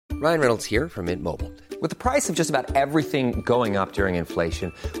Ryan Reynolds here from Mint Mobile. With the price of just about everything going up during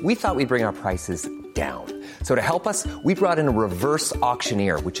inflation, we thought we'd bring our prices down. So to help us, we brought in a reverse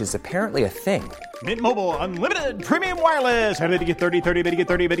auctioneer, which is apparently a thing. Mint Mobile Unlimited Premium Wireless. How to get 30, 30, bit to get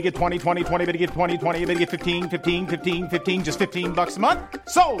 30, bit to get 20, 20, 20, bit to get 20, 20, bit to get 15, 15, 15, 15, just $15 a month?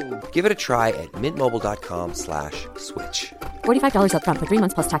 Sold! Give it a try at mintmobile.com/switch. $45 up front for 3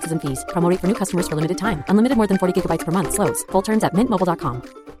 months plus taxes and fees. Promo rate for new customers for limited time. Unlimited more than 40 gigabytes per month. Slows full terms at mintmobile.com.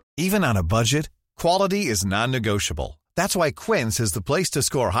 Even on a budget, quality is non-negotiable. That's why Quince is the place to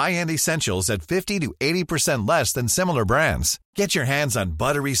score high-end essentials at 50 to 80% less than similar brands. Get your hands on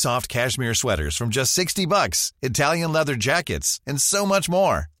buttery soft cashmere sweaters from just $60, Italian leather jackets, and so much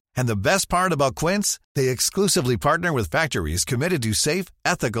more. And the best part about Quince, they exclusively partner with factories committed to safe,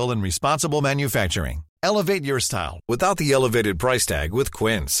 ethical, and responsible manufacturing. Elevate your style without the elevated price tag with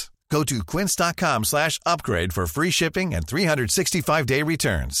Quince. Go to quince.com/upgrade for free shipping and 365-day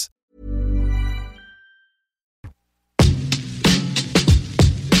returns.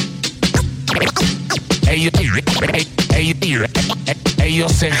 Yo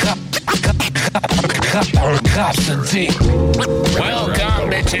say Constantine. Welcome,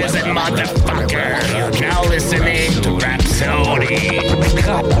 bitches and motherfuckers. You're now listening to Rhapsody.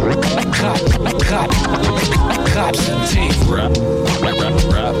 Constantine. Rhapsody.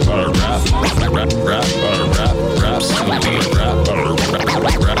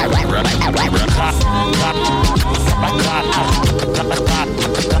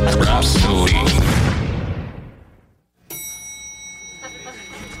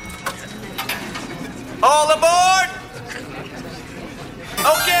 All aboard!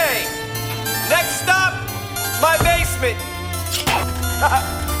 Okay, next stop, my basement.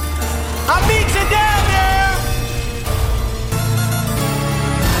 I'll meet you down there!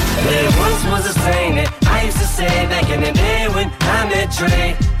 There once was a saying that I used to say back in the day when I met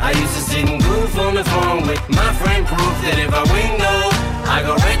Trey. I used to sit and goof on the phone with my friend Proof that if I window, I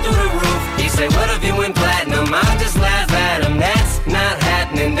go right through the roof. He said, what if you went platinum? I just laugh at him. That's not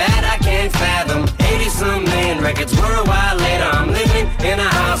happening, that I can't fathom. 80-some million records were a while later. I'm living in a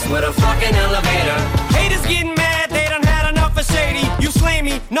house with a fucking elevator. Haters getting mad, they done had enough of shady. You slay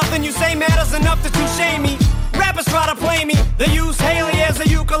me, nothing you say matters enough to shame me. Rappers try to play me, they use Haley as a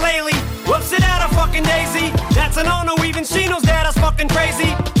ukulele. Whoops it out a fucking daisy. That's a no-no, even she knows that I was fucking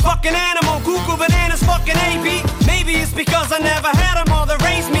crazy. Fucking animal, cuckoo bananas, fucking AP. Maybe it's because I never had a mother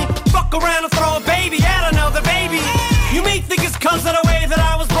raise me. Fuck around and throw a baby at another baby. You may think it's cause of the way that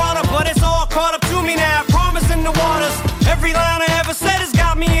I was brought up, but it's all caught up to me now, promise in the waters. Every line I ever said has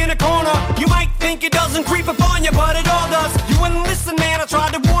got me in a corner. You might think it doesn't creep upon you, but it all does. You wouldn't listen, man, I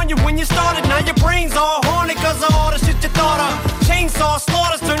tried to warn you when you started. Now your brain's all horny cause of all the shit you thought of. Chainsaw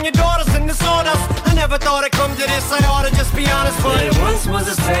slaughters, turn your daughters into sawdust. I never thought it'd come to this, I ought to just be honest, but there once was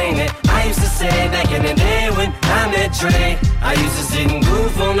a saying that I used to say back in the day when I met Trey. I used to sit and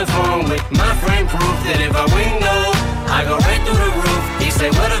goof on the phone with my friend Proof that if I window, I go right through the roof. He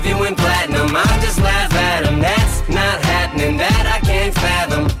said, what if you went platinum? I just laugh at him. That's not happening, that I can't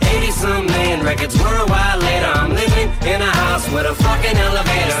fathom. 80-some million records were a while later. I'm living in a house with a fucking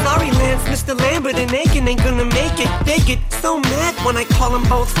elevator. Sorry, Lance, Mr. Lambert and Aiken ain't gonna make it. They get so mad when I call them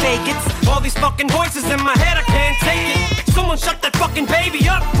both fake it. All these fucking voices in my head, I can't take it. Someone shut that fucking baby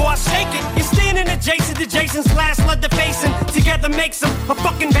up before I shake it. You're standing adjacent to Jason's last leather facing. Together makes them a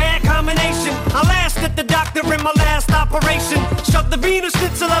fucking bad combination. I last at the doctor in my last operation. Shut the Venus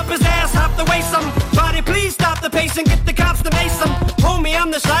schnitzel up his ass, hop to waste some. Body, please stop the patient, get the cops to mace him. Homie,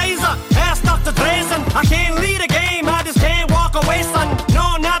 I'm the Shizer, ass Dr. Drazen. I can't lead a game, I just can't walk away, son.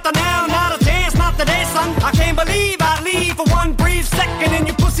 No, not the now, not a chance, not today, son. I can't believe I leave for one brief second and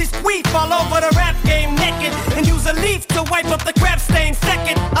you pussies queef all over the rap game naked. And use a leaf to wipe up the crap stain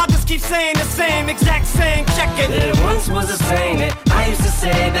second. I'll just keep saying the same, exact same, check it. There once was a saying that I used to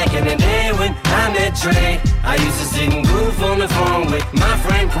say back in the day when I met Trey. I used to sit and goof on the phone with my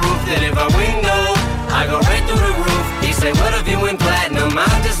friend Proof that if I window, I go right through the roof. He said, what if you went platinum?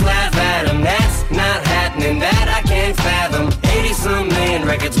 I just laugh at him. That's not happening, that I can't fathom. 80-some million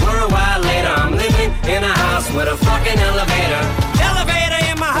records were a while later. I'm living in a house with a fucking elevator. Elevator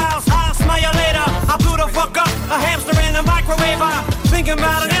in my house, I'll smell you later. I blew the fuck up, a hamster in a microwaver. Thinking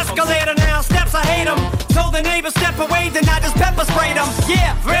about an escalator now, steps I hate them. Told the neighbor step away, then I just pepper sprayed them.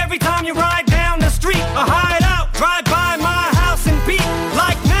 Yeah, for every time you ride down the street or hide out, drive by my house and beat.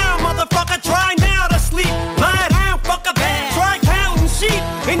 Like now, motherfucker, try now to sleep. Lie down, fuck a bed, try counting sheep.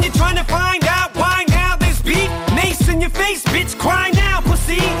 And you're trying to find out why now this beat. Mace in your face, bitch, cry now,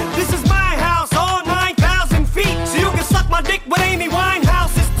 pussy. This is my house, all 9,000 feet. So you can suck my dick with Amy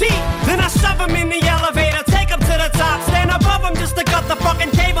Winehouse's teeth. Then I shove him in the elevator, take him to the top, stand above him just to cut the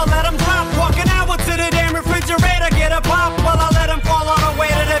fucking cable I'ma let him drop. Walking out to the damn refrigerator, get a pop while I let him fall all the way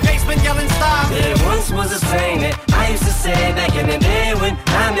to the basement yelling stop. There once was a saying that I used to say back in the day when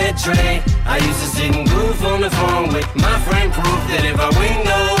I met Trey. I used to sit and goof on the phone with my friend Proof that if I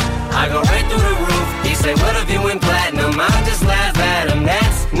window, I go right through the roof. He said, what if you went platinum? I just laugh at him.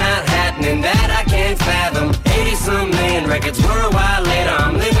 That's not happening, that I can't fathom. 80-some million records were a while later.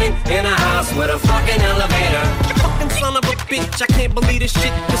 I'm living in a house with a fucking elevator. Fucking son of a bitch, I can't believe this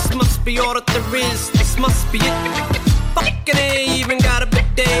shit. This must be all that there is. This must be it. Fucking ain't even got a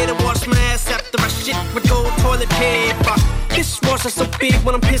bidet to wash my ass after I shit with gold toilet paper. Dishwasher so big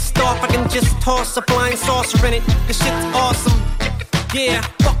when I'm pissed off I can just toss a flying saucer in it. This shit's awesome. Yeah,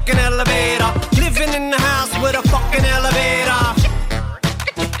 fucking elevator. Living in the house with a fucking elevator.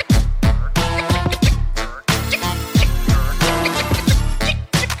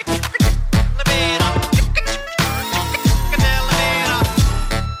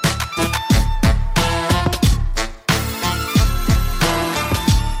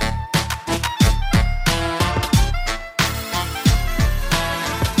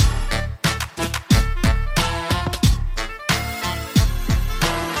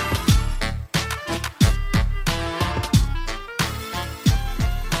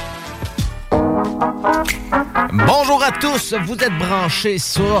 Bonjour à tous, vous êtes branchés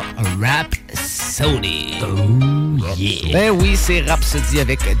sur Rhapsody. Oh yeah. Ben oui, c'est Rhapsody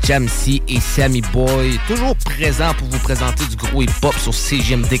avec Jamsey et Sammy Boy, toujours présent pour vous présenter du gros hip-hop sur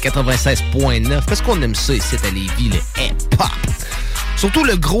CJMD 96.9, parce qu'on aime ça ici à Lévis, le hip-hop. Surtout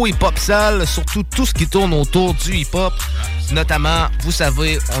le gros hip-hop sale, surtout tout ce qui tourne autour du hip-hop. Notamment, vous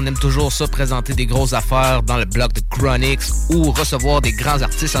savez, on aime toujours ça, présenter des grosses affaires dans le bloc de Chronics ou recevoir des grands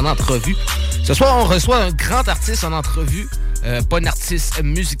artistes en entrevue. Ce soir, on reçoit un grand artiste en entrevue. Pas un artiste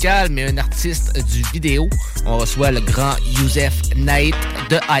musical, mais un artiste du vidéo. On reçoit le grand Youssef Knight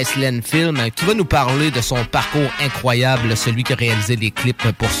de Iceland Film qui va nous parler de son parcours incroyable, celui qui a réalisé des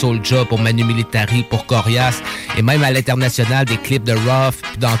clips pour Soulja, pour Manu Militari, pour Corias et même à l'international des clips de Ruff,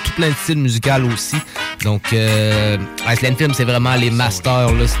 puis dans tout plein de styles musicaux aussi. Donc, Iceland Film, c'est vraiment les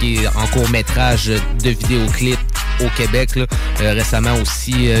masters, là, ce qui est en court-métrage de vidéoclips au Québec. Là. Récemment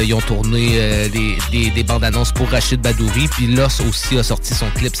aussi, ils ont tourné des bandes-annonces pour Rachid Badouri. Puis Loss aussi a sorti son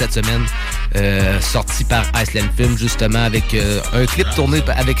clip cette semaine, sorti par Iceland Film, justement, avec un clip tourné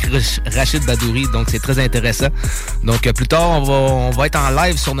avec Rachid Badouri. Donc, c'est très intéressant. Donc, plus tard, on va être en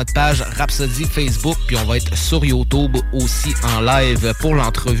live sur notre page Rhapsody Facebook. Puis, on va être sur YouTube aussi en live pour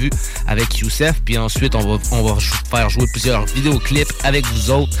l'entrevue avec Youssef. Puis ensuite, on va faire jouer plusieurs vidéoclips avec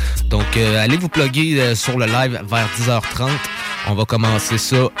vous autres. Donc, allez vous plugger sur le live vers 10h30. On va commencer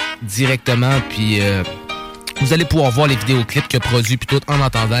ça directement, puis vous allez pouvoir voir les vidéoclips qu'il a produits, puis tout en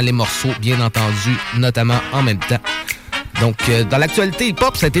entendant les morceaux, bien entendu, notamment en même temps. Donc, dans l'actualité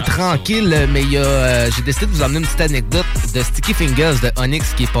hip-hop, ça a été tranquille, mais j'ai décidé de vous emmener une petite anecdote de Sticky Fingers de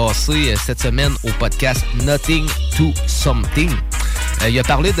Onyx qui est passé cette semaine au podcast Nothing to Something. Il a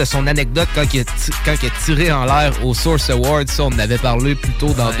parlé de son anecdote quand il a tiré en l'air au Source Awards. Ça, on en avait parlé plus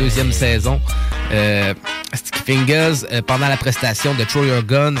tôt dans la deuxième saison. Sticky Fingers, pendant la prestation de Throw Your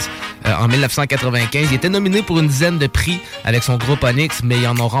Guns en 1995, il était nominé pour une dizaine de prix avec son groupe Onyx, mais ils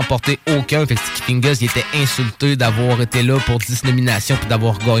en ont remporté aucun. Fait que Sticky Fingers, il était insulté d'avoir été là pour 10 nominations puis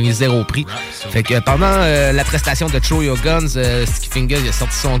d'avoir gagné 0 prix. Fait que pendant la prestation de Throw Your Guns, Sticky Fingers, il a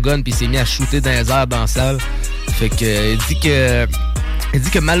sorti son gun puis il s'est mis à shooter dans les airs dans la salle. Fait que il dit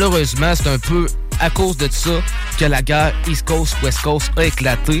que malheureusement, c'est un peu à cause de ça que la guerre East Coast-West Coast a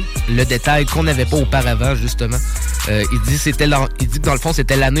éclaté. Le détail qu'on n'avait pas auparavant, justement. Il dit que dans le fond,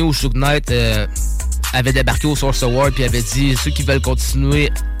 c'était l'année où Suge Knight avait débarqué au Source Award puis avait dit ceux qui veulent continuer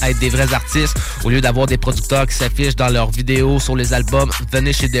à être des vrais artistes, au lieu d'avoir des producteurs qui s'affichent dans leurs vidéos sur les albums,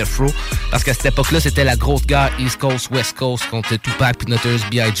 venez chez Death Row. Parce qu'à cette époque-là, c'était la grosse guerre East Coast-West Coast contre Tupac, puis Notorious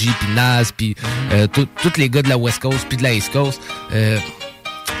B.I.G., puis Nas, puis tous les gars de la West Coast, puis de la East Coast.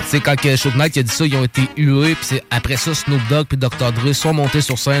 C'est quand Suge Knight a dit ça, ils ont été hués, puis c'est après ça Snoop Dogg puis Dr. Dre sont montés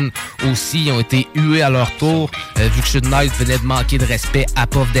sur scène aussi, ils ont été hués à leur tour, vu que Suge Knight venait de manquer de respect à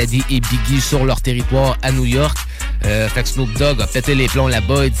Puff Daddy et Biggie sur leur territoire à New York. Fait que Snoop Dogg a pété les plombs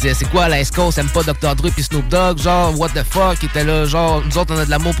là-bas, il disait c'est quoi la East Coast, aime pas Dr. Dre puis Snoop Dogg, genre what the fuck, il était là genre nous autres on a de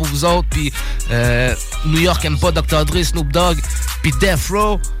l'amour pour vous autres, puis New York aime pas Dr. Dre, Snoop Dogg puis Death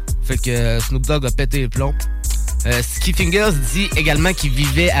Row. Fait que Snoop Dogg a pété les plombs. Sticky Fingers dit également qu'il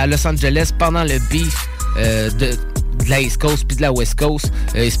vivait à Los Angeles pendant le beef de la East Coast puis de la West Coast.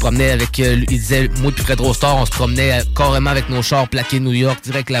 Il se promenait avec... il disait, moi puis Fred Rostar, on se promenait carrément avec nos chars plaqués New York,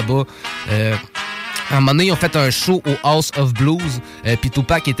 direct là-bas. À un moment donné, ils ont fait un show au House of Blues, puis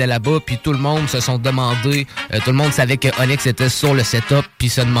Tupac était là-bas, puis tout le monde se sont demandé, tout le monde savait que Onyx était sur le setup, puis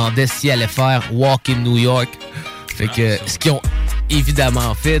se demandait s'il allait faire Walk in New York. Fait que ce qu'ils ont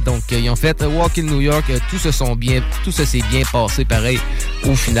évidemment fait, donc ils ont fait Walk in New York, tout ça s'est bien passé pareil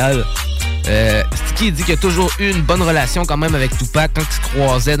au final. Sticky dit qu'il a toujours eu une bonne relation quand même avec Tupac. Quand ils se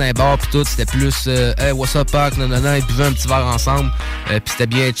croisaient dans les bars pis tout, c'était plus hey, what's up Pac, non, ils buvaient un petit verre ensemble, pis c'était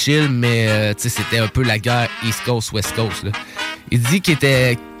bien chill, mais tu sais, c'était un peu la guerre East Coast, West Coast, là. Il dit qu'il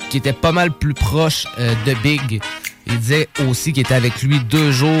était pas mal plus proche de Big. Il disait aussi qu'il était avec lui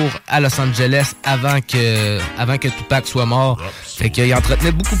 2 jours à Los Angeles avant que Tupac soit mort. Fait qu'il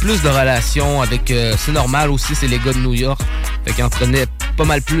entretenait beaucoup plus de relations avec... c'est normal aussi, c'est les gars de New York. Fait qu'il entretenait pas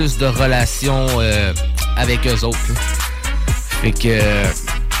mal plus de relations avec eux autres. Là. Fait que...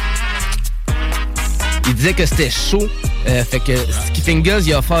 il disait que c'était chaud. Fait que Sticky Fingers,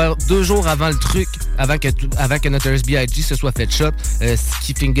 il a offert 2 jours avant le truc, avant que Notorious B.I.G. se soit fait shot.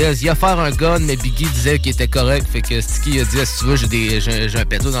 Sticky Fingers, il a offert un gun, mais Biggie disait qu'il était correct. Fait que Sticky a dit, si tu veux, j'ai un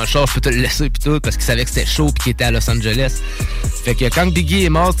pédo dans le char, je peux te le laisser pis tout, parce qu'il savait que c'était chaud pis qu'il était à Los Angeles. Fait que quand Biggie est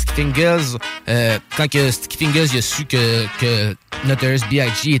mort, Sticky Fingers, quand que Sticky Fingers il a su que Notorious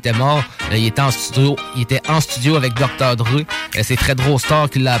B.I.G. était mort, il était en studio avec Dr. Dre. C'est Fred Rostar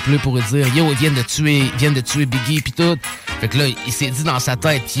qui l'a appelé pour lui dire, yo, ils viennent de tuer Biggie pis tout. Fait que là, il s'est dit dans sa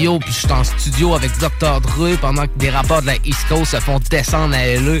tête, yo, pis je suis en studio avec Dr. Dre pendant que des rappeurs de la East Coast se font descendre à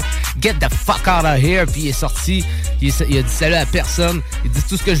LE. Get the fuck out of here! Puis il est sorti, il a dit salut à personne. Il dit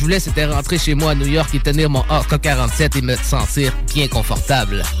tout ce que je voulais, c'était rentrer chez moi à New York et tenir mon AK-47 et me sentir bien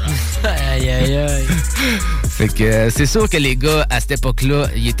confortable. Aïe, aïe, aïe. Fait que c'est sûr que les gars, à cette époque-là,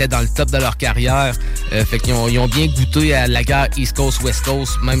 ils étaient dans le top de leur carrière. Fait qu'ils ont bien goûté à la guerre East Coast, West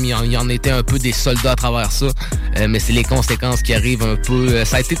Coast. Même, ils en étaient un peu des soldats à travers ça. Mais c'est les conséquences qui arrivent un peu.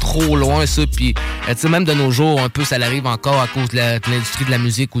 Ça a été trop loin, ça. Puis, tu sais, même de nos jours, un peu, ça l'arrive encore à cause de l'industrie de la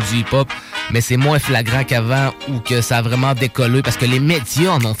musique ou du hip-hop. Mais c'est moins flagrant qu'avant ou que ça a vraiment décollé. Parce que les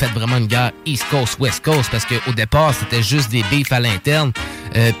médias en ont fait vraiment une guerre East Coast, West Coast. Parce qu'au départ, c'était juste des beefs à l'interne.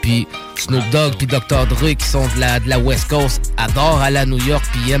 Puis Snoop Dogg puis Dr. Dre qui sont de la West Coast adorent aller à New York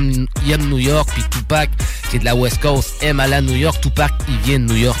puis aiment New York. Puis Tupac qui est de la West Coast aime aller à New York. Tupac, il vient de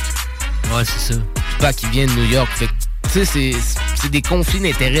New York. Ouais, c'est ça. Tupac, il vient de New York. Fait tu sais, c'est des conflits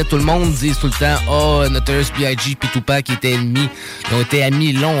d'intérêts. Tout le monde dit tout le temps « Oh, Notorious B.I.G. puis Tupac étaient ennemis. » Ils ont été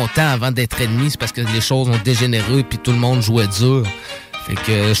amis longtemps avant d'être ennemis. C'est parce que les choses ont dégénéré puis tout le monde jouait dur. Fait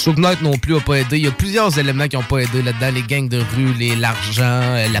que Suge Knight non plus a pas aidé. Il y a plusieurs éléments qui ont pas aidé là-dedans. Les gangs de rue, l'argent,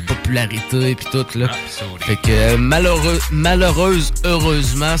 la popularité puis tout, là. Fait que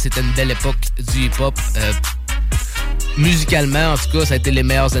heureusement, c'était une belle époque du hip-hop. Musicalement, en tout cas, ça a été les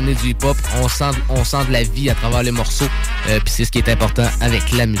meilleures années du hip-hop. On sent de la vie à travers les morceaux. Puis c'est ce qui est important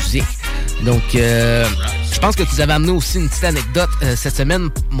avec la musique. Donc, je pense que tu avais amené aussi une petite anecdote cette semaine,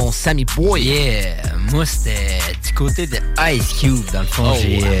 mon Sammy Boy. Yeah! Moi, c'était du côté de Ice Cube. Dans le fond,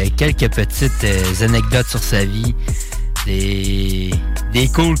 j'ai quelques petites anecdotes sur sa vie. Des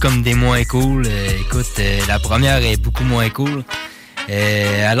cool comme des moins cool. Écoute, la première est beaucoup moins cool.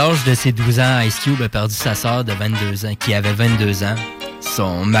 À l'âge de ses 12 ans, Ice Cube a perdu sa sœur de 22 ans, qui avait 22 ans.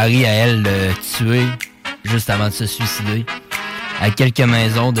 Son mari, à elle, l'a tué juste avant de se suicider, à quelques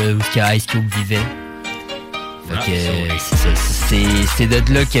maisons de où Ice Cube vivait. Fait que c'est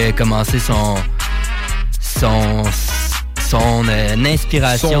de là qu'a commencé son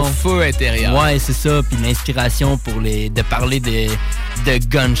inspiration. Son feu intérieur. Ouais, c'est ça. Puis l'inspiration pour de parler de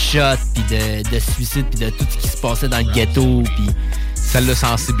gunshot, puis de suicide, puis de tout ce qui se passait dans le ghetto, puis ça l'a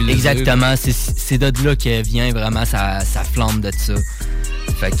sensibilisé. Exactement. C'est de là que vient vraiment sa flamme de ça.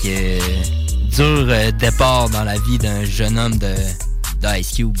 Fait que dur départ dans la vie d'un jeune homme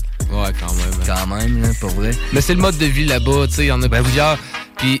d'Ice Cube. Ouais, quand même. Hein. Quand même, là, pour vrai. Mais c'est le mode de vie là-bas, tu sais, il y en a plusieurs.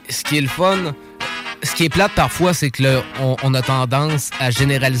 Puis ce qui est le fun, ce qui est plate parfois, c'est que on a tendance à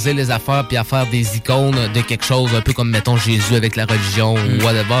généraliser les affaires puis à faire des icônes de quelque chose, un peu comme, mettons, Jésus avec la religion ou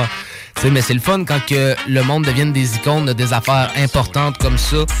whatever. T'sais, mais c'est le fun quand que le monde devienne des icônes de des affaires importantes comme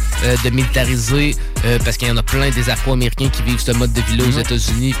ça, de militariser, parce qu'il y en a plein des Afro-Américains qui vivent ce mode de vie-là aux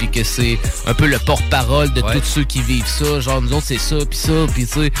États-Unis, puis que c'est un peu le porte-parole de tous ceux qui vivent ça. Genre, nous autres, c'est ça, puis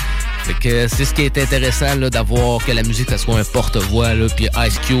tu sais. Fait que c'est ce qui est intéressant, là, d'avoir que la musique, ça soit un porte-voix, là. Puis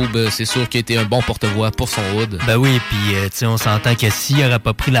Ice Cube, c'est sûr qu'il a été un bon porte-voix pour son hood. Ben oui, puis tu sais, on s'entend que s'il aurait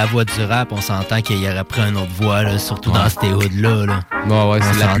pas pris la voix du rap, on s'entend qu'il aurait pris une autre voix, là, surtout dans ces hoods-là, là. Ouais,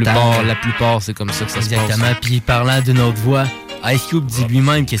 c'est la plupart, c'est comme ça que ça se passe. Exactement, puis parlant d'une autre voix, Ice Cube dit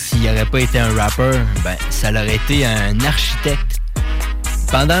lui-même que s'il n'aurait pas été un rappeur, ben ça aurait été un architecte.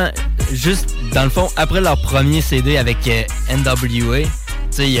 Dans le fond, après leur premier CD avec NWA, tu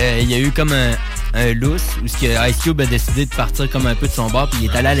sais, il y a eu comme un lousse où Ice Cube a décidé de partir comme un peu de son bord, puis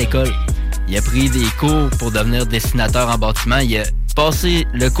il est allé à l'école. Il a pris des cours pour devenir dessinateur en bâtiment. Il a passé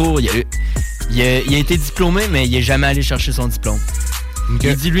le cours, il a été diplômé, mais il n'est jamais allé chercher son diplôme. Okay.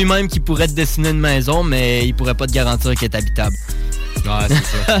 Il dit lui-même qu'il pourrait te dessiner une maison, mais il pourrait pas te garantir qu'elle est habitable. Ouais, c'est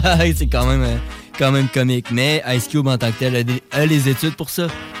ça. C'est quand même comique. Mais Ice Cube, en tant que tel, a les études pour ça.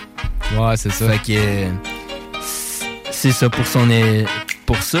 Ouais, c'est ça. Fait que c'est ça pour ça.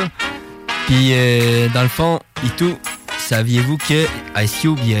 Puis, dans le fond, et tout, saviez-vous que Ice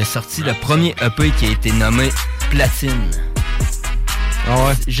Cube, il a sorti le premier EP qui a été nommé Platine? Ah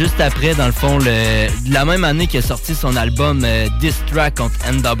ouais. Juste après, dans le fond, la même année qu'il a sorti son album Diss Track contre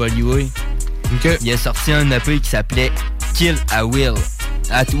NWA, okay. Il a sorti un EP qui s'appelait Kill at Will.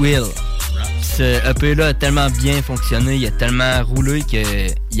 Ce EP-là a tellement bien fonctionné, il a tellement roulé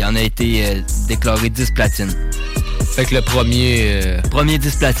qu'il en a été déclaré 10 platines. Fait que le premier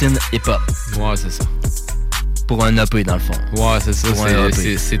 10 platines hip-hop. Ouais, c'est ça. Pour un EP, dans le fond. Ouais, c'est ça.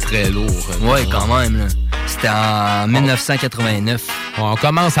 C'est très lourd. Ouais, quand même, là. C'était en 1989. Ouais, on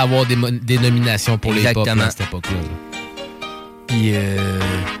commence à avoir des nominations pour les hip-hop à cette époque-là. Puis,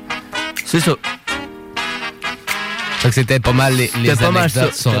 c'est ça. Fait que c'était pas mal les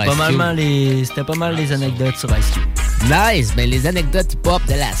anecdotes sur Ice Cube. C'était pas mal les anecdotes sur Ice Cube. Nice! Ben, les anecdotes hip-hop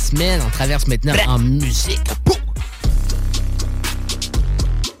de la semaine, on traverse maintenant en musique.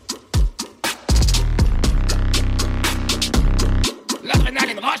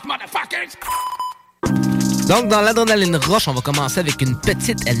 L'adrénaline rush, motherfuckers! Donc, dans l'Adrénaline Rush, on va commencer avec une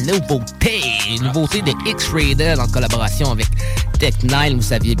petite nouveauté. Une nouveauté de X-Rated en collaboration avec Tech9. Vous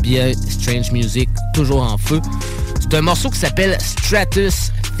saviez bien, Strange Music, toujours en feu. C'est un morceau qui s'appelle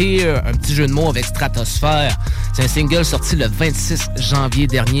Stratosphere, un petit jeu de mots avec stratosphère. C'est un single sorti le 26 janvier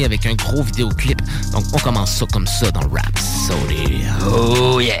dernier avec un gros vidéoclip. Donc, on commence ça comme ça dans Rhapsody.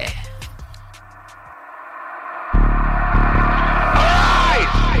 Oh yeah!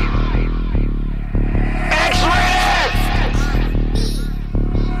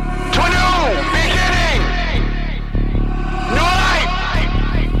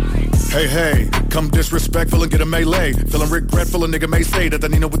 Hey, come disrespectful and get a melee. Feeling regretful, a nigga may say that they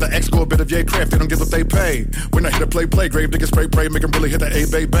need with the X go a bit of yay craft. They don't get what they pay. When I hit a play, grave niggas pray, make them really hit the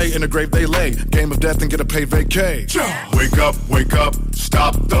A-bay, in the grave they lay. Game of death and get a paid vacay. Wake up,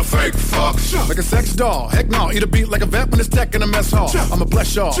 stop the fake fucks. Like a sex doll, heck no, eat a beat like a vet when it's tech in a mess hall. I'ma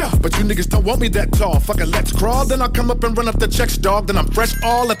bless y'all, but you niggas don't want me that tall. Fucking let's crawl, then I'll come up and run up the checks, dog. Then I'm fresh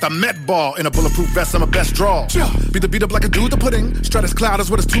all at the Met Ball. In a bulletproof vest, I'm a best draw. Beat up like a dude the pudding. Stratus cloud is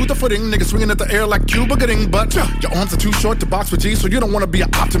what it's to the footing. Niggas swinging at the air like Cuba Gooding, but your arms are too short to box with G, so you don't wanna be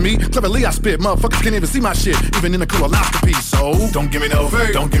an op to me. Cleverly I spit, motherfuckers can't even see my shit, even in a colonoscopy. So don't give me no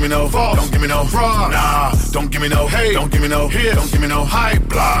fake, don't give me no false, don't give me no fraud. Nah, don't give me no hate, don't give me no hit, don't give me no hype,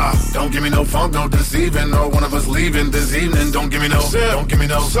 blah. Don't give me no funk, no deceiving, or one of us leaving this evening. Don't give me no shit, don't give me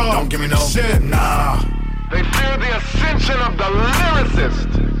no song, don't give me no shit. Nah, they fear the ascension of the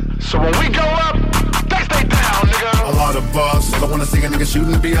lyricist. So when we go up, they stay down, nigga. A lot of buzz, I wanna see a nigga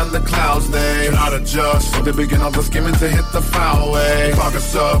shooting beyond the clouds. They not adjust, so they begin all the skimming to hit the foul way. Fuck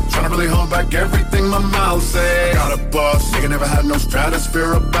us up, trying to really hold back everything my mouth say. Got a bust, nigga never had no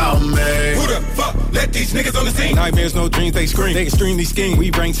stratosphere about me. Who the fuck let these niggas on the scene? Nightmares, no dreams, they scream. They extremely scheme,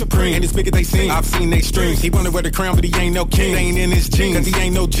 we reign supreme. And it's bigger they seen, I've seen they streams. He wanna wear the crown, but he ain't no king. They ain't in his jeans, cause he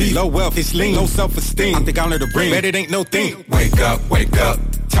ain't no G. Low wealth, it's lean, low self-esteem. I think I honor the ring, bet it ain't no thing. Wake up,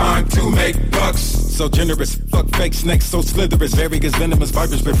 time to make bucks. So generous, fuck fake snakes, so slitherous. Various venomous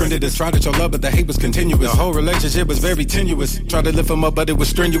vipers befriended us. Tried to show love, but the hate was continuous. The whole relationship was very tenuous. Tried to lift them up, but it was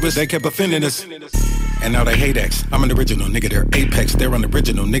strenuous. They kept offending us. And now they hate X. I'm an original nigga, they're apex. They're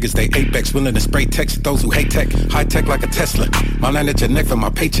unoriginal niggas, they apex. Willing to spray text those who hate tech. High tech like a Tesla. My line at your neck for my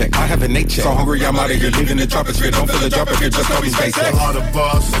paycheck. I have a Nate check. So hungry, I'm out of here, leaving the troposphere. Don't feel the drop if you're just always basic. A lot of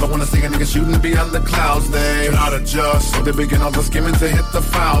buzz, I wanna see a nigga shooting beyond the clouds. They not adjust, so they begin all the skimming to hit the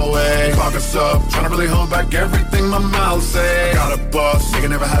foul way. Fuck us up, trying to really hold back everything my mouth say. Got a bust, nigga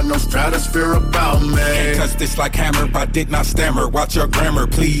never had no stratosphere about me. Can't touch this like hammer, I did not stammer. Watch your grammar,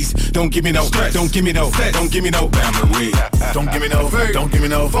 please. Don't give me no stress, don't give me no sex, don't give me no bammery. Don't give me no fake, don't give me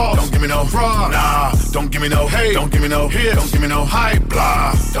no false, don't give me no fraud. Nah, don't give me no hate, don't give me no hit, don't give me no hype,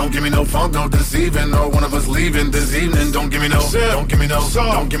 blah. Don't give me no funk, no deceiving, or one of us leaving this evening. Don't give me no shit, don't give me no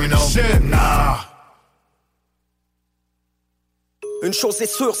song, don't give me no shit, nah. Une chose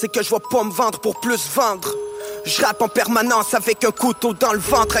est sûre, c'est que je vais pas me vendre pour plus vendre. Je rappe en permanence avec un couteau dans le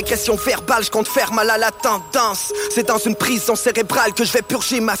ventre. Agression verbale, je compte faire mal à la tendance. C'est dans une prison cérébrale que je vais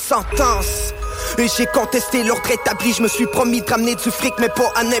purger ma sentence. Et j'ai contesté l'ordre établi. Je me suis promis de ramener du fric, mais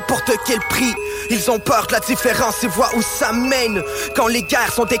pas à n'importe quel prix. Ils ont peur de la différence et voient où ça mène. Quand les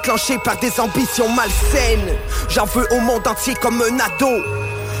guerres sont déclenchées par des ambitions malsaines. J'en veux au monde entier comme un ado.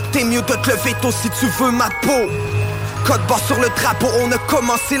 T'es mieux de te lever tôt si tu veux ma peau. Code barre sur le drapeau, on a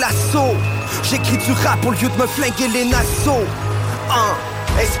commencé l'assaut. J'écris du rap au lieu de me flinguer les nassos.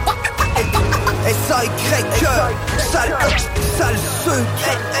 S-A-Y-E, sale ceux,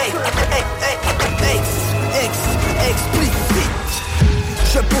 explicite.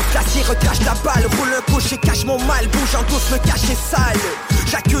 Je bouffe l'acier, recrache la balle, roule un couche et cache mon mal, bouge en douce, me cacher sale.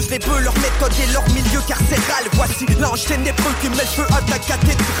 J'accuse les bœufs, leur méthode et leur milieu carcéral. Voici l'ange ténébreux qui met le feu à ta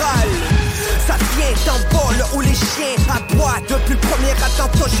cathédrale. Ça vient d'un bol où les chiens aboient. Depuis le premier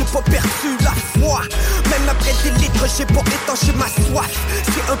attentat, j'ai pas perdu la foi. Même après des litres, j'ai pas étanché ma soif.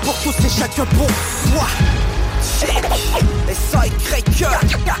 C'est un pour tous et chacun pour soi. Check, S-A-Y-E,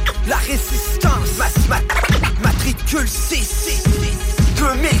 la résistance, matricule 6,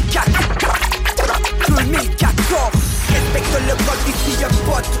 2014. Respecte le code, ici y'a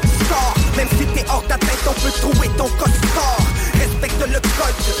pas de sort. Même si t'es hors d'atteinte, on peut trouver ton costard. Respecte le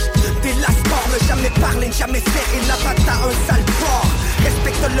code, t'es la sport. Ne jamais parler, ne jamais serrer la patte à un sale port.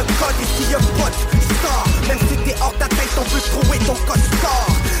 Respecte le code, ici y'a pas de sort. Même si t'es hors d'atteinte, on peut trouver ton costard.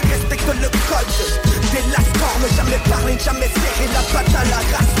 Respecte le code, t'es la sport. Ne jamais parler, ne jamais serrer la patte à la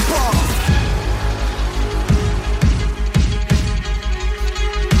race sport.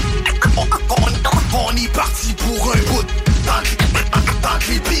 On y parti pour un bout. Tant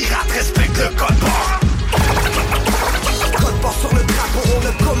que les pirates respectent le code barre. Code barre sur le drapeau, on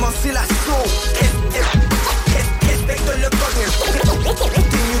a commencé l'assaut. Respecte le code.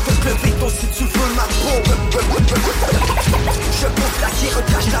 T'es mieux de te lever tôt si tu veux ma peau. Je bouffe l'acier,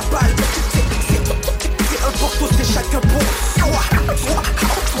 recrache la balle. C'est un pour tous et chacun pour soi.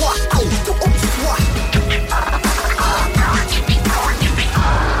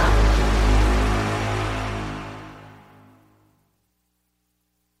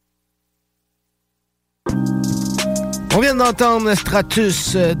 On vient d'entendre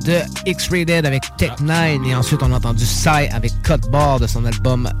Stratus de X-Rated avec Tech9 et ensuite on a entendu Psy avec Code Barre de son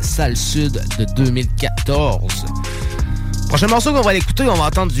album Sale Sud de 2014. Prochain morceau qu'on va aller écouter, on va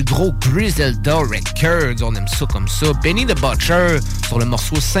entendre du gros Griselda Records, on aime ça comme ça. Benny the Butcher sur le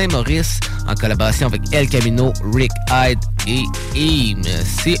morceau Saint-Maurice en collaboration avec El Camino, Rick Hyde et Aim.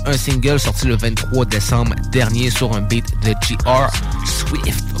 C'est un single sorti le 23 décembre dernier sur un beat de G.R.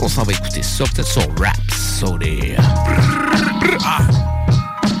 Swift. On s'en va écouter ça peut-être sur Rhapsody. Yeah,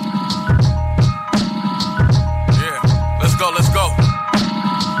 let's go.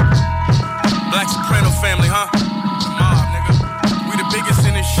 Black Soprano family, huh? Biggest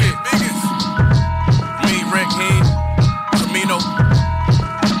in this shit. Biggest. Me, Rick, Heem, Camino.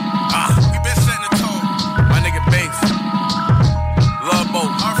 We been setting the tone. My nigga Bass. Love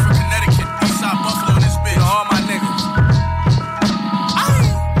Boat. Hartford, Connecticut. Eastside Buffalo in this bitch. You know, all my niggas.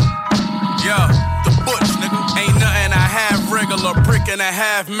 Yeah, the Butch, nigga. Ain't nothing I have regular. Brick and a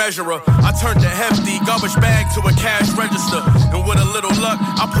half measurer. I turned the hefty garbage bag to a cash register. And with a little luck,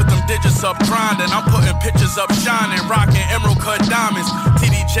 I put them digits up grinding. I'm putting pictures up shining. Rocking emerald cut diamonds.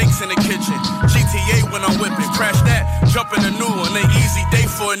 TD Jakes in the kitchen. GTA when I'm whipping. Crash that, jump in a new one. An easy day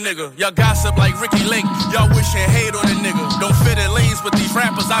for a nigga. Y'all gossip like Ricky Lake. Y'all wishing hate on a nigga. Don't fit in lanes with these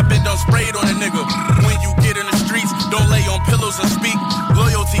rappers. I been done sprayed on a nigga. When you get in the streets, don't lay on pillows and speak.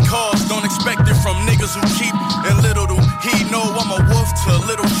 Loyalty calls, don't expect it from niggas who cheap. And little do he know I'm a wolf to a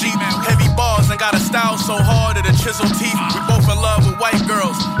little sheep. Heavy bars and got a style so hard that it chisel teeth. We both in love with white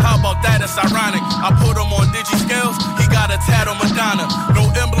girls. How about that? It's ironic. I put him on digi scales. He got a tat on Madonna. No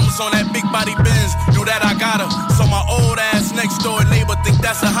emblems on that big body Benz. Do that I got her. So my old ass next door neighbor think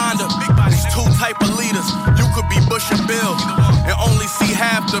that's a Honda. There's two type of leaders. You could be Bush or Bill and only see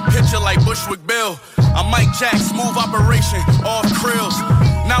half the picture like Bushwick Bill. I'm Mike Jack, smooth operation, off krills.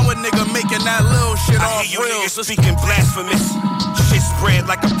 Now a nigga making that little shit off reels. Speaking blasphemous, shit spread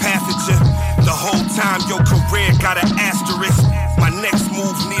like a pathogen. The whole time your career got an asterisk. My next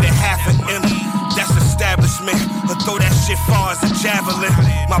move need a half an M. That's establishment. Or throw that shit far as a javelin.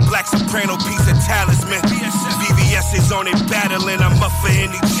 My Black Soprano piece of talisman. VVS is on it battling. I'm up for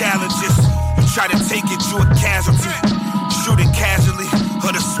any challenges. You try to take it, you a casualty. Shoot it casually,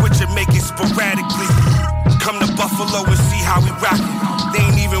 or the switch and make it sporadically. Come to Buffalo and see how we rockin'. They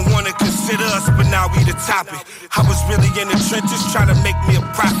ain't even wanna consider us, but now we the topic. I was really in the trenches trying to make me a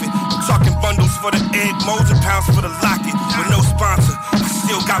profit. I'm talking bundles for the egg, molds and pounds for the locket. With no sponsor, I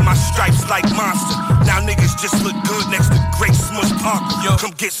still got my stripes like Monster. Now niggas just look good next to Great Smush Parker. Yo,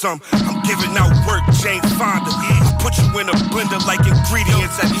 come get some. I'm giving out work, Jane Fonda. I put you in a blender like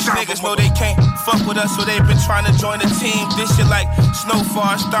ingredients at these niggas know they can't fuck with us, so they've been trying to join the team. This shit like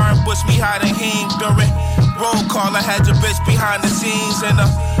Snowfall, starring Bush, me hiding him during roll call. I had your bitch behind the scenes, and the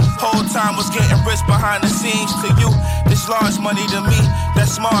whole time was getting rich behind the scenes. To you, this large money to me,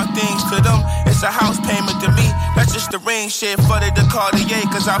 that's small things. To them, it's a house payment to me. That's just the ring shit for the Cartier,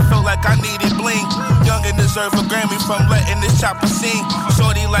 cause I feel like I needed bling. Young and deserve a Grammy from letting this chopper sing.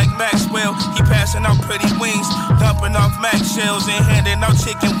 Shorty like Maxwell, he passing out pretty wings. Dumping off Max shells and handing out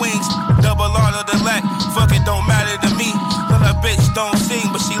chicken wings. Double R to the lack, fuck it, don't matter to me. But her bitch don't sing,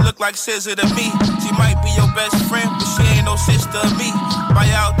 but she look like SZA to me. She might be your best friend, but she ain't no sister of me. Buy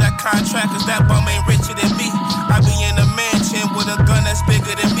out that contract, cause that bum ain't richer than me. I be in a mansion with a gun that's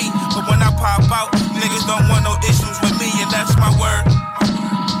bigger than me. But when I pop out, niggas don't want no issues with me, and that's my word.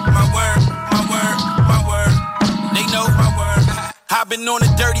 My word, my word, my word. They know my word. I've been on a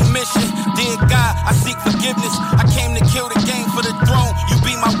dirty mission. Dear God, I seek forgiveness. I came to kill the game for the throne. You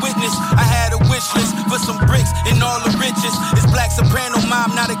be my witness. I had a wish list for some bricks and all the riches. It's Black Soprano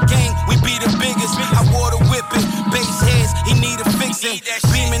Mob, not a gang. We be the biggest. I wore the whipping. Base heads, he need a fixing.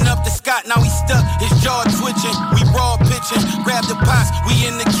 Beaming up the Scott, now he stuck. His jaw twitching. We raw pitching. Grab the pots, we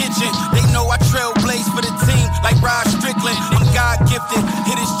in the kitchen. They know I trailblaze for the team like Rod Strickland. I'm God gifted.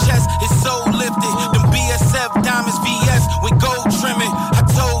 Hit his chest, his soul lifted. Them BSF diamonds VS with gold trimming. I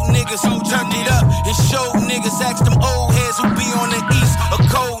told niggas who turned it up and showed niggas. Ask them old heads who be on the east. A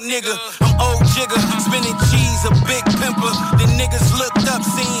cold nigga, I'm old jigger. Spinning cheese, a big pimper. The niggas looked up,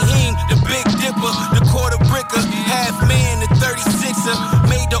 seen him, the big dipper. The quarter bricker, half man, the 36er.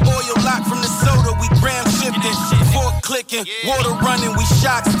 Made the oil lock from the soda, we gram shifted. Fork clicking, water running, we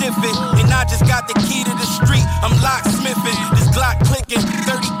shock stiffing. And I just got the key to the street, I'm locksmithing. This Glock clicking,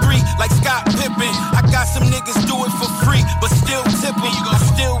 33 like Scott Pippen. I got some niggas do it for free, but still tipping. I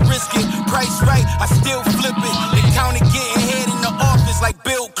still risk it, price right, I still flip it. The county getting head in the office like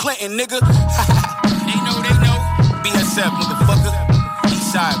Bill Clinton, nigga. They know, BSF, motherfucker.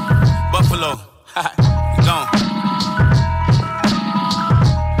 Eastside, Buffalo. Gone.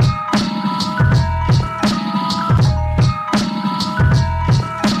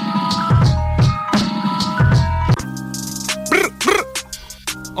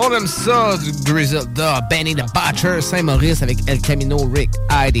 On aime ça, du Griselda, Benny the Butcher, Saint-Maurice avec El Camino, Rick,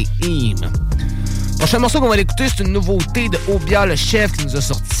 Hyde et Eam. Le prochain morceau qu'on va écouter, c'est une nouveauté de Obia le Chef qui nous a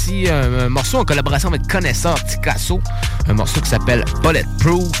sorti un morceau en collaboration avec Connaisseur Ticasso, un morceau qui s'appelle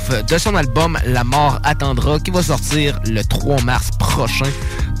Bulletproof de son album La Mort Attendra qui va sortir le 3 mars prochain.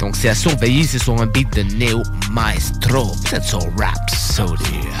 Donc c'est à surveiller, c'est sur un beat de Neo Maestro. C'est sur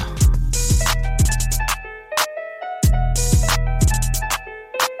Rhapsody.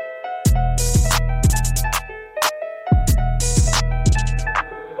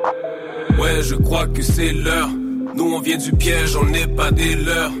 Ouais, je crois que c'est l'heure. Nous on vient du piège, on n'est pas des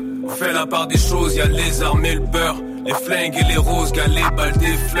leurs. On fait la part des choses, y'a les armes et le beurre. Les flingues et les roses, gars les balles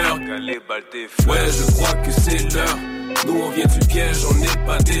des fleurs. Ouais, je crois que c'est l'heure. Nous on vient du piège, on n'est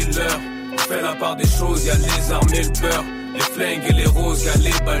pas des leurs. On fait la part des choses, y'a les armes et le beurre. Les flingues et les roses, gars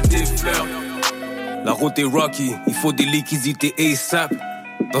les balles des fleurs. La route est rocky, il faut des liquidités ASAP.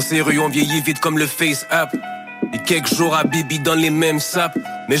 Dans ces rues on vieillit vite comme le Face App. Et quelques jours à Bibi dans les mêmes sapes.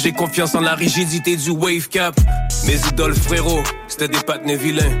 Mais j'ai confiance en la rigidité du wave cap. Mes idoles frérot, c'était des patinets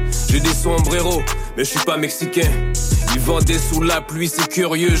vilains. J'ai des sombreros, mais je suis pas mexicain. Ils vendaient sous la pluie, c'est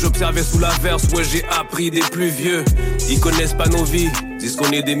curieux. J'observais sous l'averse, ouais j'ai appris des plus vieux. Ils connaissent pas nos vies, disent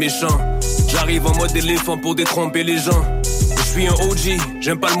qu'on est des méchants. J'arrive en mode éléphant pour détromper les gens. Je suis un OG,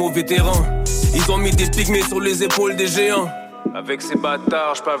 j'aime pas le mot vétéran. Ils ont mis des pygmées sur les épaules des géants. Avec ces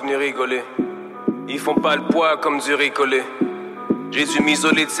bâtards, j'peux venir rigoler. Ils font pas le poids comme du ricolé. J'ai dû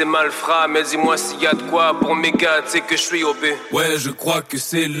m'isoler de ces malfrats, mais dis-moi s'il y a de quoi pour mes gars, tu sais que je suis OP. Ouais, je crois que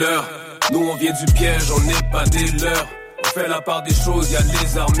c'est l'heure. Nous on vient du piège, on n'est pas des leurs. On fait la part des choses, y'a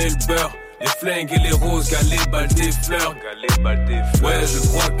les armes et le beurre. Les flingues et les roses, gars les balles des fleurs. Ouais, je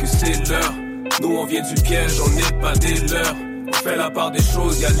crois que c'est l'heure. Nous on vient du piège, on n'est pas des leurs. On fait la part des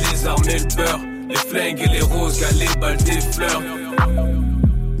choses, y'a les armes et le beurre. Les flingues et les roses, gars les balles des fleurs.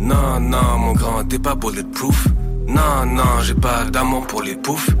 Non, non, mon grand, t'es pas bulletproof. Non, non, j'ai pas d'amour pour les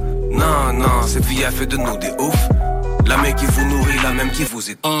poufs. Non, non, cette vie a fait de nous des oufs. La main qui vous nourrit, la même qui vous vous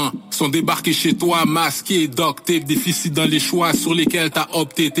êtes. Sont débarqués chez toi, masqués, duct tape, déficit dans les choix sur lesquels t'as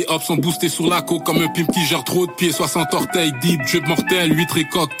opté. Tes hops sont boostés sur la coke comme un pimp qui gère trop de pieds. 60 orteils, deep, drip mortel, 8 et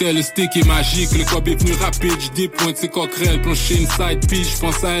cocktail. Le steak est magique, le cob est venu rapide. J'dépointe ses coquerelles, plancher une side pitch.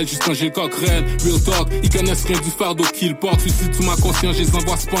 J'pense à elle juste quand j'ai le coquerelle. Real talk, ils connaissent rien du fardeau qu'ils portent. Suicide sous ma conscience, je les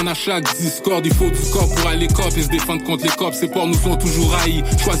envoie spawn à chaque Discord. Il faut du corps pour aller cop et se défendre contre les cops. Ces porcs nous ont toujours haïs.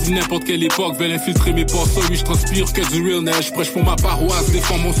 Choisis n'importe quelle époque, veulent infiltrer mes porcs. Sorry, j'transpire que du realness. J'prêche pour ma paroisse,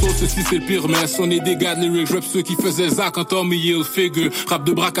 défends mon sauce, ceci c'est le pire mess. On est des gars de lyrics, j'rap ceux qui faisaient Zach en Tommy Hilfiger. Rap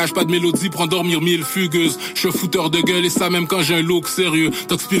de braquage, pas de mélodie pour endormir 1000 fugueuses. J'suis un fouteur de gueule et ça même quand j'ai un look sérieux.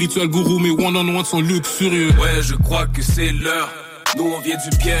 Talk spirituel gourou, mais one-on-one sont luxurieux. Ouais, je crois que c'est l'heure. Nous on vient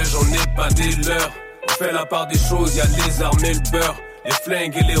du piège, on n'est pas des leurs. On fait la part des choses, y'a les armes et le beurre. Les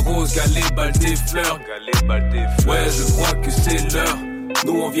flingues et les roses, gars les balles des fleurs. Ouais, je crois que c'est l'heure.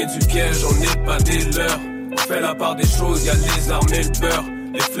 Nous on vient du piège, on n'est pas des leurs. On fait la part des choses, y'a les armes et le beurre.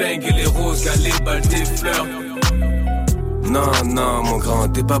 Les flingues et les roses, gars les balles des fleurs. Non, non, mon grand,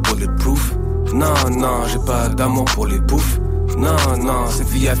 t'es pas bulletproof. Non, non, j'ai pas d'amour pour les bouffes. Non, non, cette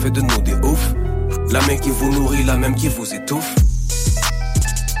vie a fait de nous des oufs. La main qui vous nourrit, la même qui vous étouffe.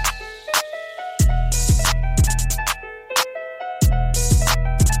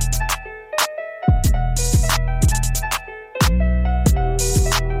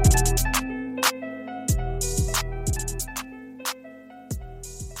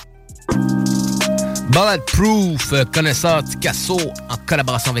 Bulletproof, connaisseur Ticasso en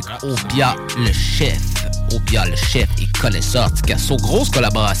collaboration avec Obia le chef. Obia le chef et connaisseur Ticasso. Grosse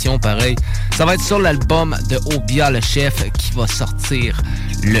collaboration, pareil. Ça va être sur l'album de Obia le chef qui va sortir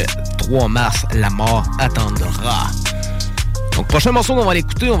le 3 mars. La mort attendra. Donc, prochain morceau qu'on va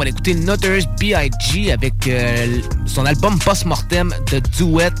l'écouter Notorious B.I.G. avec son album Post-Mortem de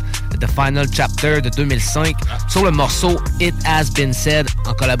Duet, The Final Chapter de 2005, sur le morceau It Has Been Said,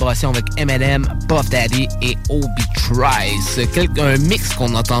 en collaboration avec Eminem, Puff Daddy et Obi Trice. Un mix qu'on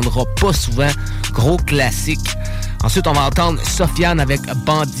n'entendra pas souvent, gros classique. Ensuite, on va entendre Sofiane avec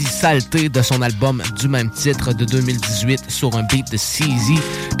Bandit Saleté de son album du même titre de 2018 sur un beat de CZ.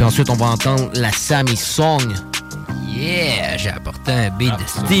 Puis ensuite, on va entendre la Sammy Song. Yeah, j'ai apporté un beat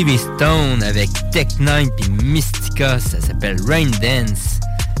de Stevie Stone avec Tech9 et Mystica, ça s'appelle Rain Dance.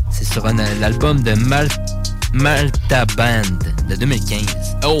 C'est sur l'album de Malta Band de 2015.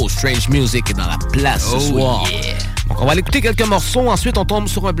 Oh, Strange Music est dans la place ce soir. Yeah. Donc on va aller écouter quelques morceaux, ensuite on tombe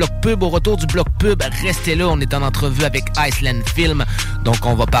sur un bloc pub. Au retour du bloc pub, restez là, on est en entrevue avec Iceland Film. Donc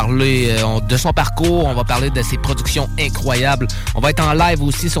on va parler de son parcours, on va parler de ses productions incroyables. On va être en live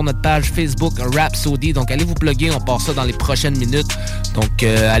aussi sur notre page Facebook Rhapsody, donc allez vous plugger, on part ça dans les prochaines minutes. Donc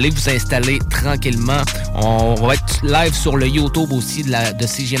allez vous installer tranquillement. On va être live sur le YouTube aussi de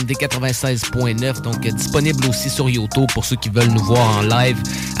CJMD 96.9, donc disponible aussi sur YouTube pour ceux qui veulent nous voir en live.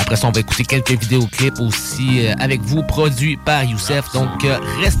 Après ça, on va écouter quelques vidéoclips aussi avec vous, produits par Youssef. Donc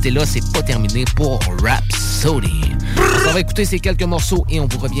restez là, c'est pas terminé pour Rhapsody. On va écouter ces quelques morceaux et on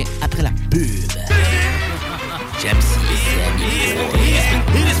vous revient après la pub.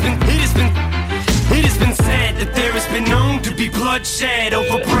 It has been said that there has been known to be bloodshed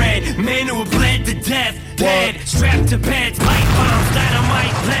over bread. Men who have bled to death, dead, strapped to beds, pipe bombs,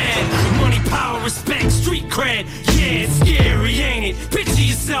 dynamite, lead. Money, power, respect, street cred. Yeah, it's scary, ain't it? Picture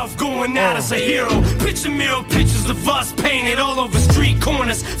yourself going out as a hero. Picture mirror pictures of us painted all over street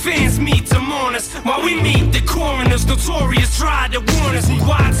corners. Fans meet to mourn us while we meet the coroners. Notorious tried to warn us.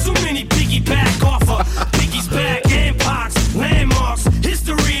 Why'd so many piggyback off of Biggie's back and Pac's landmarks?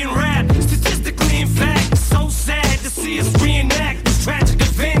 History and rap, statistically in fact, so sad to see us reenact these tragic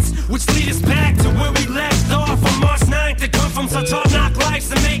events, which lead us back to where we left off on March 9th. To come from such hard knock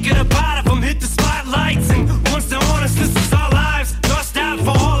lives and make it about of them, hit the spotlights. And once they're on us, this is our lives. Dust out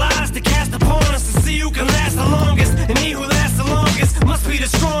for all eyes to cast upon us to see who can last the longest. And he who lasts the longest must be the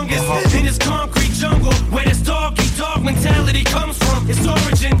strongest. In this concrete jungle where this dog-eat-dog mentality comes from, its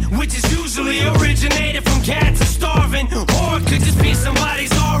origin, which is usually originated from cats who starving, or it could just be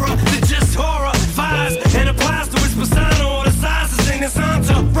somebody's aura that just horrifies and applies to its persona or the sizes in his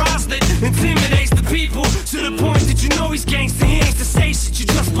entourage that intimidates the people to the point that you know he's gangsta. He ain't to say shit, you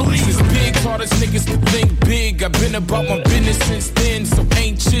just believe. It's big, taught us niggas to think big. I've been about my business since then, so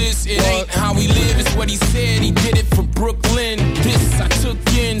anxious. It ain't how we live, it's what he said. He did it for Brooklyn. This I took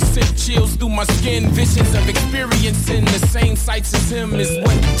in, sent chills through my skin. Visions of experiencing the same sights as him is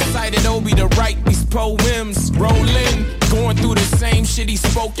what decided Obi to write these poems. Rolling, going going through the same shit he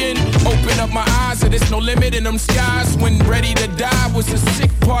spoken. Open up my eyes, and there's no limit in them skies. When ready to die was a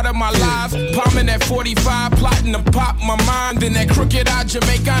sick part of my life. Palming at 45, plotting to pop my mind. Then that crooked eye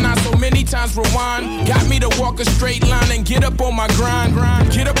Jamaican, I so many times rewind. Got me to walk a straight line and get up on my grind.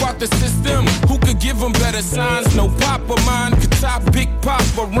 Get up out the system, who could give them better signs? No pop of mine could top Big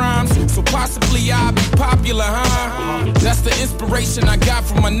Papa rhymes. So possibly I'll be popular, huh? That's the inspiration I got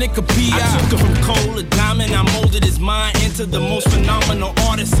from my nigga P.I. I took it from coal to diamond, I molded his mind into the most phenomenal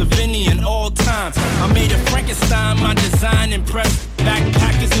artist of any and all times. I made a Frankenstein, my design impressed.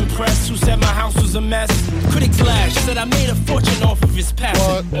 Backpackers impressed, who said my house was a mess. Critics laughed, said I made a fortune off of his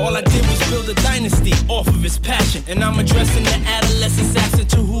passion. All I did was build a dynasty off of his passion. And I'm addressing the adolescence absent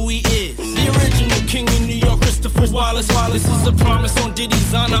to who he is. The original king in New York, Christopher Wallace. This is a promise on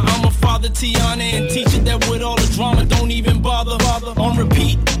Diddy's honor. I'm a father, Tiana, and teacher that with all the drama don't even bother. On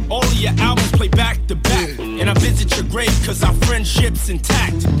repeat, all of your albums play back to back. And I visit your grave cause our friendship's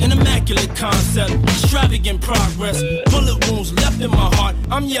intact. An immaculate concept, extravagant progress. Bullet wounds left in my heart,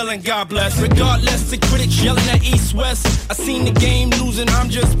 I'm yelling God bless. Regardless, the critics yelling at East-West. I seen the game losing, I'm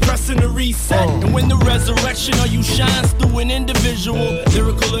just pressing the reset. And when the resurrection of you shines through an individual,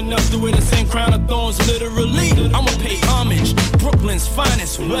 lyrical enough to wear the same crown of thorns literally, I'ma pay homage. Brooklyn's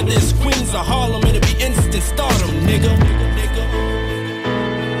finest, whether it's Queens or Harlem, it'll be instant stardom, nigga.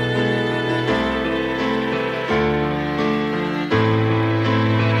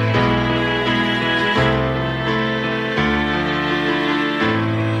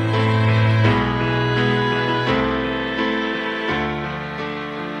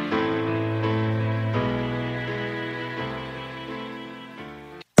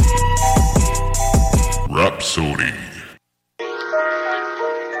 Rhapsody.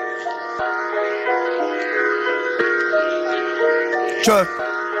 Check.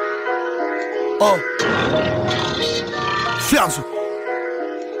 Oh. Fianzo.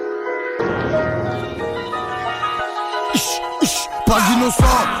 Pas d'innocent,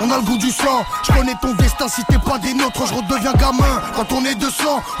 on a le goût du sang. Je connais ton destin si t'es pas des nôtres. Je redeviens gamin quand on est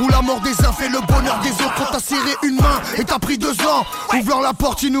 200. Où la mort des uns fait le bonheur des autres. Quand t'as serré une main et t'as pris 2 ans. Ouvre la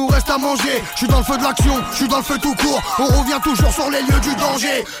porte, il nous reste à manger. Je suis dans le feu de l'action, je suis dans le feu tout court. On revient toujours sur les lieux du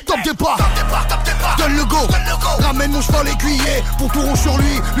danger. Top départ, donne le go. Ramène mon cheval aiguillé. Pour tout rond sur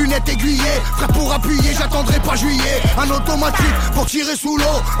lui, lunettes aiguillées. Frère pour appuyer, j'attendrai pas juillet. Un automatique pour tirer sous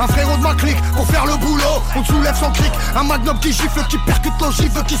l'eau. Un frérot de ma clique pour faire le boulot. On te soulève sans cric, un magnum qui gifle, qui percute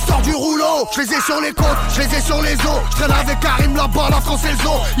l'ogive, qui sort du rouleau. Je les ai sur les côtes, je les ai sur les os. Je traîne avec Karim là-bas, la France et le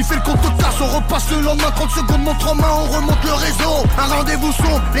zoo. Il fait le compte de casse, on repasse le lendemain. 30 secondes montre en main, on remonte le réseau. Un rendez-vous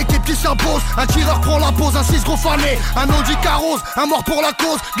sombre, l'équipe qui s'impose. Un tireur prend la pause, un 6 gros fané. Un Audi carrosse, un mort pour la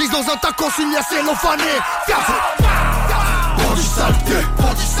cause. Glisse dans un tacos, une liasse cellophane. Bandit saleté,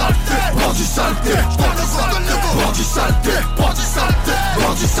 bandit saleté, bandit saleté. Bandit saleté, bandit saleté,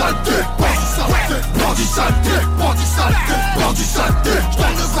 bandit saleté, bandit saleté, bandit saleté, bandit saleté, bandit saleté.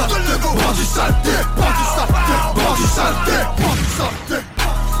 Bandit saleté, bandit saleté, bandit saleté, bandit saleté.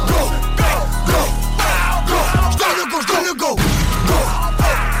 Go, go, go, go. J'donne le go, j'donne le go. Go,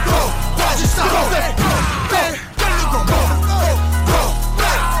 go, bandit saleté. Donne le go, go, go,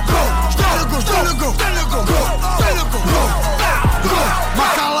 go. J'donne le go, j'donne le go, donne le go, go, donne le go, go.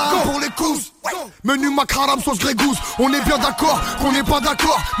 Macaram pour les coups. Menu macaram sauce grégousse. On est bien d'accord qu'on n'est pas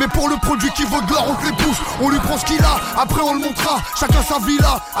d'accord. Mais pour le produit qui vaut de l'or on te les pousse. On lui prend ce qu'il a, après on le montrera. Chacun sa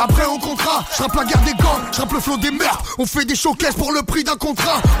villa, après on comptera. J'rappe la guerre des gangs, j'rappe le flot des meurtres. On fait des showcases pour le prix d'un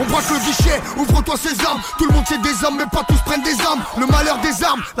contrat. On braque le guichet, ouvre-toi ses armes. Tout le monde c'est des hommes mais pas tous prennent des armes. Le malheur des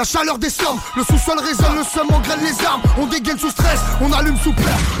armes, la chaleur des sommes. Le sous-sol résonne, le seum engraine les armes. On dégaine sous stress, on allume sous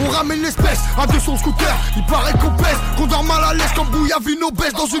peur. On ramène l'espèce à 200 scooter. Il paraît qu'on pèse, qu'on dort mal à l'aise comme Bouillavino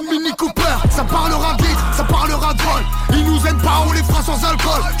baisse dans une Mini Cooper. Ça parlera de litre, ça parlera de vol. Ils nous aiment pas, on les fera sans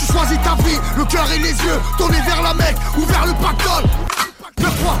alcool. Tu choisis ta vie, le cœur et les yeux tournés vers la Mecque ou vers le pactole. 9-3,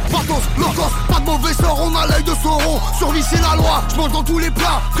 Pardos, Locos, pas de mauvais sort, on a l'œil de Sauron. Survie c'est la loi, je mange dans tous les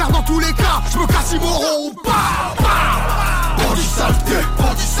plats. Frère dans tous les cas, je me casse Imoron. Bandit saleté,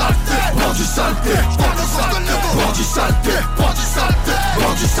 bandit saleté, bandit saleté. Bandit saleté, bandit saleté, bandit saleté,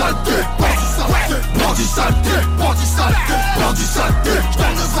 bandit saleté, bandit saleté, bandit saleté, bandit saleté.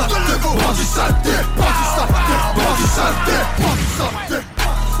 Bandit saleté, bandit saleté, bandit saleté, bandit saleté.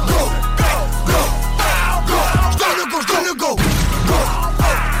 Go, go, go, go. J'donne le go, j'donne le go. Go,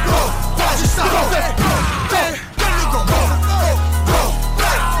 go, bandit saleté. Donne le go, go, go,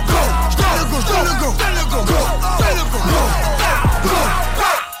 go. J'donne le go, j'donne le go, donne le go, go, donne le go, go.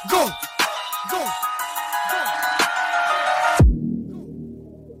 Go, go, go.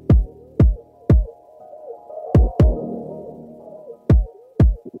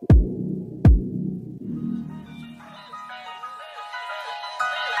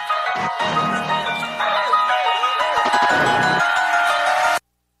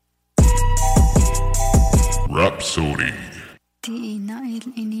 Rhapsody. Nail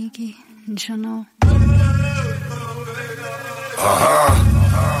Inigi, Jono.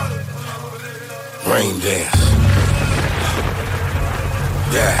 Rain dance.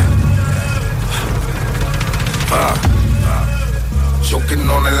 Yeah. Choking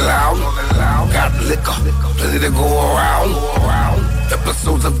on it loud. Got liquor, plenty to go around.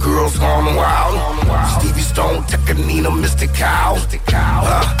 Episodes of Girls Gone Wild. Stevie Stone, Tekanina, Mr. Cow.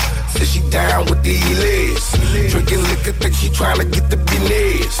 Says she down with the Eliz. Drinking liquor, think she tryna get the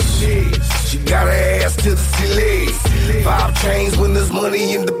business. She got her ass to the ceiling. 5 chains when there's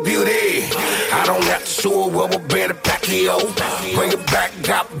money in the beauty. I don't have to show a rubber band of Pacquiao. Bring it back,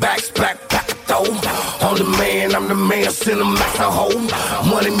 got backs, back it though. I'm the man, send him back to home.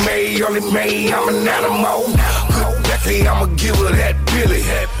 Money made, early made, I'm an animal. Good Becky, I'ma give her that Billy.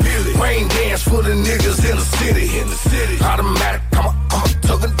 Rain dance for the niggas in the city. Automatic, I'm a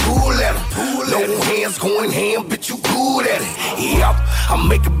tug and pull at him. No hands going ham, bitch, you good at it. Yup, I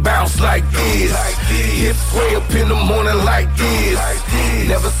make it bounce like this. Hips way up in the morning like this.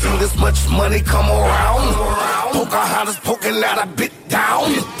 Never seen this much money come around. Pocahontas poking out a bit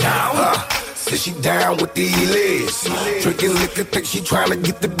down. Says she down with the Eliz. Drinking liquor, think she tryna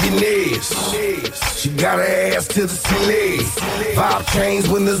get the business. She got her ass to the ceiling. 5 chains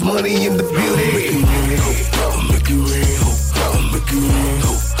when there's money in the beauty. Make it rain, make it rain,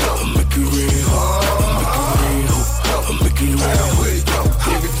 make it rain, make it rain.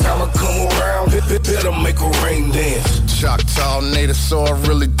 Every time I come around, better make a rain dance. Choctaw native, so it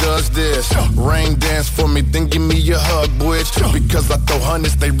really does this. Rain dance for me, then give me a hug, bitch. Because I throw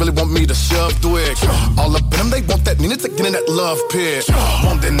hundreds, they really want me to shove twig. All up in them, they want that Nina to get in that love pit.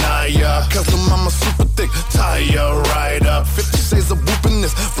 Won't deny ya, cause the mama super thick. Tie ya right up, 50 shades of whooping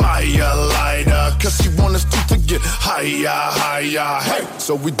this fire lighter. Cause she want us two to get higher. Hey,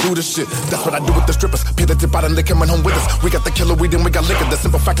 so we do this shit, that's what I do with the strippers. Pay the tip out and they coming home with us. We got the killer weed and we got liquor. The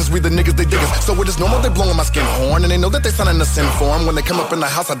simple fact is we the niggas, they dig us. So it is normal, they blowing my skin horn. And they know that they signing us in form. When they come up in the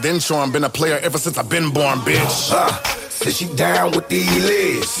house, I didn't show 'em. Been a player ever since I've been born, bitch. Says she down with the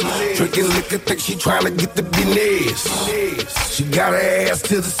Eliz. Drinking liquor, think she tryna get the business. She got her ass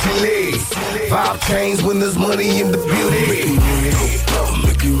to the ceiling. 5 chains when there's money in the beauty.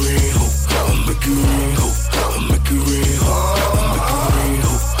 Make it rain, make it rain, make it rain,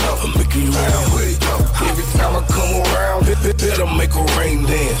 make it rain. Every time I come around, better make a rain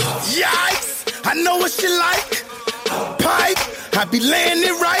dance. Yikes! I know what she like. Pipe, I be laying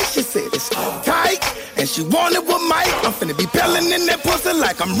it right. She said it's tight, and she wanted with Mike. I'm finna be pelling in that pussy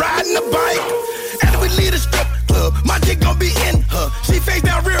like I'm riding a bike. And we leave the strip club, my dick gon' be in her. She face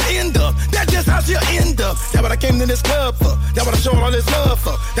down, rear end up. That's just how she'll end up. That's what I came to this club for. That's what I showed all this love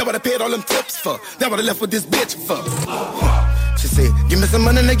for. That's what I paid all them tips for. That's what I left with this bitch for. She said, give me some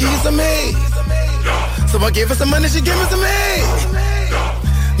money and I give you some head. So I gave her some money, she gave me some head.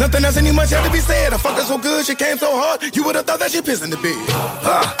 Nothing else any much had to be said. I fucked her so good, she came so hard, you would've thought that she pissed in the bed.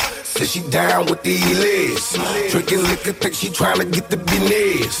 Says she down with the Eliz. Drinking liquor, think she tryna get the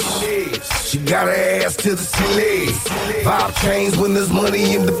business. She got her ass to the ceiling. 5 chains when there's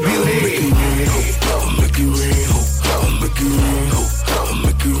money in the beauty. Make it rain, make it rain, make it rain,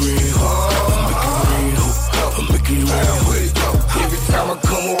 make it rain, make it rain. Every time I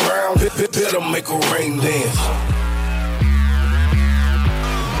come around, better make a rain dance.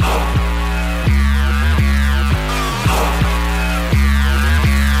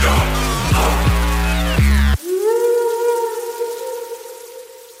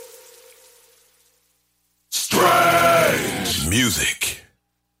 Music.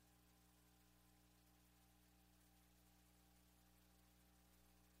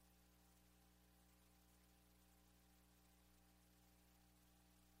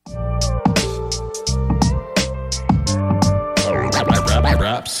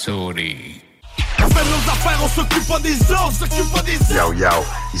 Rhapsody. On fait nos affaires, on s'occupe pas des autres, s'occupe pas des autres. Yo yo,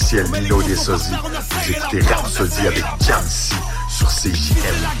 ici El Nino des Sosies. Vous écoutez Rhapsody avec Jamsey sur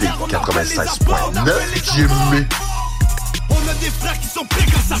CJMD 96.9 Jimmy. On a des frères qui sont prêts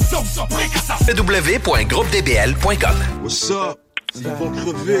quand ça saute, sont prêts quand ça saute. www.groupedbl.com. What's up? Ils vont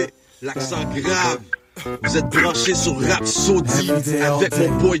crever, l'accent grave. Vous êtes branchés sur Rhapsody avec mon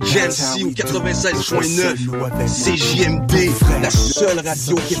boy Jamsey au 96.9 CJMD, la seule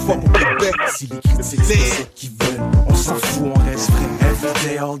radio qui est forte au Québec. Si les critiques c'est ceux qui veulent, on s'en fout, on reste vrai. Every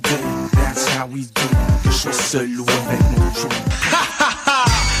day, all day, that's how we do. Que je sois seul ou avec mon crew.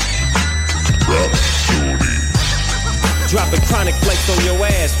 Dropping chronic flakes on your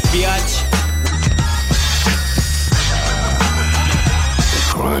ass, biatch.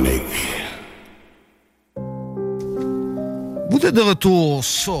 Chronic. Vous Vous êtes de retour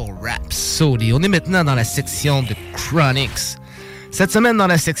sur Rhapsody. On est maintenant dans la section de Chronics. Cette semaine, dans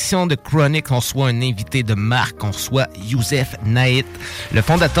la section de Chronics, on reçoit un invité de marque. On reçoit Youssef Naït, le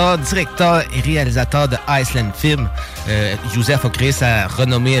fondateur, directeur et réalisateur de Iceland Film. Youssef a créé sa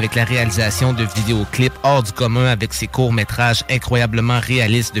renommée avec la réalisation de vidéoclips hors du commun avec ses courts-métrages incroyablement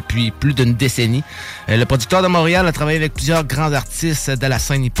réalistes depuis plus d'une décennie. Le producteur de Montréal a travaillé avec plusieurs grands artistes de la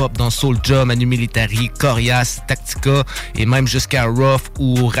scène hip-hop, dont Soulja, Manu Militari, Corias, Tactica et même jusqu'à Ruff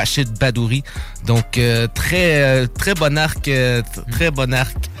ou Rachid Badouri. Donc, très bon arc. Très bon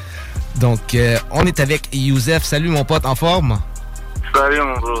arc. Donc, on est avec Youssef. Salut, mon pote, en forme? Salut,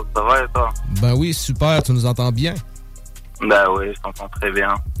 mon bro. Ça va et toi? Ben oui, super. Tu nous entends bien? Ben oui, je t'entends très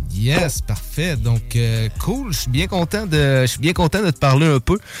bien. Yes, parfait. Donc, cool. Je suis bien content de te parler un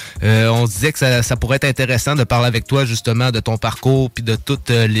peu. On se disait que ça pourrait être intéressant de parler avec toi, justement, de ton parcours puis de toutes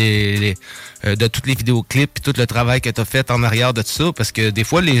les vidéoclips puis tout le travail que tu as fait en arrière de ça. Parce que des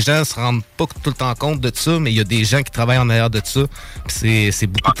fois, les gens se rendent pas tout le temps compte de ça, mais il y a des gens qui travaillent en arrière de ça. Puis c'est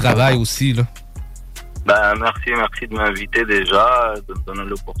beaucoup de travail aussi, là. Ben, merci de m'inviter déjà, de me donner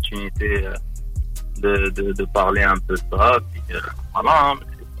l'opportunité de parler un peu de ça. Puis, voilà, hein.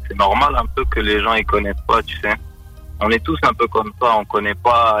 C'est normal un peu que les gens ils connaissent pas, tu sais. On est tous un peu comme ça, on connaît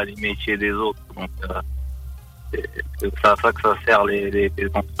pas les métiers des autres. Donc, c'est ça que ça sert les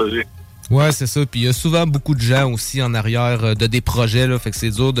entrevues. Ouais, c'est ça. Puis il y a souvent beaucoup de gens aussi en arrière de des projets, là. Fait que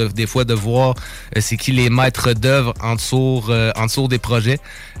c'est dur des fois de voir c'est qui les maîtres d'œuvre en dessous des projets.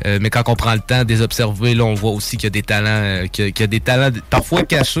 Mais quand on prend le temps de les observer, là, on voit aussi qu'il y a des talents, qu'il y a des talents parfois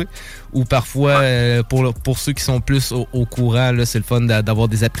cachés ou parfois pour ceux qui sont plus au courant, là, c'est le fun d'avoir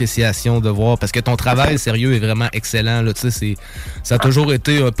des appréciations, de voir, parce que ton travail sérieux est vraiment excellent, là. Tu sais, ça a toujours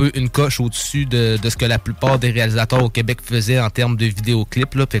été un peu une coche au-dessus de ce que la plupart des réalisateurs au Québec faisaient en termes de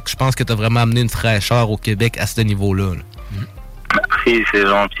vidéoclips, là. Fait que je pense que tu as vraiment amené une fraîcheur au Québec à ce niveau-là, là. Merci, c'est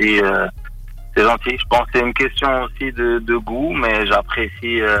gentil. C'est gentil. Je pense que c'est une question aussi de goût, mais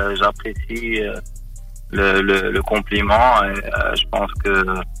j'apprécie le compliment. Et, je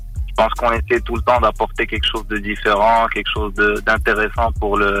pense qu'on essaie tout le temps d'apporter quelque chose de différent, quelque chose d'intéressant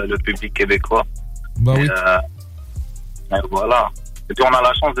pour le public québécois. Bah oui. Et voilà. Et puis on a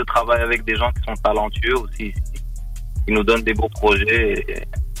la chance de travailler avec des gens qui sont talentueux aussi, qui nous donnent des beaux projets.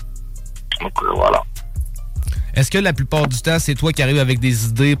 Donc voilà. Est-ce que la plupart du temps, c'est toi qui arrives avec des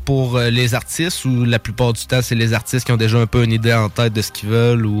idées pour les artistes, ou la plupart du temps, c'est les artistes qui ont déjà un peu une idée en tête de ce qu'ils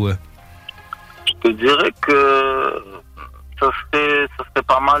veulent, ou... Je te dirais que ça serait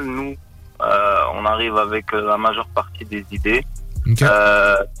pas mal, nous. On arrive avec la majeure partie des idées. Okay.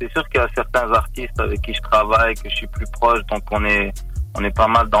 C'est sûr qu'il y a certains artistes avec qui je travaille, que je suis plus proche, donc on est pas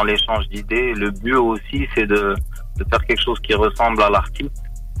mal dans l'échange d'idées. Le but aussi, c'est de faire quelque chose qui ressemble à l'artiste.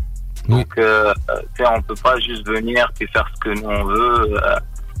 Oui. Donc, on peut pas juste venir et faire ce que nous on veut.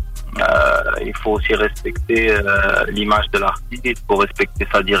 Il faut aussi respecter l'image de l'artiste, il faut respecter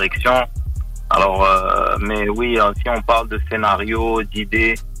sa direction. Alors, mais oui, si on parle de scénario,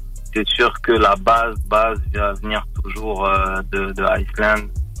 d'idées, c'est sûr que la base va venir toujours de Iceland,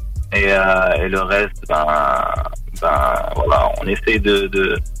 et le reste, voilà, on essaie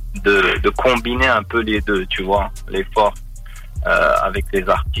de combiner un peu les deux, tu vois, les forces. Avec les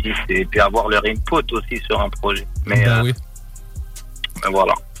artistes, et puis avoir leur input aussi sur un projet. Mais, oui. Mais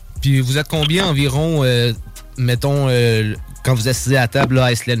voilà. Puis vous êtes combien environ, mettons, quand vous assisez à table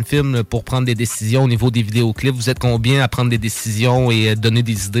à Iceland Film pour prendre des décisions au niveau des vidéoclips, vous êtes combien à prendre des décisions et donner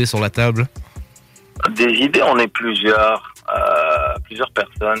des idées sur la table? Des idées, on est plusieurs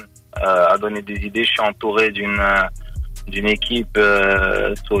personnes à donner des idées. Je suis entouré d'une équipe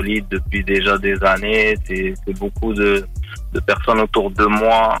solide depuis déjà des années. C'est beaucoup de personnes autour de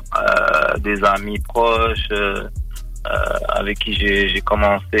moi, des amis proches avec qui j'ai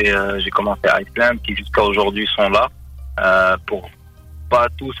commencé à Iceland, qui jusqu'à aujourd'hui sont là. Pour pas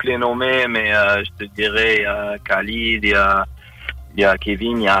tous les nommer, mais je te dirais, il y a Khalid, il y a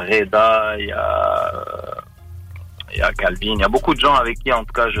Kevin, il y a Reda, il y a Calvin. Il y a beaucoup de gens avec qui, en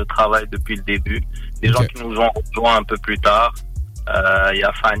tout cas, je travaille depuis le début. Des gens qui nous ont rejoints un peu plus tard. Il y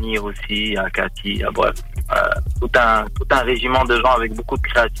a Fanny aussi, il y a Cathy, il y a bref. Tout un régiment de gens avec beaucoup de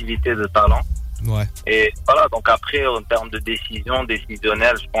créativité, de talent. Ouais. Et voilà, donc après, en termes de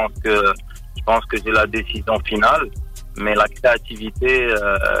décisionnelle, je pense que j'ai la décision finale, mais la créativité,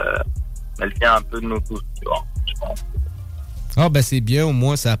 elle vient un peu de nous tous, tu vois, je pense. Ah ben c'est bien, au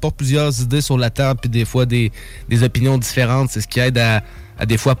moins ça apporte plusieurs idées sur la table, puis des fois des opinions différentes, c'est ce qui aide à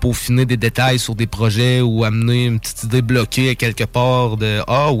des fois peaufiner des détails sur des projets ou amener une petite idée bloquée à quelque part de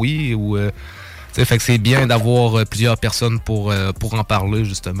ah oui, ou fait que c'est bien d'avoir plusieurs personnes pour en parler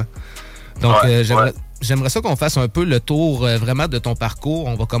justement. Donc j'aimerais ça qu'on fasse un peu le tour vraiment de ton parcours.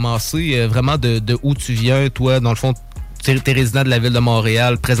 On va commencer vraiment de où tu viens, toi, dans le fond. T'es résident de la ville de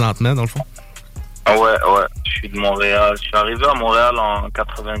Montréal présentement, dans le fond? Ouais, je suis de Montréal. Je suis arrivé à Montréal en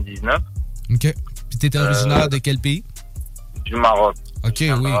 99. OK. Puis t'étais originaire de quel pays? Du Maroc. OK,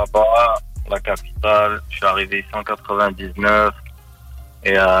 oui. Rabat, la capitale. Je suis arrivé ici en 99.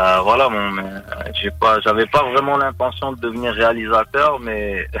 Et voilà, j'avais pas vraiment l'intention de devenir réalisateur,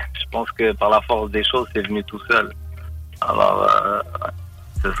 mais je pense que par la force des choses, c'est venu tout seul. Alors,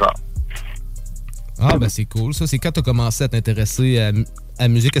 c'est ça. Ah, ben c'est cool. Ça, c'est quand tu as commencé à t'intéresser à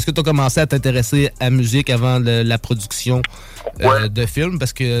musique. Est-ce que tu as commencé à t'intéresser à musique avant la production de films?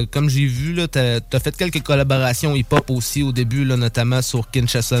 Parce que, comme j'ai vu, tu as fait quelques collaborations hip-hop aussi au début, là, notamment sur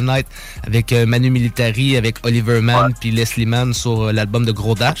Kinshasa Night avec Manu Militari, avec Oliver Mann puis Leslie Mann sur l'album de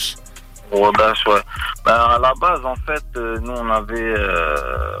Gros Dash. Gros Dash, ouais. Ben, à la base, en fait, nous, on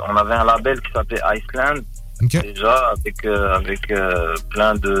avait un label qui s'appelait Iceland. Okay. Déjà, avec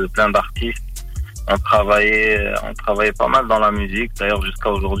plein d'artistes. On travaillait pas mal dans la musique. D'ailleurs, jusqu'à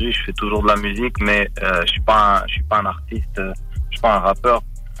aujourd'hui, je fais toujours de la musique, mais je suis pas un artiste, je suis pas un rappeur.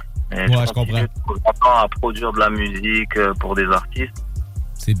 Mais je comprends. À produire de la musique pour des artistes.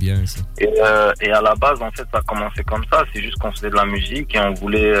 C'est bien ça. Et à la base, en fait, ça a commencé comme ça. C'est juste qu'on faisait de la musique et on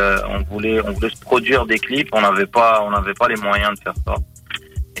voulait se produire des clips. On n'avait pas les moyens de faire ça.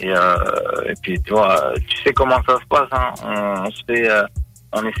 Et puis, tu vois, tu sais comment ça se passe, hein.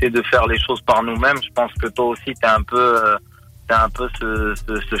 On essaie de faire les choses par nous-mêmes. Je pense que toi aussi, t'es un peu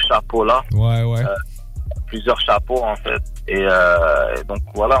ce chapeau-là. Ouais. Plusieurs chapeaux, en fait. Et donc,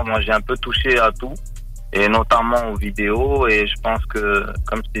 voilà, moi, j'ai un peu touché à tout. Et notamment aux vidéos. Et je pense que,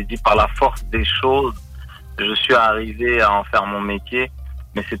 comme je t'ai dit, par la force des choses, je suis arrivé à en faire mon métier.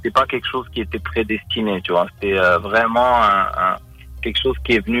 Mais c'était pas quelque chose qui était prédestiné, tu vois. C'était vraiment quelque chose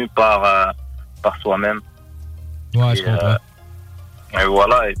qui est venu par soi-même. Ouais, je comprends. Et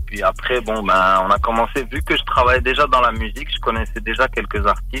voilà, et puis après, on a commencé, vu que je travaillais déjà dans la musique, je connaissais déjà quelques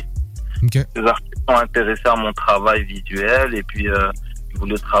artistes. Okay. Les artistes sont intéressés à mon travail visuel, et puis ils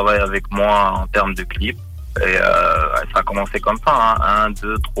voulaient travailler avec moi en termes de clips. Et ça a commencé comme ça, hein, 1,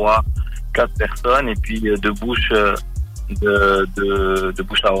 2, 3, 4 personnes, et puis de bouche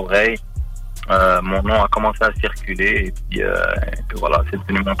à oreille, mon nom a commencé à circuler, et puis voilà, c'est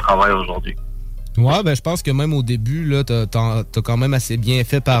devenu mon travail aujourd'hui. Ouais, ben je pense que même au début, là, t'as quand même assez bien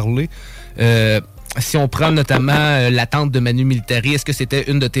fait parler. Si on prend notamment l'attente de Manu Militari, est-ce que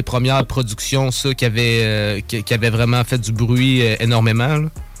c'était une de tes premières productions, ça, qui avait vraiment fait du bruit énormément, là?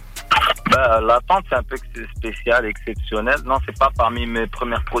 Ben, l'attente, c'est un peu spécial, exceptionnel. Non, c'est pas parmi mes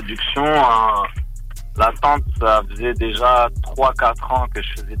premières productions. L'attente, ça faisait déjà 3-4 ans que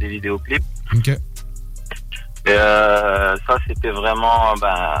je faisais des vidéoclips. OK. Et ça, c'était vraiment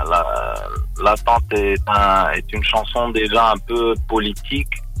l'attente est une chanson déjà un peu politique,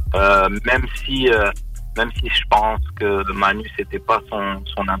 même si je pense que Manu, c'était pas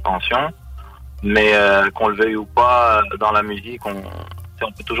son intention, mais qu'on le veuille ou pas, dans la musique, on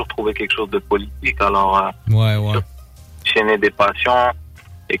peut toujours trouver quelque chose de politique. Alors ouais. Chaîner des passions,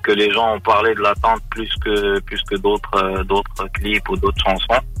 et que les gens ont parlé de l'attente plus que d'autres clips ou d'autres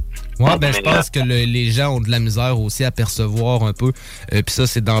chansons. Ouais, ben je pense que les gens ont de la misère aussi à percevoir un peu. Puis ça,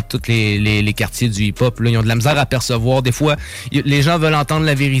 c'est dans tous les quartiers du hip-hop. Là, ils ont de la misère à percevoir. Des fois, les gens veulent entendre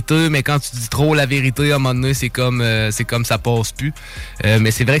la vérité, mais quand tu dis trop la vérité, à un moment donné, c'est comme ça passe plus.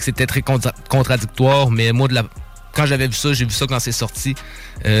 Mais c'est vrai que c'était très contradictoire. Mais moi, quand j'avais vu ça, j'ai vu ça quand c'est sorti.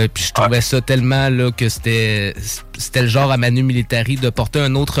 Puis je trouvais ça tellement là que c'était le genre à Manu Militari de porter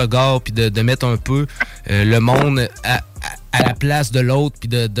un autre regard, puis de mettre un peu le monde à la place de l'autre, puis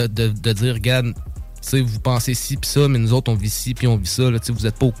de dire, regarde, tu sais, vous pensez ci puis ça, mais nous autres on vit ci puis on vit ça, là, tu sais, vous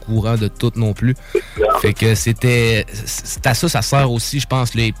êtes pas au courant de tout non plus. Fait que c'est à ça sert aussi, je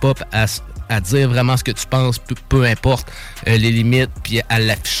pense, le hip-hop, à dire vraiment ce que tu penses, peu importe les limites, puis à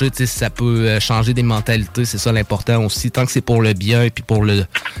l'afficher, tu sais, ça peut changer des mentalités, c'est ça l'important aussi, tant que c'est pour le bien, puis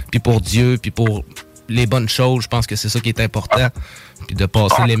pour Dieu, puis pour les bonnes choses, je pense que c'est ça qui est important, puis de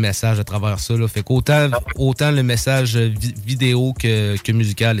passer les messages à travers ça, là. Fait qu'autant le message vidéo que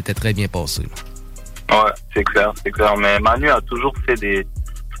musical était très bien passé, là. Ouais, c'est clair. Mais Manu a toujours fait des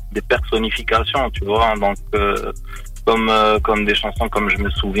personnifications, tu vois, donc comme des chansons comme Je me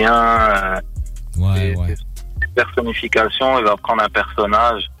souviens, des personnifications, il va prendre un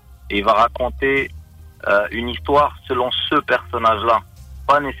personnage et il va raconter une histoire selon ce personnage-là,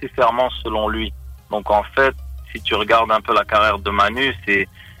 pas nécessairement selon lui. Donc en fait, si tu regardes un peu la carrière de Manu,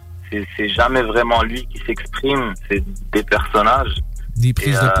 c'est jamais vraiment lui qui s'exprime, c'est des personnages. Des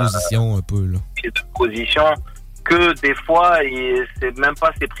prises de position un peu, là. Prises de position, que des fois, c'est même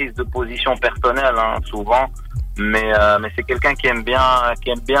pas ses prises de position personnelles, hein, souvent, mais c'est quelqu'un qui aime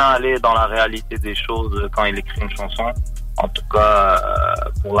bien aller dans la réalité des choses quand il écrit une chanson. En tout cas,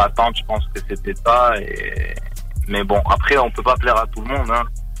 pour l'attente, je pense que c'était ça. Mais bon, après, on peut pas plaire à tout le monde, hein.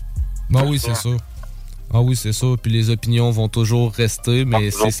 Bah oui, c'est ça. Ah oui, c'est ça. Puis les opinions vont toujours rester,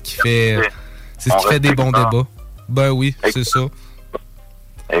 mais c'est ce qui fait, des bons débats. Ben oui, c'est ça.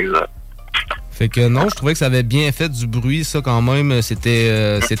 Exact. Fait que non, je trouvais que ça avait bien fait du bruit, ça, quand même.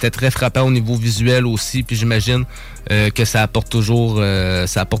 C'était très frappant au niveau visuel aussi. Puis j'imagine que ça apporte toujours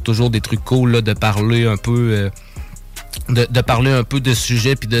des trucs cool, là, de parler un peu de parler un peu de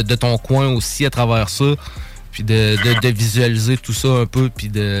sujet, puis de ton coin aussi à travers ça. Puis de visualiser tout ça un peu, puis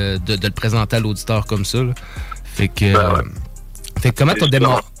de le présenter à l'auditeur comme ça, là. Fait que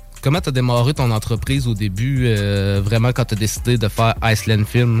comment t'as démarré ton entreprise au début, vraiment, quand t'as décidé de faire Iceland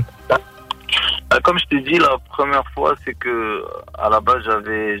Film? Comme je t'ai dit la première fois, c'est que à la base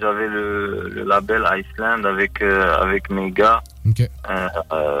j'avais le label Iceland avec mes gars. Okay.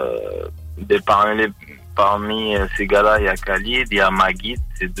 Parmi ces gars-là, il y a Khalid, il y a Magid,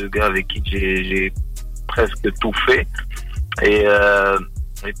 ces deux gars avec qui j'ai presque tout fait. Et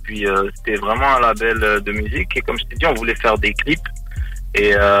puis c'était vraiment un label de musique. Et comme je t'ai dit, on voulait faire des clips.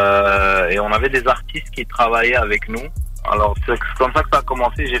 Et on avait des artistes qui travaillaient avec nous. Alors c'est comme ça que ça a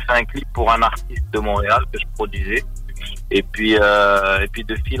commencé. J'ai fait un clip pour un artiste de Montréal que je produisais. Et puis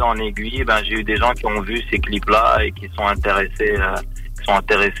de fil en aiguille, j'ai eu des gens qui ont vu ces clips-là et qui sont intéressés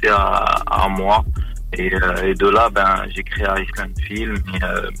à moi. Et de là, j'ai créé Iceland Film.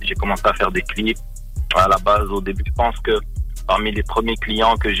 J'ai commencé à faire des clips. À la base, au début, je pense que parmi les premiers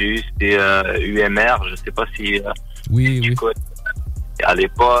clients que j'ai eu, c'était UMR. Je sais pas si tu connais. À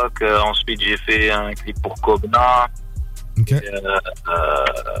l'époque, ensuite j'ai fait un clip pour Cogna. Okay.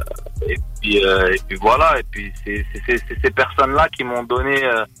 Et puis voilà. Et puis c'est ces personnes-là qui m'ont donné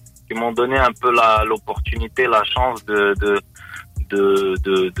un peu l'opportunité, la chance de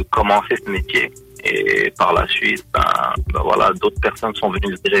commencer ce métier. Et par la suite, voilà, d'autres personnes sont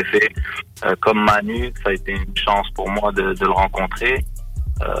venues se greffer, comme Manu. Ça a été une chance pour moi de le rencontrer.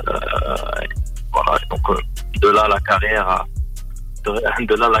 Voilà, donc de là la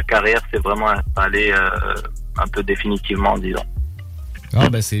carrière s'est vraiment installée un peu définitivement, disons. Ah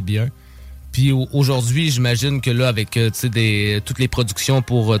c'est bien. Puis aujourd'hui, j'imagine que là, avec toutes les productions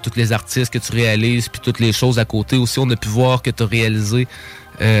pour tous les artistes que tu réalises, puis toutes les choses à côté aussi, on a pu voir que tu as réalisé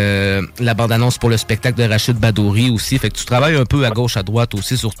la bande-annonce pour le spectacle de Rachid Badouri aussi. Fait que tu travailles un peu à gauche, à droite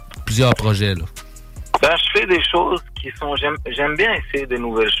aussi sur plusieurs projets, là. Je fais des choses qui sont... J'aime bien essayer des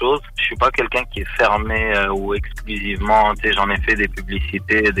nouvelles choses. Je suis pas quelqu'un qui est fermé ou exclusivement... Tu sais, j'en ai fait des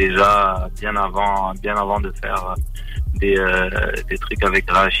publicités déjà bien avant de faire des trucs avec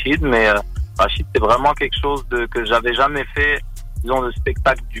Rachid. Mais Rachid, c'est vraiment quelque chose que j'avais jamais fait, disons, de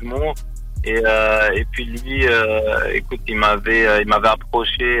spectacle d'humour. Et puis lui, écoute, il m'avait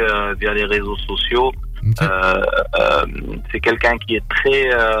approché via les réseaux sociaux. Okay. C'est quelqu'un qui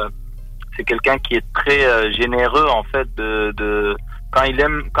est très généreux, en fait, de quand il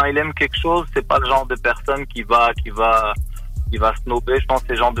aime quelque chose, c'est pas le genre de personne qui va snobber. Je pense que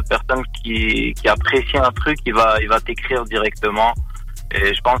c'est le genre de personne qui apprécie un truc, il va t'écrire directement.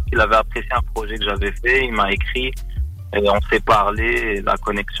 Et je pense qu'il avait apprécié un projet que j'avais fait, il m'a écrit et on s'est parlé et la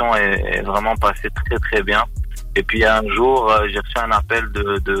connexion est vraiment passée très très bien. Et puis un jour, j'ai reçu un appel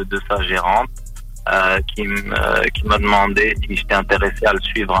de sa gérante qui m'a demandé si j'étais intéressé à le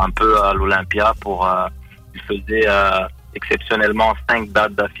suivre un peu à l'Olympia pour il faisait exceptionnellement 5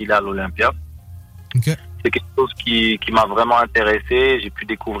 dates d'affilée à l'Olympia. Okay. C'est quelque chose qui m'a vraiment intéressé. J'ai pu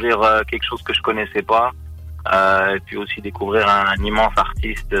découvrir quelque chose que je connaissais pas et puis aussi découvrir un immense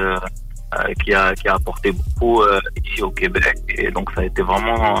artiste qui a apporté beaucoup ici au Québec. Et donc ça a été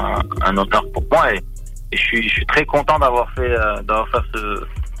vraiment un honneur pour moi et je suis très content d'avoir fait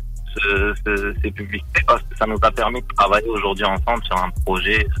ces publicités parce que ça nous a permis de travailler aujourd'hui ensemble sur un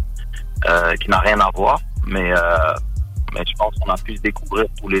projet qui n'a rien à voir, mais je pense qu'on a pu se découvrir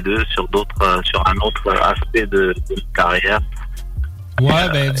tous les deux sur un autre aspect de carrière.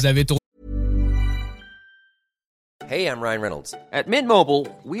 Ouais, vous avez tourné. Hey, I'm Ryan Reynolds. At Mint Mobile,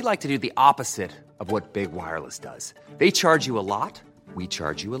 we like to do the opposite of what Big Wireless does. They charge you a lot. We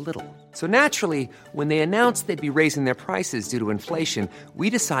charge you a little. So naturally, when they announced they'd be raising their prices due to inflation, we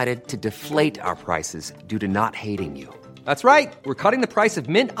decided to deflate our prices due to not hating you. That's right. We're cutting the price of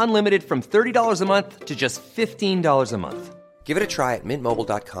Mint Unlimited from $30 a month to just $15 a month. Give it a try at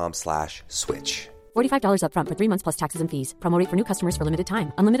mintmobile.com/switch. $45 up front for 3 months plus taxes and fees. Promo rate for new customers for limited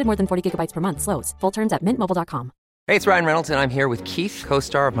time. Unlimited more than 40 gigabytes per month slows. Full terms at mintmobile.com. Hey, it's Ryan Reynolds, and I'm here with Keith,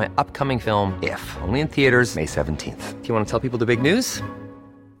 co-star of my upcoming film, If, only in theaters May 17th. Do you want to tell people the big news?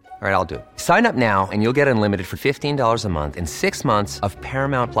 All right, I'll do it. Sign up now and you'll get unlimited for $15 a month and 6 months of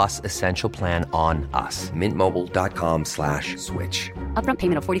Paramount Plus Essential Plan on us. MintMobile.com/switch. Upfront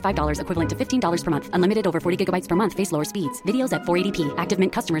payment of $45 equivalent to $15 per month. Unlimited over 40 gigabytes per month. Face lower speeds. Videos at 480p. Active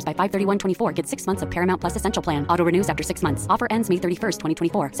Mint customers by 531.24 get 6 months of Paramount Plus Essential Plan. Auto renews after 6 months. Offer ends May 31st,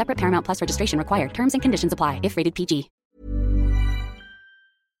 2024. Separate Paramount Plus registration required. Terms and conditions apply if rated PG.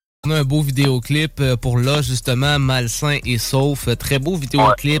 On a un beau vidéoclip pour là, justement, Malsain et Sauf. Très beau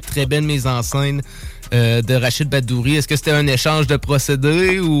vidéoclip, très belle mise en scène de Rachid Badouri. Est-ce que c'était un échange de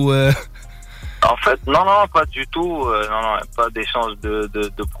procédés ou... En fait, non, pas du tout. Non, pas d'échange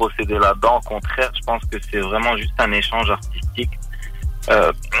de procédés là-dedans. Au contraire, je pense que c'est vraiment juste un échange artistique.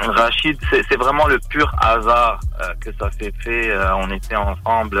 Rachid, c'est vraiment le pur hasard que ça s'est fait. On était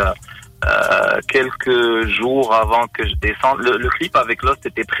ensemble... quelques jours avant que je descende. Le clip avec Lost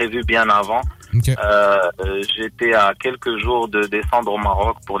était prévu bien avant. Okay. J'étais à quelques jours de descendre au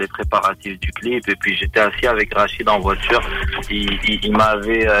Maroc pour les préparatifs du clip et puis j'étais assis avec Rachid en voiture. Il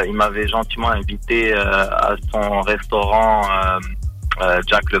m'avait gentiment invité à son restaurant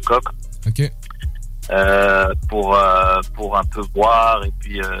Jack Lecoq. Okay. Pour un peu boire et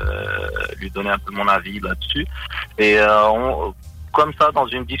puis lui donner un peu mon avis là-dessus. Et comme ça, dans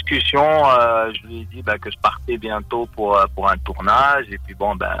une discussion, je lui ai dit que je partais bientôt pour un tournage. Et puis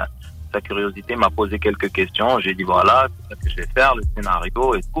sa curiosité m'a posé quelques questions. J'ai dit voilà, c'est ça que je vais faire, le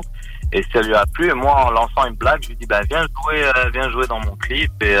scénario et tout. Et ça lui a plu. Et moi, en lançant une blague, je lui ai dit viens jouer dans mon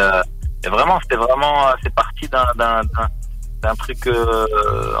clip. Et vraiment, c'est parti d'un truc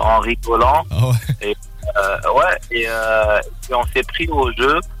en rigolant. Oh ouais. Et on s'est pris au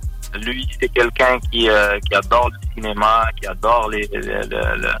jeu. Lui, c'est quelqu'un qui adore le cinéma, qui adore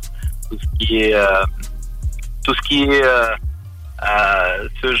tout ce qui est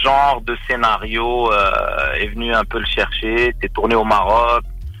ce genre de scénario est venu un peu le chercher. C'est tourné au Maroc.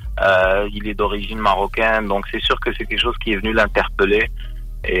 Il est d'origine marocaine, donc c'est sûr que c'est quelque chose qui est venu l'interpeller.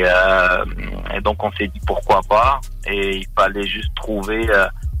 Et donc on s'est dit pourquoi pas. Et il fallait juste trouver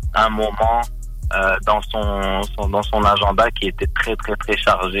un moment. Dans son agenda qui était très très très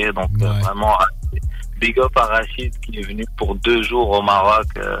chargé, donc vraiment big up à Rachid qui est venu pour 2 jours au Maroc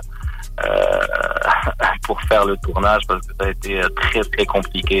pour faire le tournage parce que ça a été très très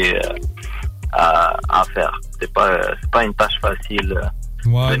compliqué à faire. C'est pas une tâche facile.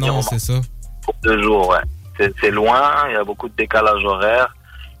 Ouais, non, c'est ça. Pour 2 jours, ouais. C'est loin, il y a beaucoup de décalage horaire.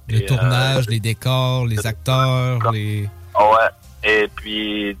 Le tournage, les décors, les acteurs, les... Ouais. Et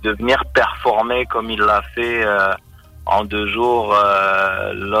puis de venir performer comme il l'a fait en 2 jours,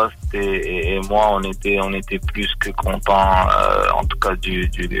 Lost et moi on était plus que contents en tout cas du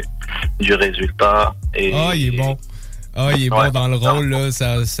résultat. Et, il est bon. Il est bon dans le rôle là,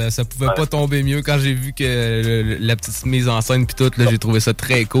 ça pouvait pas tomber mieux. Quand j'ai vu que la petite mise en scène puis tout là, j'ai trouvé ça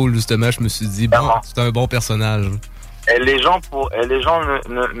très cool justement. Je me suis dit c'est un bon personnage. Et les gens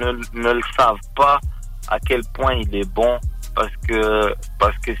ne le savent pas à quel point il est bon. Parce que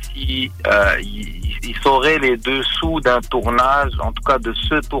si il saurait les dessous d'un tournage, en tout cas de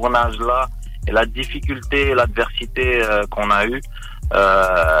ce tournage-là, et la difficulté et l'adversité qu'on a eu,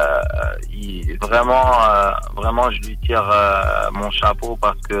 vraiment je lui tire mon chapeau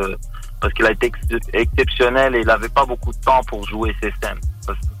parce qu'il a été exceptionnel et il avait pas beaucoup de temps pour jouer ses scènes.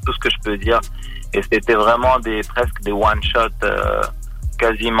 C'est tout ce que je peux dire. Et c'était vraiment presque des one shot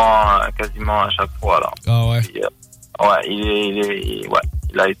quasiment à chaque fois là. Ah ouais. Puis,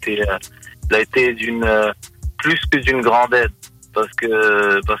 il a été plus que d'une grande aide parce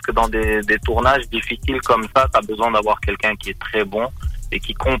que dans des tournages difficiles comme ça, t'as besoin d'avoir quelqu'un qui est très bon et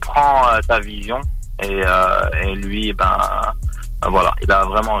qui comprend ta vision et lui il a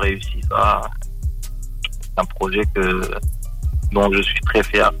vraiment réussi ça. C'est un projet dont je suis très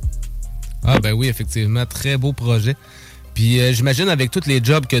fier. Ah ben oui, effectivement, très beau projet. Puis j'imagine avec tous les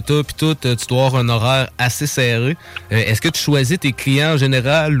jobs que t'as, puis tout, tu dois avoir un horaire assez serré. Est-ce que tu choisis tes clients en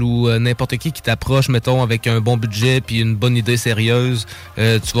général ou n'importe qui t'approche, mettons, avec un bon budget puis une bonne idée sérieuse,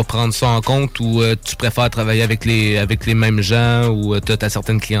 tu vas prendre ça en compte ou tu préfères travailler avec les mêmes gens ou t'as ta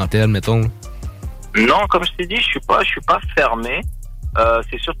certaine clientèle, mettons? Non, comme je t'ai dit, je suis pas fermé.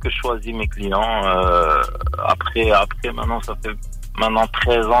 C'est sûr que je choisis mes clients. Après maintenant, ça fait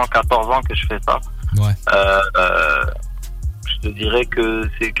 13 ans, 14 ans que je fais ça. Ouais. Je te dirais que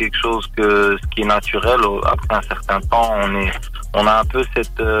c'est quelque chose ce qui est naturel. Après un certain temps, on a un peu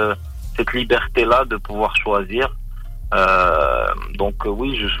cette liberté-là de pouvoir choisir. Donc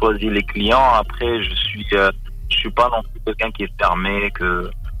oui, je choisis les clients. Après, je suis pas non plus quelqu'un qui est fermé.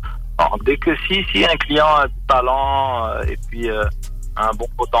 Non, dès que si un client a du talent et puis un bon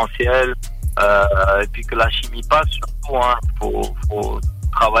potentiel et puis que la chimie passe surtout, hein, faut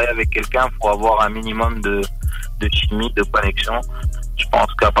travailler avec quelqu'un, faut avoir un minimum de chimie, de connexion. Je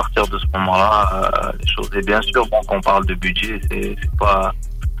pense qu'à partir de ce moment-là, les choses. Et bien sûr, bon, quand on parle de budget, c'est pas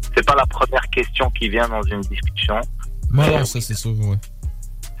la première question qui vient dans une discussion. Non, ça c'est sûr, ouais.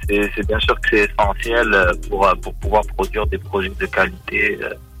 C'est bien sûr que c'est essentiel pour pouvoir produire des projets de qualité.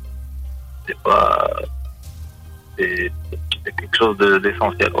 C'est quelque chose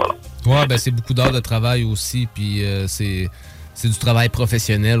d'essentiel, voilà. Ouais, ben c'est beaucoup d'heures de travail aussi, puis c'est du travail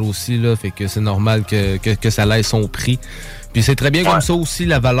professionnel aussi, là, fait que c'est normal que ça ait son prix. Puis c'est très bien comme ça aussi,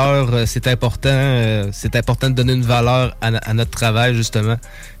 la valeur, c'est important. C'est important de donner une valeur à notre travail, justement.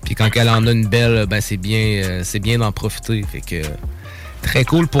 Puis quand elle en a une belle, ben c'est bien d'en profiter. Fait que très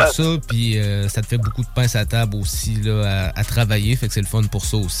cool pour ça. Puis ça te fait beaucoup de pain à la table aussi là, à travailler. Fait que c'est le fun pour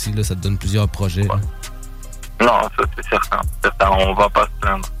ça aussi. Là, ça te donne plusieurs projets. Là. Non, ça c'est certain. On va pas se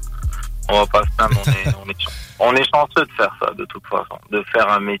plaindre. On est chanceux de faire ça, de toute façon. De faire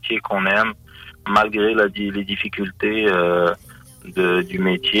un métier qu'on aime. Malgré les difficultés du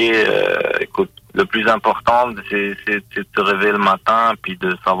métier, écoute, le plus important, c'est de se réveiller le matin, puis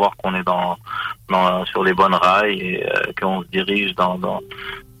de savoir qu'on est sur les bonnes rails et qu'on se dirige dans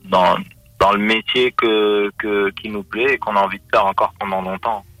le métier qui nous plaît et qu'on a envie de faire encore pendant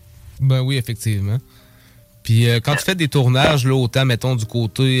longtemps. Ben oui, effectivement. Puis quand tu fais des tournages, là, autant, mettons, du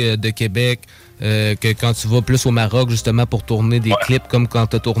côté de Québec, que quand tu vas plus au Maroc, justement, pour tourner des clips, comme quand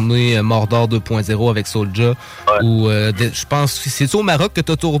tu as tourné Mordor 2.0 avec Soulja, ou je pense, c'est au Maroc que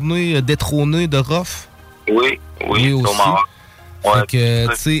tu as tourné Détrôné de Rof? Oui, aussi. Au Maroc. Fait que,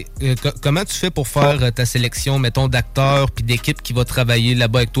 tu sais, comment tu fais pour faire ta sélection, mettons, d'acteurs puis d'équipes qui va travailler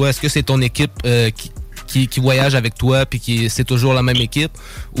là-bas avec toi? Est-ce que c'est ton équipe qui voyage avec toi puis c'est toujours la même équipe?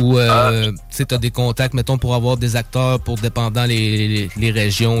 Ou, tu sais, t'as des contacts, mettons, pour avoir des acteurs pour dépendant les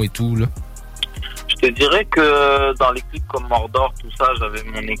régions et tout, là? Je te dirais que dans les clips comme Mordor, tout ça, j'avais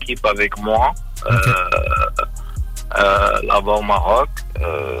mon équipe avec moi, là-bas au Maroc.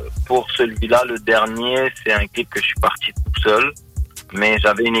 Pour celui-là, le dernier, c'est un clip que je suis parti tout seul, mais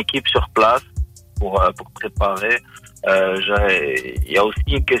j'avais une équipe sur place pour préparer. Il y a aussi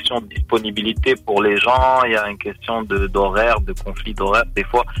une question de disponibilité pour les gens, il y a une question d'horaire, de conflit d'horaire des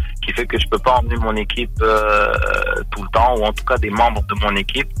fois, qui fait que je peux pas emmener mon équipe tout le temps, ou en tout cas des membres de mon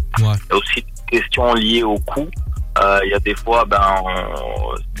équipe. Il y a aussi une question liée au coût. Il y a des fois,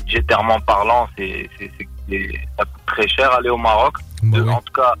 budgétairement parlant, ça coûte très cher aller au Maroc. En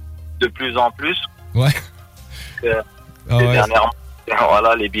tout cas, de plus en plus. Dernièrement,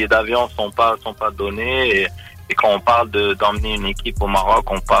 voilà, les billets d'avion sont pas donnés. Et quand on parle d'emmener une équipe au Maroc,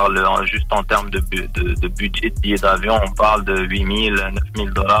 on parle juste en termes de budget de billets d'avion, on parle de 8 000, 9 000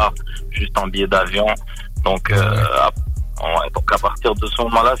 $ juste en billets d'avion. Donc, donc à partir de ce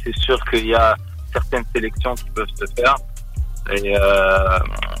moment-là, c'est sûr qu'il y a certaines sélections qui peuvent se faire. Et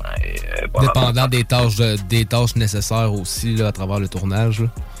voilà. Dépendant des tâches nécessaires aussi là, à travers le tournage.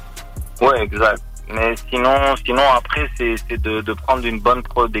 Oui, exact. Mais sinon après, c'est de prendre une bonne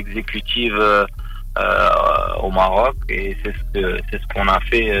prod exécutive au Maroc, et c'est ce qu'on a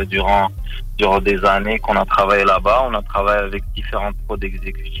fait durant des années qu'on a travaillé là-bas. On a travaillé avec différentes prods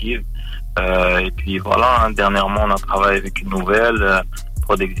exécutives et puis voilà, dernièrement on a travaillé avec une nouvelle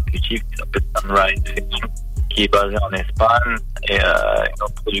prod exécutive qui s'appelle Sunrise Fiction, qui est basée en Espagne, et une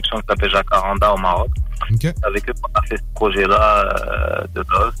autre production qui s'appelle Jacaranda au Maroc. Avec eux on a fait ce projet-là de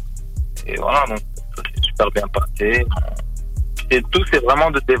base, et voilà, donc ça s'est super bien passé. Et tout, c'est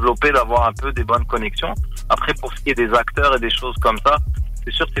vraiment de développer, d'avoir un peu des bonnes connexions. Après, pour ce qui est des acteurs et des choses comme ça,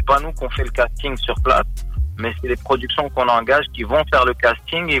 c'est sûr que c'est pas nous qu'on fait le casting sur place, mais c'est les productions qu'on engage qui vont faire le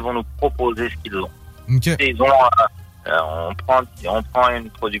casting et ils vont nous proposer ce qu'ils ont. Et ils ont, on prend une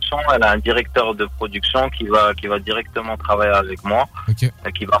production, elle a un directeur de production qui va directement travailler avec moi,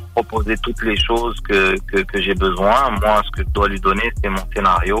 qui va proposer toutes les choses que j'ai besoin. Moi, ce que je dois lui donner, c'est mon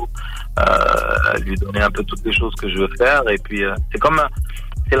scénario, lui donner un peu toutes les choses que je veux faire, et puis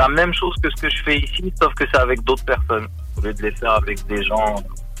c'est la même chose que ce que je fais ici, sauf que c'est avec d'autres personnes, au lieu de les faire avec des gens,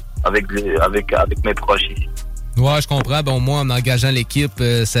 avec mes proches ici. Ouais, je comprends. Ben, au moins, en engageant l'équipe,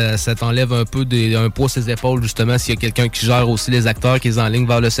 ça t'enlève un peu un poids sur ses épaules, justement, s'il y a quelqu'un qui gère aussi les acteurs, qui les enligne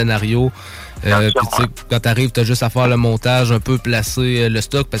vers le scénario. Puis, tu sais, quand t'arrives, t'as juste à faire le montage, un peu placer le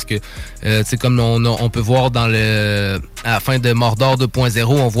stock, parce que, tu sais, comme on peut voir à la fin de Mordor 2.0,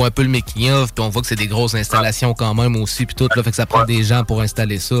 on voit un peu le making-of, puis on voit que c'est des grosses installations quand même aussi, puis tout, là, fait que ça prend des gens pour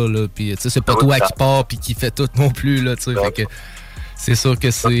installer ça, là. Puis, tu sais, c'est pas toi qui part, puis qui fait tout non plus, là, tu sais. Fait que c'est sûr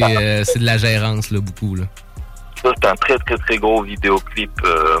que c'est de la gérance, là, beaucoup, là. Ça, c'est un très très très gros vidéoclip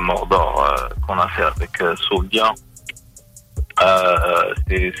Mordor qu'on a fait avec Souldia.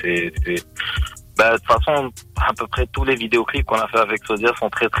 De toute façon, à peu près tous les vidéoclips qu'on a fait avec Souldia sont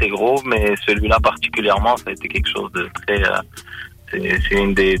très très gros, mais celui-là particulièrement, ça a été quelque chose de très... c'est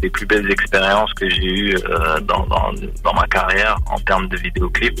une des plus belles expériences que j'ai eues dans ma carrière en termes de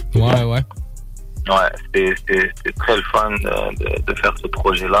vidéoclip. Ouais. Ouais, c'était très le fun de faire ce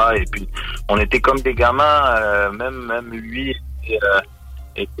projet-là. Et puis, on était comme des gamins, même lui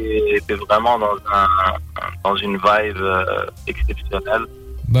était vraiment dans une vibe exceptionnelle.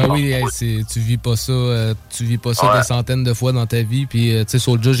 Ben oui, tu vis pas ça, des centaines de fois dans ta vie. Puis, tu sais,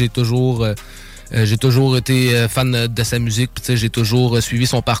 Soulja, j'ai toujours été fan de sa musique. Puis, tu sais, j'ai toujours suivi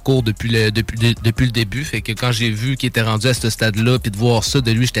son parcours depuis le début. Fait que quand j'ai vu qu'il était rendu à ce stade-là, puis de voir ça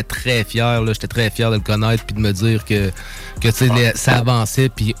de lui, j'étais très fier. J'étais très fier de le connaître, puis de me dire que tu sais, ça avançait,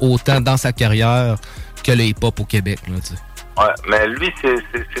 puis autant dans sa carrière que le hip-hop au Québec, là, tu sais. Ouais, mais lui, c'est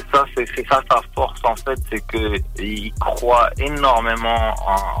ça sa force, en fait, c'est que il croit énormément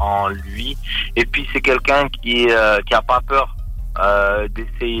en lui. Et puis, c'est quelqu'un qui a pas peur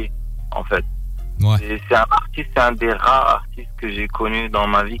d'essayer, en fait. Ouais. C'est un artiste, c'est un des rares artistes que j'ai connu dans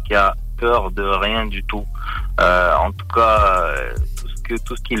ma vie qui a peur de rien du tout. En tout cas,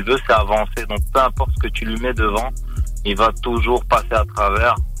 tout ce qu'il veut, c'est avancer. Donc, peu importe ce que tu lui mets devant, il va toujours passer à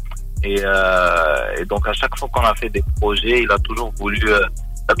travers. Et donc, à chaque fois qu'on a fait des projets, il a toujours voulu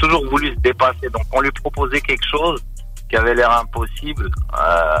se dépasser. Donc, on lui proposait quelque chose qui avait l'air impossible.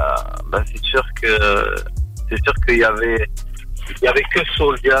 C'est sûr qu'il y avait que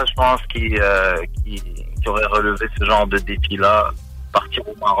Souldia, je pense, qui aurait relevé ce genre de défi-là. Partir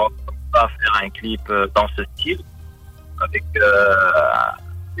au Maroc, faire un clip dans ce style, avec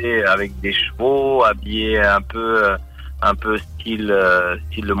des chevaux, habillé un peu style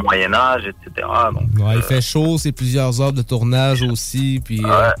le Moyen-Âge, etc. Donc, ouais, il fait chaud, c'est plusieurs heures de tournage aussi. Puis,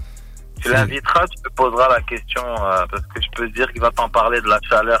 tu l'inviteras, tu te poseras la question, parce que je peux te dire qu'il va t'en parler de la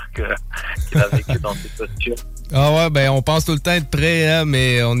chaleur qu'il a vécu dans ses costumes. Ah ouais, ben on pense tout le temps être prêt, hein,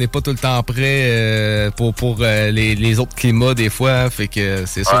 mais on n'est pas tout le temps prêt pour les autres climats des fois. Hein, fait que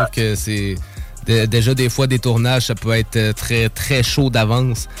c'est sûr que c'est déjà des fois des tournages, ça peut être très très chaud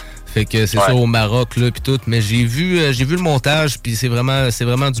d'avance. Fait que c'est ça au Maroc là puis tout, mais j'ai vu le montage puis c'est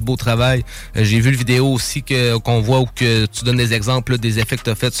vraiment du beau travail. J'ai vu le vidéo aussi qu'on voit où que tu donnes des exemples là, des effets que tu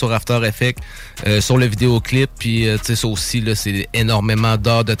as fait sur After Effects sur le vidéoclip puis tu sais ça aussi là c'est énormément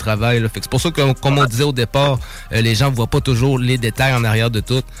d'heures de travail là. Fait que c'est pour ça que comme on disait au départ, les gens voient pas toujours les détails en arrière de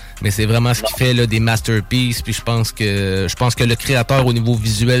tout, mais c'est vraiment ce qui fait là des masterpieces puis je pense que le créateur au niveau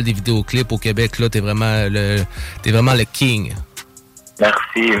visuel des vidéoclips au Québec là t'es vraiment le king.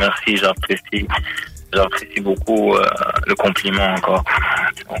 Merci, j'apprécie beaucoup le compliment encore.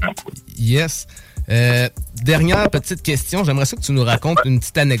 Yes. Dernière petite question, j'aimerais ça que tu nous racontes une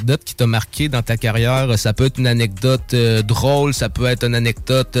petite anecdote qui t'a marqué dans ta carrière. Ça peut être une anecdote drôle, ça peut être une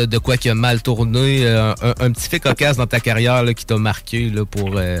anecdote de quoi qui a mal tourné, un petit fait cocasse dans ta carrière là, qui t'a marqué là,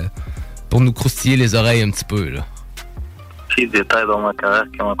 pour nous croustiller les oreilles un petit peu. Là. Petit détail dans ma carrière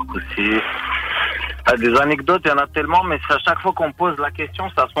qui m'a croustillé. Des anecdotes, il y en a tellement, mais à chaque fois qu'on me pose la question,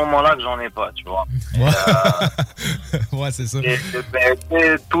 c'est à ce moment-là que j'en ai pas, tu vois. Ouais, c'est ça.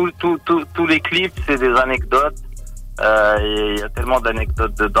 Tous les clips, c'est des anecdotes. Il y a tellement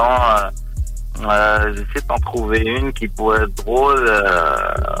d'anecdotes dedans. J'essaie d'en trouver une qui pourrait être drôle.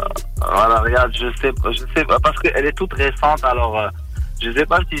 Voilà, regarde, je sais pas, parce qu'elle est toute récente, alors je sais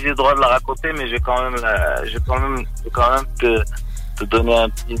pas si j'ai le droit de la raconter, mais je vais quand même te donner un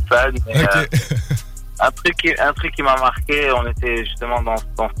petit fan. Mais, okay. Un truc qui m'a marqué, on était justement dans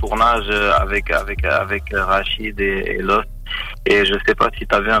ce tournage avec Rachid et Lost. Et je sais pas si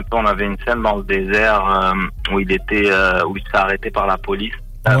t'as vu un peu, on avait une scène dans le désert où il s'est arrêté par la police,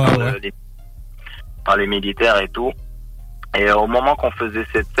 par les militaires et tout. Et au moment qu'on faisait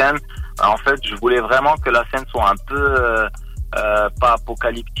cette scène, en fait, je voulais vraiment que la scène soit un peu pas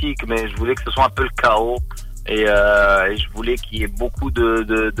apocalyptique, mais je voulais que ce soit un peu le chaos. Et je voulais qu'il y ait beaucoup de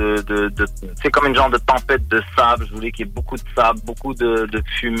c'est comme une genre de tempête de sable. Je voulais qu'il y ait beaucoup de sable, beaucoup de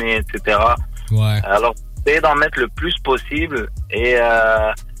fumée, etc. Ouais. Alors j'essayais d'en mettre le plus possible et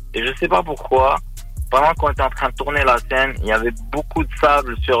je sais pas pourquoi. Pendant qu'on était en train de tourner la scène, il y avait beaucoup de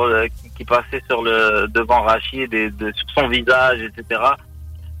sable qui passait devant Rachid et sur son visage, etc.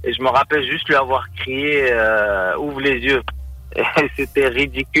 Et je me rappelle juste lui avoir crié ouvre les yeux. Et c'était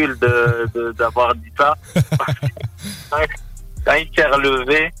ridicule d'avoir dit ça. Quand il s'est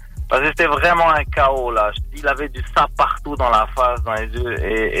relevé, parce que c'était vraiment un chaos là. Il avait du sable partout dans la face, dans les yeux.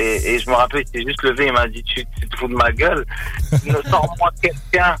 Et je me rappelle, il s'est juste levé, il m'a dit tu te fous de ma gueule. Sors-moi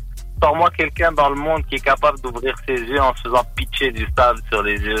quelqu'un sors-moi quelqu'un dans le monde qui est capable d'ouvrir ses yeux en se faisant pitcher du sable sur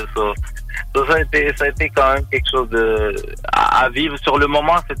les yeux. Ça a été quand même quelque chose à vivre. Sur le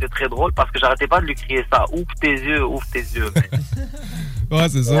moment, c'était très drôle parce que j'arrêtais pas de lui crier ça. Ouvre tes yeux, ouvre tes yeux. Ouais,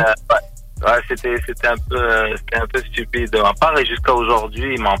 c'est ça. Ouais, c'était un peu stupide de ma part et jusqu'à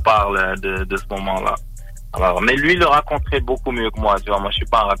aujourd'hui, il m'en parle de ce moment-là. Alors, mais lui, il le raconterait beaucoup mieux que moi, tu vois. Moi, je suis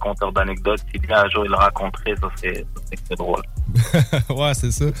pas un raconteur d'anecdotes. Si lui, un jour, il le raconterait, ça serait drôle. Ouais,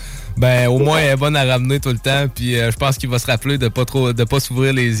 c'est ça. Ben, au moins, elle est bonne à ramener tout le temps. Puis, je pense qu'il va se rappeler de pas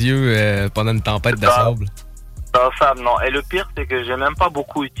s'ouvrir les yeux pendant une tempête de sable. Ça, non. Et le pire, c'est que j'ai même pas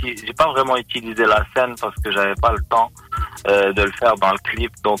j'ai pas vraiment utilisé la scène parce que j'avais pas le temps de le faire dans le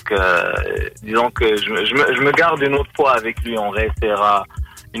clip. Donc, disons que je me garde une autre fois avec lui. On réessayera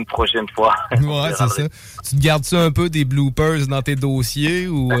une prochaine fois. Ouais, c'est ça. Tu te gardes-tu un peu des bloopers dans tes dossiers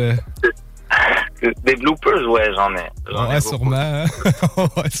ou... Des bloopers, ouais, j'en ai. Ouais, sûrement. Hein?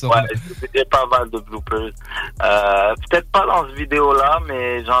 Ouais, sûrement. Ouais, j'ai pas mal de bloopers. Peut-être pas dans cette vidéo-là,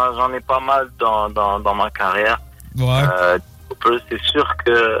 mais j'en ai pas mal dans ma carrière. Ouais. C'est sûr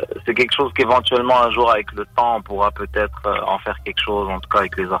que c'est quelque chose qu'éventuellement, un jour, avec le temps, on pourra peut-être en faire quelque chose, en tout cas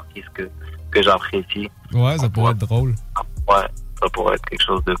avec les artistes que j'apprécie. Ouais, ça pourrait être drôle. Ouais. Ça pourrait être quelque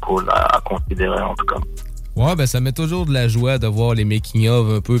chose de cool à considérer, en tout cas. Ouais, ben ça met toujours de la joie de voir les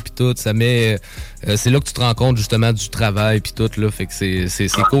making-of un peu, puis tout. Ça met... c'est là que tu te rends compte, justement, du travail, puis tout, là. Fait que c'est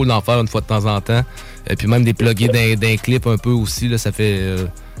cool d'en faire une fois de temps en temps. Puis même des pluggés d'un clip un peu aussi, là, ça fait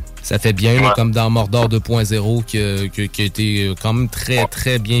bien, là, comme dans Mordor 2.0, qui a été quand même très,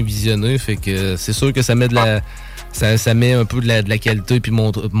 très bien visionné. Fait que c'est sûr que ça met de la... Ça met un peu de la qualité, puis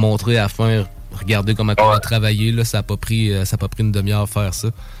montrer à la fin... Regardez comment on a travaillé, là, ça a pas pris une demi-heure à faire ça.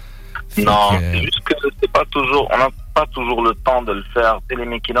 Non, c'est juste que c'est pas toujours, on n'a pas toujours le temps de le faire. Tu sais, les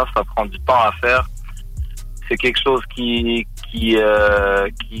making-of, ça prend du temps à faire. C'est quelque chose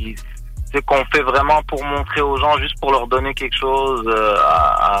c'est qu'on fait vraiment pour montrer aux gens, juste pour leur donner quelque chose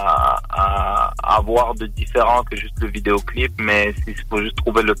à voir de différent que juste le vidéoclip. Mais il faut juste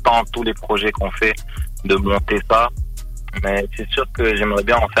trouver le temps, tous les projets qu'on fait, de monter ça. Mais c'est sûr que j'aimerais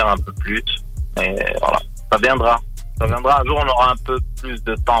bien en faire un peu plus. Mais voilà, ça viendra. Un jour, on aura un peu plus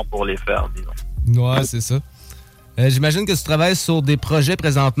de temps pour les faire, disons. Ouais, c'est ça. J'imagine que tu travailles sur des projets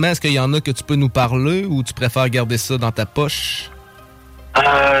présentement. Est-ce qu'il y en a que tu peux nous parler ou tu préfères garder ça dans ta poche?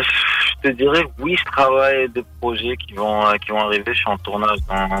 Je te dirais oui, je travaille des projets qui vont arriver. Je suis en tournage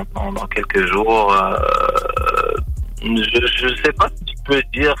dans quelques jours. Je sais pas si tu peux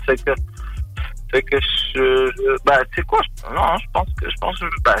dire, c'est que c'est quoi? Je pense que je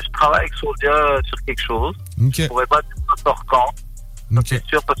travaille avec Soulja sur quelque chose. Okay. Je pourrais pas dire ça sort quand. Okay. C'est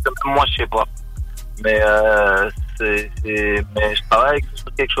sûr, parce que même moi, je sais pas. Mais je travaille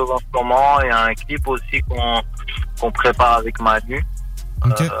sur quelque chose en ce moment. Il y a un clip aussi qu'on prépare avec Manu.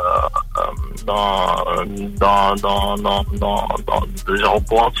 Okay. Genre au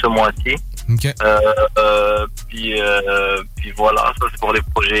courant de ce mois-ci. Okay. Puis voilà, ça c'est pour les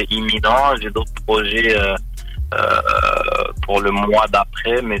projets imminents. J'ai d'autres projets pour le mois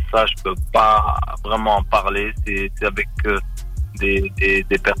d'après, mais ça je peux pas vraiment en parler. C'est avec des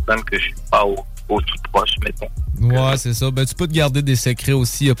personnes que je suis pas aussi proche, mettons. Ouais, c'est ça. Ben, tu peux te garder des secrets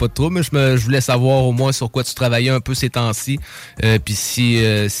aussi, y a pas de trouble. Mais je voulais savoir au moins sur quoi tu travaillais un peu ces temps-ci. Puis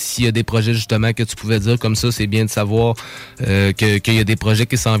s'il y a des projets justement que tu pouvais dire comme ça, c'est bien de savoir qu'il y a des projets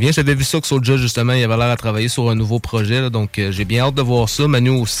qui s'en viennent. J'avais vu ça que Soulja, justement, il avait l'air à travailler sur un nouveau projet. Là, donc, j'ai bien hâte de voir ça. Manu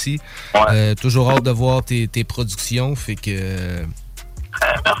aussi. Ouais. Toujours hâte de voir tes productions. Fait que...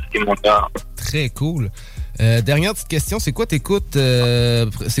 merci, mon gars. Très cool. Dernière petite question, c'est quoi t'écoutes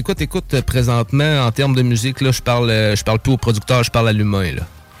présentement en termes de musique là? Je parle plus au producteur, je parle à l'humain là.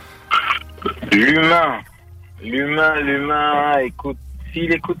 L'humain, écoute,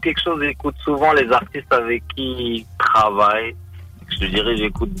 s'il écoute quelque chose, il écoute souvent les artistes avec qui il travaille. Je te dirais,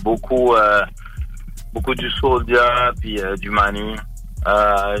 j'écoute beaucoup du Soulja puis du Manu.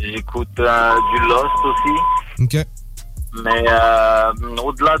 J'écoute du Lost aussi. OK. Mais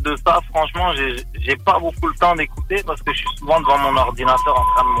au-delà de ça, franchement, j'ai pas beaucoup le temps d'écouter parce que je suis souvent devant mon ordinateur en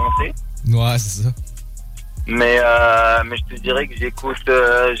train de monter. Ouais, c'est ça. Mais je te dirais que j'écoute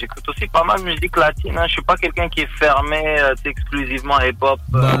aussi pas mal de musique latine. Hein. Je suis pas quelqu'un qui est fermé exclusivement à hip-hop.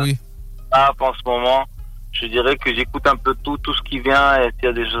 Oui. En ce moment, je dirais que j'écoute un peu tout ce qui vient. Et s'il y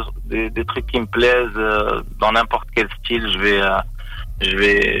a des trucs qui me plaisent dans n'importe quel style, je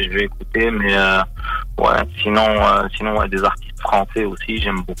vais écouter. Mais sinon des artistes français aussi,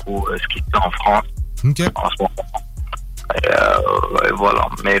 j'aime beaucoup ce qui se fait en France. Okay. En ce moment. Et voilà.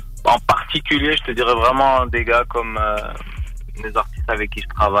 Mais en particulier, je te dirais vraiment des gars comme les artistes avec qui je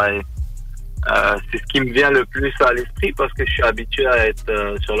travaille. c'est ce qui me vient le plus à l'esprit parce que je suis habitué à être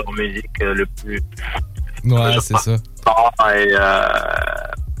sur leur musique le plus. Ouais, c'est ça.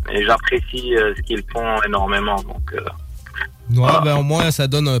 Et j'apprécie ce qu'ils font énormément. Donc, ouais, ben au moins ça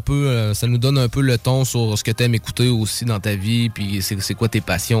donne un peu, ça nous donne un peu le ton sur ce que t'aimes écouter aussi dans ta vie, puis c'est quoi tes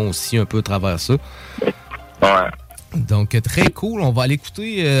passions aussi un peu à travers ça. Ouais. Donc très cool, on va aller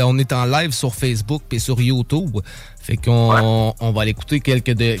écouter, on est en live sur Facebook et sur YouTube, fait qu'on on va aller écouter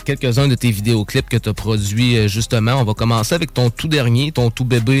quelques-uns de tes vidéoclips que t'as produits justement. On va commencer avec ton tout dernier, ton tout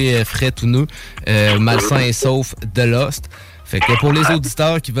bébé frais tout neuf, Malsain et sauf de Lost. Fait que pour les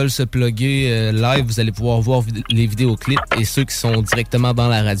auditeurs qui veulent se plugger live, vous allez pouvoir voir les vidéoclips, et ceux qui sont directement dans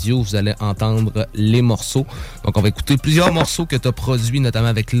la radio, vous allez entendre les morceaux. Donc on va écouter plusieurs morceaux que tu as produits, notamment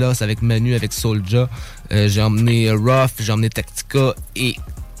avec Lost, avec Manu, avec Soulja. J'ai emmené Rough, j'ai emmené Tactica et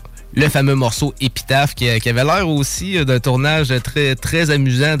le fameux morceau Épitaphe qui avait l'air aussi d'un tournage très très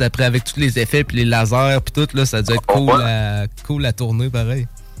amusant, d'après, avec tous les effets puis les lasers puis tout là, ça a dû être cool à tourner pareil.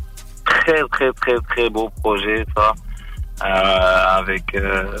 Très très très très beau projet ça. Avec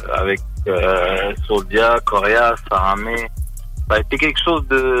Soulja, Coria, Saramé. Ça a été quelque chose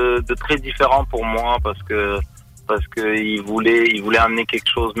de très différent pour moi parce que ils voulaient amener quelque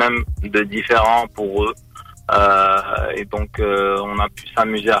chose même de différent pour eux. Et donc on a pu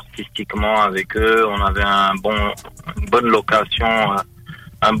s'amuser artistiquement avec eux. On avait une bonne location,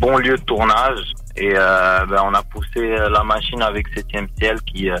 un bon lieu de tournage, et on a poussé la machine avec 7e ciel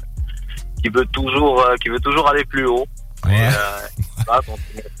qui veut toujours aller plus haut. Ouais. Donc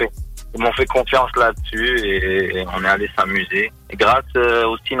ils m'ont fait confiance là-dessus, et on est allé s'amuser. Et grâce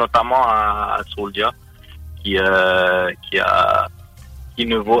aussi notamment à Soulja qui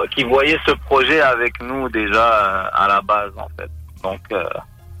voyait ce projet avec nous déjà à la base en fait. Donc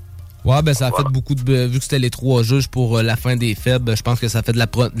ouais, ben ça a fait beaucoup de... Vu que c'était les 3 juges pour la fin des faibles, je pense que ça fait de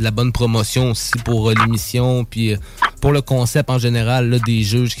la bonne promotion aussi pour l'émission, puis pour le concept en général là, des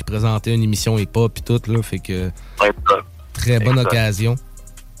juges qui présentaient une émission hip-hop et tout, là, fait que... Très bonne occasion.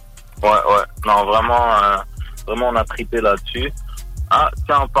 Ouais. Non, vraiment, on a trippé là-dessus. Ah,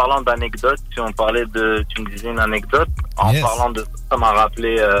 tiens, en parlant d'anecdotes, tu me disais une anecdote. En parlant de ça m'a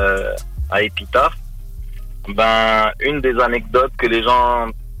rappelé à Épitaphe. Une des anecdotes que les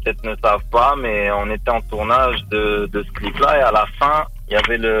gens peut-être ne savent pas, mais on était en tournage de ce clip-là, et à la fin, il y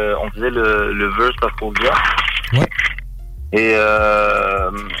avait on faisait le verse à Soulja. Ouais. Et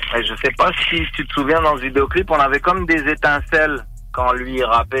je sais pas si tu te souviens, dans ce vidéoclip, on avait comme des étincelles quand lui il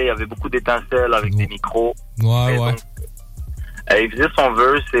rappait. Il y avait beaucoup d'étincelles avec des micros. Ouais. Donc, il faisait son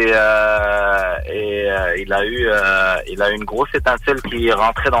verse et il a eu une grosse étincelle qui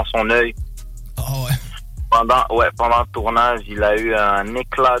rentrait dans son œil. Oh ouais. Pendant le tournage, il a eu un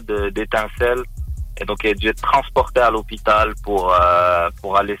éclat d'étincelles, et donc il a dû être transporté à l'hôpital pour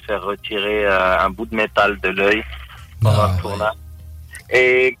aller faire retirer un bout de métal de l'œil. Tournage.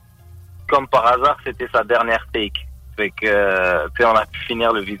 Et comme par hasard, c'était sa dernière take. Fait que puis on a pu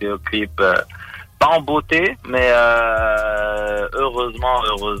finir le vidéoclip pas en beauté, mais heureusement.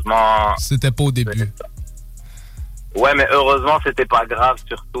 C'était pas au début. Ouais, mais heureusement, c'était pas grave,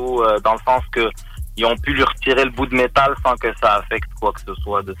 surtout dans le sens que ils ont pu lui retirer le bout de métal sans que ça affecte quoi que ce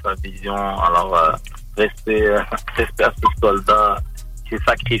soit de sa vision. Alors respect à ce soldat qui s'est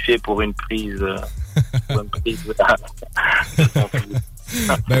sacrifié pour une prise.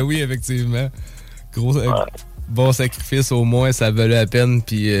 Ben oui, effectivement. Bon sacrifice, au moins, ça valait la peine,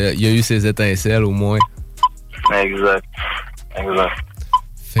 puis il y a eu ses étincelles, au moins. Exact.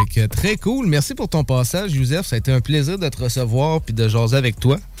 Fait que très cool. Merci pour ton passage, Youssef. Ça a été un plaisir de te recevoir puis de jaser avec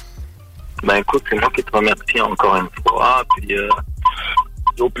toi. Ben écoute, c'est moi qui te remercie encore une fois. Puis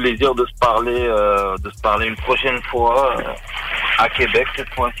au plaisir de se parler une prochaine fois à Québec cette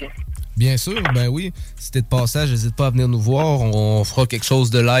fois-ci. Bien sûr, ben oui. Si t'es de passage, n'hésite pas à venir nous voir. On fera quelque chose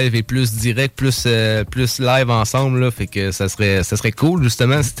de live et plus direct, plus live ensemble. Là. Fait que ça serait cool,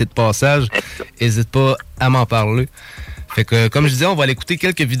 justement, si t'es de passage. N'hésite pas à m'en parler. Fait que, comme je disais, on va aller écouter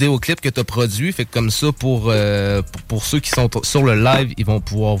quelques vidéoclips que tu as produits. Fait que comme ça, pour ceux qui sont sur le live, ils vont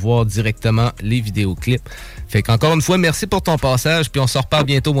pouvoir voir directement les vidéoclips. Fait qu'encore une fois, merci pour ton passage, puis on se reparle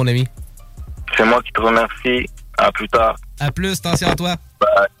bientôt, mon ami. C'est moi qui te remercie. À plus tard. À plus, attention à toi.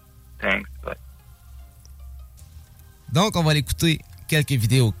 Bye. Thanks. Bye. Donc, on va aller écouter quelques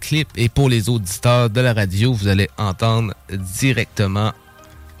vidéoclips. Et pour les auditeurs de la radio, vous allez entendre directement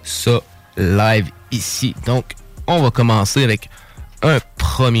ça live ici. Donc, on va commencer avec un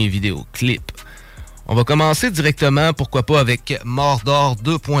premier vidéoclip. On va commencer directement, pourquoi pas, avec Mordor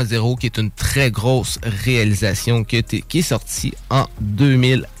 2.0, qui est une très grosse réalisation qui est sortie en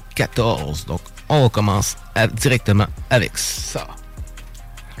 2014. Donc, on commence directement avec ça.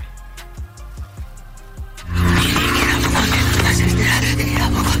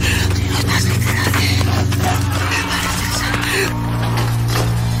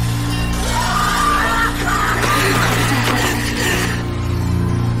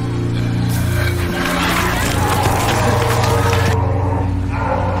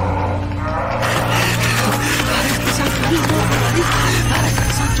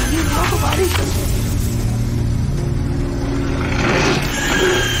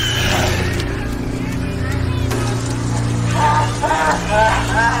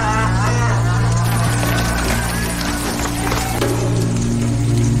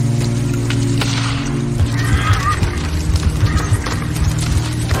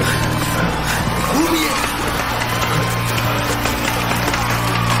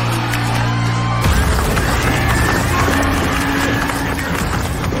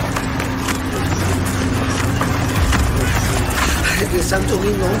 Santo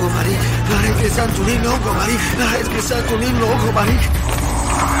Niño María, Padre Santo Niño María, Padre Santo Niño María.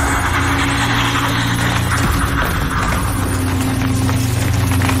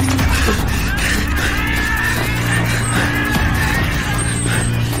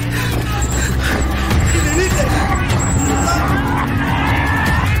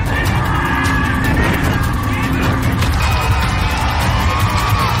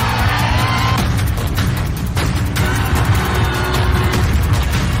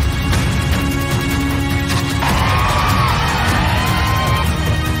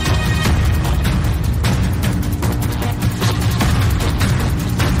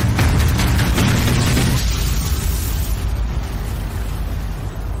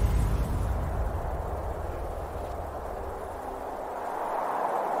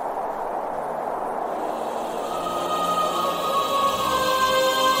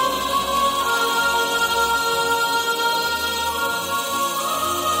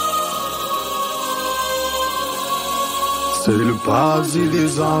 C'est le paradis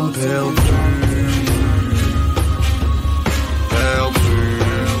des âmes perdues.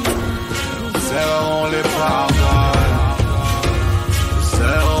 Serrons les pardonne.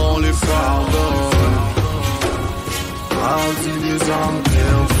 Serrons les pardonne. Paradis des âmes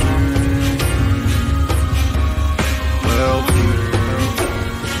perdues.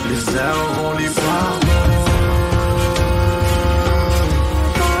 Les serrons les pardonne.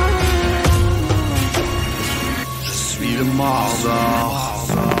 Le mordor.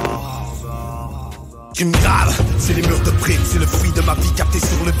 Crime grave, c'est les murs de briques, c'est le fruit de ma vie captée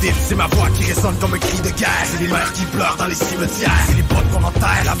sur le vide. C'est ma voix qui résonne comme un cri de guerre. C'est les mères qui pleurent dans les cimetières. C'est les potes qu'on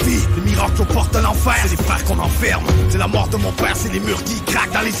enterre, la vie, les miracles qu'on porte de l'enfer. C'est les frères qu'on enferme, c'est la mort de mon père. C'est les murs qui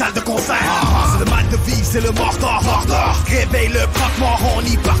craquent dans les salles de concert. C'est le mal de vivre, c'est le mordor. Réveille le croque-mort, on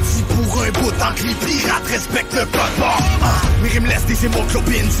y partit pour un bout tant que les pirates respectent le code mort. Mes rimes laissent des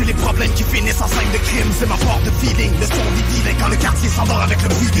hémoglobines, c'est les problèmes qui finissent en scène de crime. C'est ma porte de feeling, le son des vilains quand le quartier s'endort avec le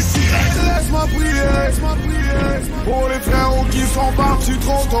bruit des sirènes. Laisse-moi prier pour les frérots qui sont partis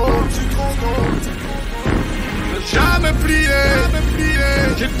trop tôt. Jamais plié,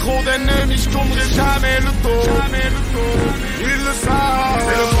 j'ai trop d'ennemis, je tournerai jamais le dos. Ils le savent,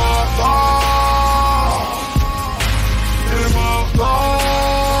 c'est le mordor. C'est le mordor.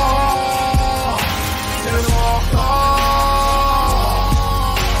 C'est le mordor.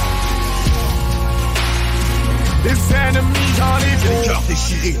 Les ennemis dans les j'ai le cœur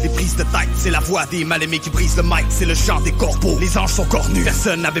déchiré, des prises de tête. C'est la voix des mal-aimés qui brise le mic. C'est le chant des corbeaux, les anges sont cornus.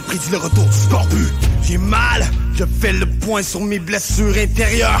 Personne n'avait prédit le retour du scorbut. J'ai mal, je fais le point sur mes blessures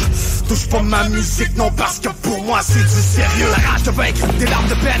intérieures. Touche pas ma musique, non, parce que pour moi c'est du sérieux. La rage de vaincre, des larmes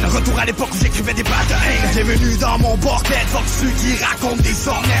de peine. Retour à l'époque où j'écrivais des pages de haine. Bienvenue dans mon bordel, fuck ceux qui racontent des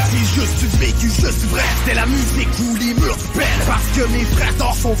ornères. C'est juste du vécu, juste vrai. C'était la musique ou les murs du pelle. Parce que mes frères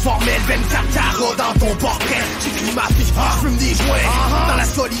d'or sont formels. 24 carats dans ton portrait. J'écris ma vie, je fume des joints. Dans la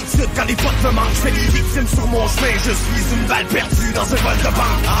solitude, quand les potes me manquent, je fais les victimes sur mon chemin. Je suis une balle perdue dans un vol de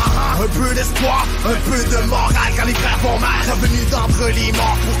banque. Un peu d'espoir, un peu de morale quand les frères vont mal. Revenu d'entre les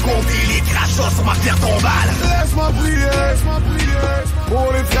morts pour compter les crachats sur ma pierre tombale. Laisse-moi prier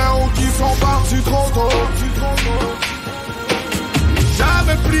pour les frérots qui sont partis trop tôt.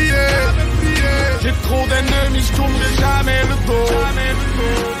 Jamais plié, j'ai trop d'ennemis, je tournerai jamais le dos.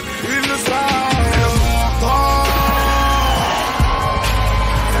 Ils le savent, c'est le mordor.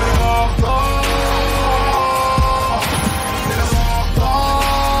 C'est le mordor. C'est le mordor.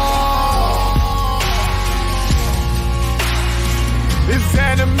 Les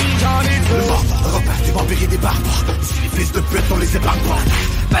ennemis, j'en ai trop. Le mordor repart des vampires et des barbares. Si les fils de pute, on les épargne pas.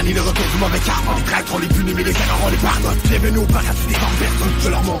 Bannis le retour du mauvais karma. Les traîtres, on les punit, mais les erreurs, on les pardonne. Bienvenue au paradis des vampires. Je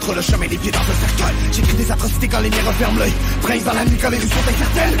leur montre le chemin, les pieds dans un cercueil. J'écris des atrocités quand les miens referment l'œil. Prince dans la nuit quand les rues sont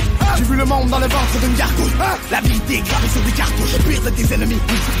incertaines. J'ai vu le monde dans le ventre d'une gargouille. La vérité gravée sur des cartouches. Le pire de tes ennemis,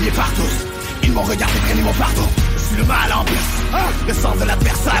 multipliés par tous. Ils m'ont regardé traîner mon pardon. Je suis le mal en plus. Le sang de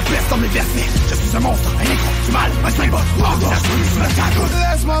l'adversaire blesse dans mes versets. Je suis un monstre, un écran, du mal, un symbole.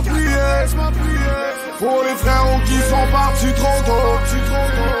 Laisse-moi prier pour les frérots qui sont partis trop tôt.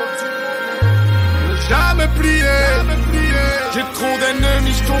 Jamais plié, j'ai trop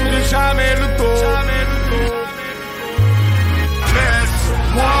d'ennemis, je tournerai jamais le dos.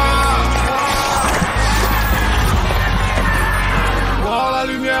 Laisse-moi voir la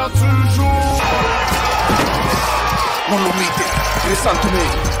lumière toujours. Non lo mite, risaltume.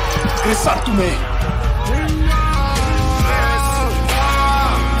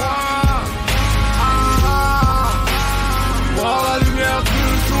 Voir la lumière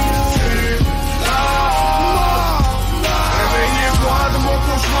toujours. Réveillez-moi de mon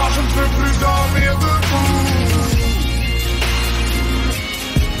cauchemar, je ne peux plus dormir debout.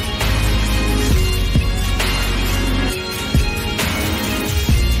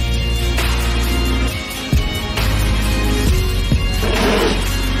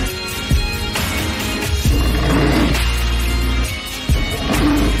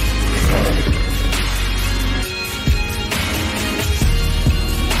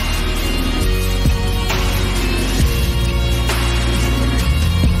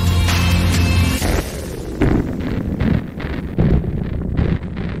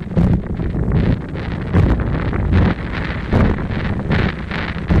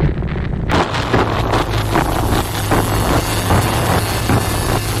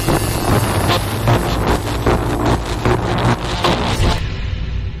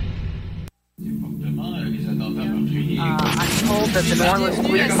 The Norwich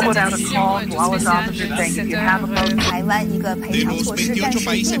Police put out a call to all its officers saying if you have a boat, 台湾一个赔偿措施，但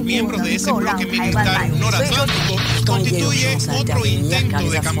是并不能够让台湾买。所以说， constituye otro intento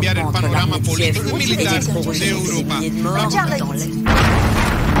de cambiar el panorama político y militar de Europa.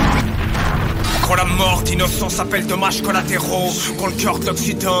 Quand la mort d'innocents s'appelle dommages collatéraux, quand le cœur de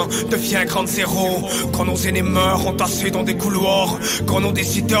l'Occident devient grande zéro, quand nos aînés meurent entassés dans des couloirs, quand nos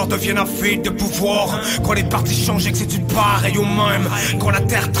décideurs deviennent un vide de pouvoir, quand les partis changent et que c'est une pareille au même, quand la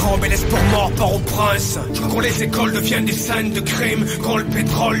terre tremble et l'espoir mort part au prince, quand les écoles deviennent des scènes de crime, quand le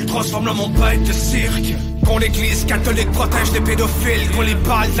pétrole transforme l'homme en bête de cirque. Quand l'église catholique protège les pédophiles, quand les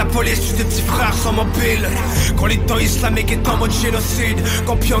balles de la police tuent des petits frères sans mobile, quand l'État islamique est en mode génocide,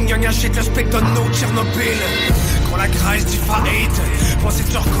 quand Pyongyang achète le spectre de nos Tchernobyl, quand la Grèce dit faillite, quand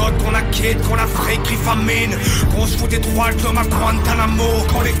c'est sur côte qu'on la quitte, quand l'Afrique crie famine, qu'on se fout des droits de l'homme à Guantanamo,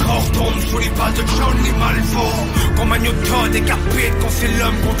 quand les corps tombent sous les balles de Johnny Malvo, quand Magnotta décapite, quand c'est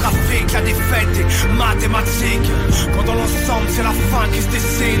l'homme qu'on trafique, la défaite est mathématique, quand dans l'ensemble c'est la fin qui se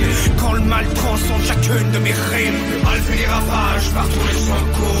dessine, quand le mal transcende chacune de mes rimes. Le mal fait les ravages par tous les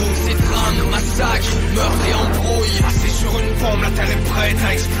secours. Ces drames, massacres, meurtres et embrouilles. Assis sur une bombe, la terre est prête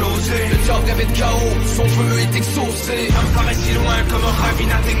à exploser. Le diable rêvait de chaos, son feu est exaucé. Ça me paraît si loin comme un rêve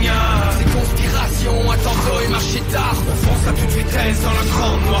inatteignable. Ces conspirations, attentats et marchés tard. On fonce à toute vitesse dans la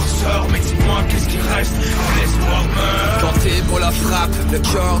grande noirceur. Mais dis-moi qu'est-ce qui reste quand l'espoir meurt. Quand Ebola frappe le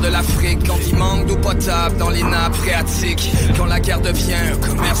cœur de l'Afrique, quand il manque d'eau potable dans les nappes phréatiques, quand la guerre devient un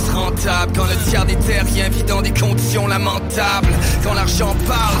commerce rentable, quand le tiers des terriens vit dans des conditions lamentables, quand l'argent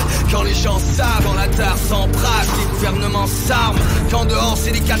parle, quand les gens savent, quand la terre s'embrase, les gouvernements s'arment, quand dehors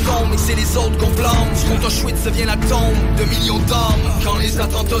c'est les catombes et c'est les autres qu'on blâme, quand Auschwitz devient la tombe de millions d'hommes, quand les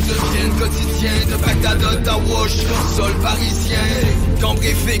attentats deviennent quotidiens, de Bagdad à Ottawa jusqu'au sol parisien, quand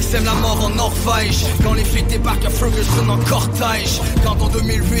Breivik sème la mort en Norvège, quand les flics débarquent à Ferguson en cortège, quand en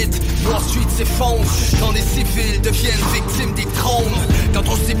 2008 Wall Street s'effondre, quand les civils deviennent victimes des drones, quand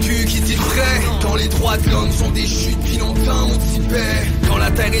on sait plus qui dit vrai, quand les droits de l'homme sont déchus depuis longtemps au Tibet, quand la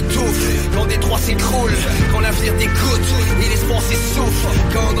terre étouffe, quand Détroit s'écroule, quand l'avenir dégoûte et l'espoir s'essouffle,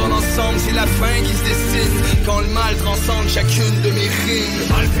 quand dans l'ensemble c'est la fin qui se dessine, quand le mal transcende chacune de mes rimes. Le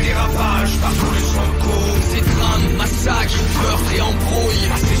mal fait les ravages par tous les secours. Ces drames, massacres, meurtres et embrouilles.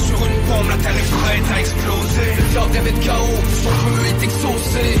 Assis sur une bombe, la terre est prête à exploser. Le diable rêvait de chaos, son feu est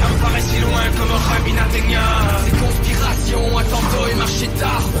exaucé. Ça me paraît si loin comme un rêve inatteignable. Ces conspirations, attentats et marchés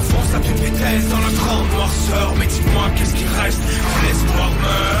tard. On fonce à toute vitesse dans la grande noirceur. Mais dis-moi qu'est-ce qui reste quand l'espoir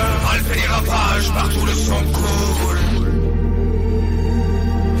meurt. Le mal fait les ravages, partout le sang coule.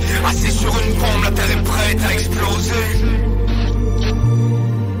 Assis sur une bombe, la terre est prête à exploser.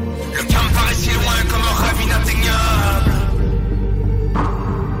 Le camp paraît si loin comme un rêve inatteignable.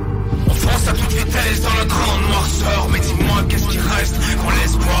 On fonce à toute vitesse dans la grande noirceur. Mais dis-moi qu'est-ce qui reste quand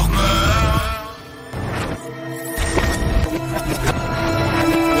l'espoir meurt.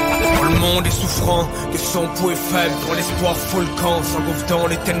 Quand le monde est souffrant, que son pouls est faible, quand l'espoir fout le camp, s'engouffre dans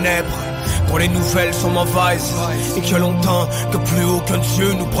les ténèbres. Quand les nouvelles sont mauvaises et qu'il y a longtemps que plus aucun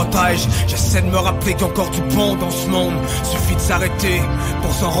Dieu nous protège, j'essaie de me rappeler qu'il y a encore du bon dans ce monde. Suffit de s'arrêter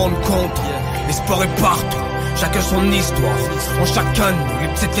pour s'en rendre compte. L'espoir est partout, chacun son histoire, en chacun les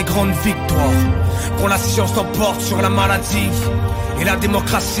petites et grandes victoires. Quand la science l'emporte sur la maladie et la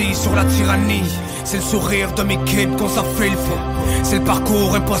démocratie sur la tyrannie, c'est le sourire de mes kids qu'on s'enfile. C'est le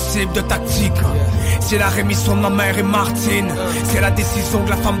parcours impossible de tactique. C'est la rémission de ma mère et Martine. C'est la décision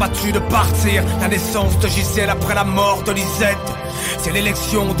de la femme battue de partir. La naissance de Gisèle après la mort de Lisette. C'est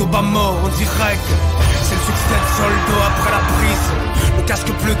l'élection d'Obama en direct. C'est le succès de Soldo après la prise. Le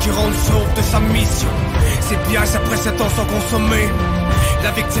casque bleu qui rend sauve de sa mission. C'est bien si après 7 ans sans consommer.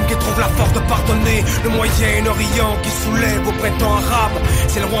 La victime qui trouve la force de pardonner. Le Moyen-Orient qui soulève au printemps arabe.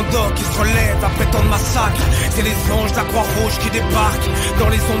 C'est le Rwanda qui se relève après tant de massacres. C'est les anges de la Croix-Rouge qui débarquent dans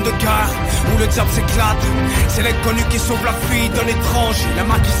les zones de guerre où le diable s'éclate. C'est l'inconnu qui sauve la fille d'un étranger. La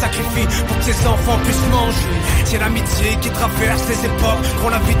mère qui sacrifie pour que ses enfants puissent manger. C'est l'amitié qui traverse les époques. Quand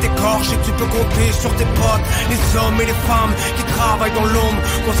la vie t'écorche et tu peux compter sur tes potes. Les hommes et les femmes qui travaillent dans l'ombre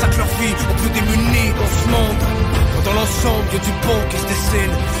consacrent leur vie aux plus démunis dans ce monde. Dans l'ensemble, il y a du bon qui se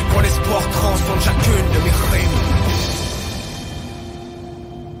dessine quand l'espoir transcende chacune de mes rimes.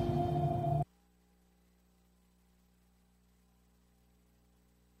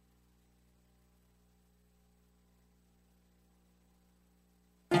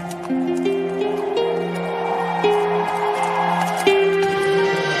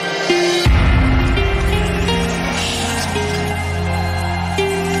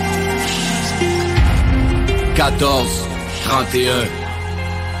 « 14, 31,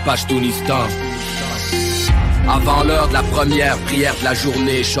 Pachtunistan. Avant l'heure de la première prière de la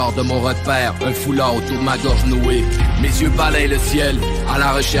journée, je sors de mon repère, un foulard autour de ma gorge nouée. Mes yeux balayent le ciel, à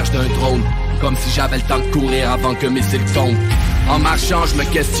la recherche d'un drone, comme si j'avais le temps de courir avant que mes cils tombent. En marchant, je me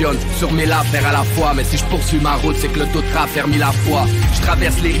questionne sur mes affaires à la fois. Mais si je poursuis ma route, c'est que le taux de trafic a mis la foi. Je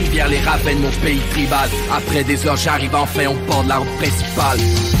traverse les rivières, les ravins de mon pays tribal. Après des heures, j'arrive enfin au port de la route principale.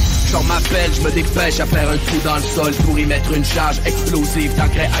 Je sors ma pelle, je me dépêche à faire un trou dans le sol pour y mettre une charge explosive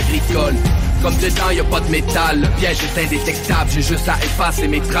d'engrais agricole. Comme dedans y'a pas de métal, le piège est indétectable. J'ai juste à effacer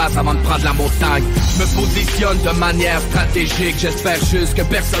mes traces avant de prendre la montagne. Je me positionne de manière stratégique. J'espère juste que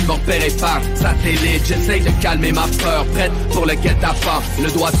personne me repère par satellite. J'essaye de calmer ma peur, prête pour le guet-apens. Le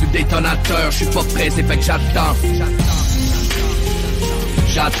doigt sur le détonateur, je suis pas pressé, fait que j'attends.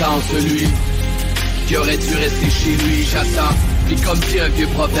 J'attends celui qui aurait dû rester chez lui, j'attends. Puis comme dit un vieux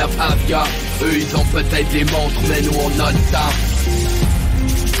proverbe afghan, eux ils ont peut-être des montres, mais nous on a le temps.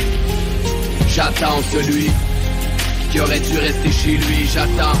 J'attends celui qui aurait dû rester chez lui,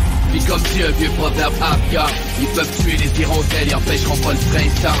 j'attends. Puis comme dit un vieux proverbe afghan, ils peuvent tuer les hirondelles, ils empêcheront pas le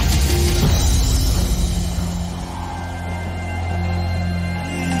printemps.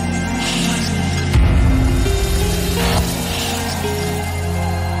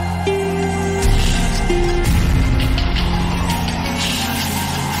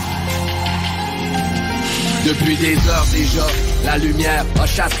 Depuis des heures déjà, la lumière a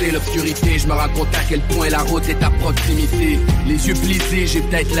chassé l'obscurité. Je me rends compte à quel point la route est à proximité. Les yeux plissés, j'ai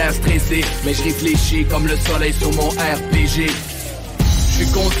peut-être l'air stressé, mais je réfléchis comme le soleil sur mon RPG. Je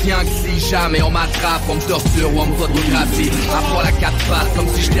suis conscient que si jamais on m'attrape, on me torture ou on me photographie. Avoir la quatre pattes comme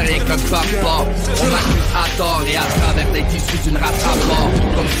si j'étais rien qu'un passeport. On m'accuse à tort et à travers d'être issu d'une race à mort.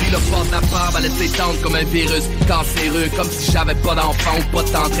 Comme si le port de la part allait s'étendre comme un virus cancéreux. Comme si j'avais pas d'enfant ou pas de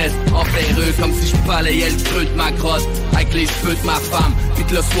tendresse envers. Comme si je balayais le creux de ma grotte avec les cheveux de ma femme. Puis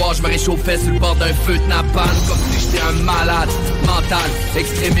que le soir je me réchauffais sur le bord d'un feu de napalm. Comme si j'étais un malade mental,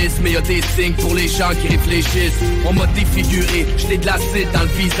 extrémiste. Mais y'a des signes pour les gens qui réfléchissent. On m'a défiguré, j'étais de l'acide dans le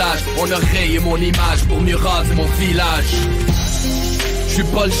visage. On a rayé mon image pour mieux raser mon village. Je suis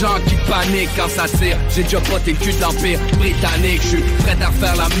pas le genre qui panique quand ça tire. J'ai déjà poté le cul d'empire britannique. Je suis prêt à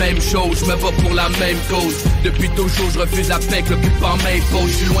faire la même chose, je me bats pour la même cause. Depuis toujours je refuse la paix que l'occupant m'impose.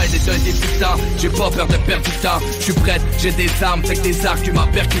 Je suis loin d'être un débutant, j'ai pas peur de perdre du temps. Je suis prêt, j'ai des armes, fait que des arguments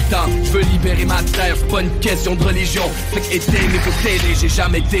percutants. Je veux libérer ma terre, c'est pas une question de religion. Fait que éteignez vos télé, j'ai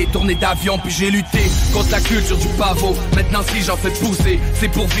jamais détourné d'avion. Puis j'ai lutté contre la culture du pavot. Maintenant si j'en fais pousser, c'est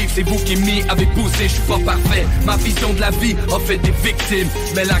pour vivre, c'est vous qui m'y avez poussé. Je suis pas parfait, ma vision de la vie a fait des victimes.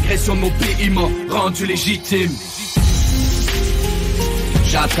 Mais l'agression de mon pays m'a rendu légitime.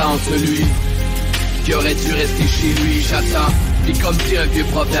 J'attends celui qui aurait dû rester chez lui, j'attends. Puis comme dit un vieux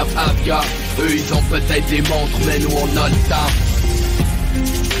proverbe afghan, eux ils ont peut-être des montres, mais nous on a le temps.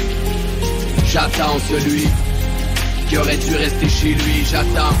 J'attends celui qui aurait dû rester chez lui,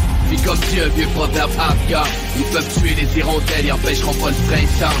 j'attends. Puis comme dit un vieux proverbe afghan, ils peuvent tuer les hirondelles, ils empêcheront pas le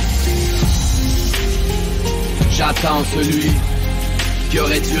printemps. J'attends celui qui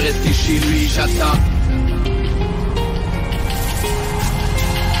aurait dû rester chez lui, j'attends.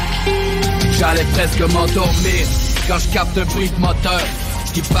 J'allais presque m'endormir quand je capte un bruit de moteur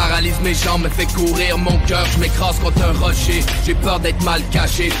qui paralyse mes jambes, me fait courir mon cœur. Je m'écrase contre un rocher, j'ai peur d'être mal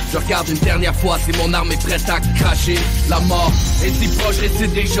caché. Je regarde une dernière fois si mon arme est prête à cracher. La mort est si proche,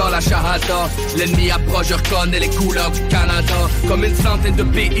 récite déjà la shahada. L'ennemi approche, je reconnais les couleurs du Canada. Comme une centaine de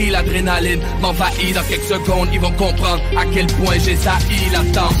pays, l'adrénaline m'envahit. Dans quelques secondes, ils vont comprendre à quel point j'ai sailli.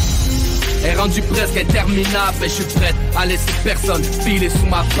 L'attente est rendue presque interminable, mais je suis prête à laisser personne filer sous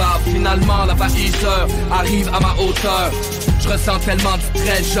ma barbe. Finalement, l'envahisseur arrive à ma hauteur. Je ressens tellement de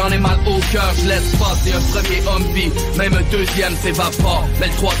stress, j'en ai mal au cœur. Je laisse passer un premier homme-vie, même un deuxième s'évapore. Mais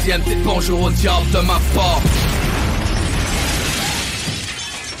le troisième, c'est bonjour au diable de ma part.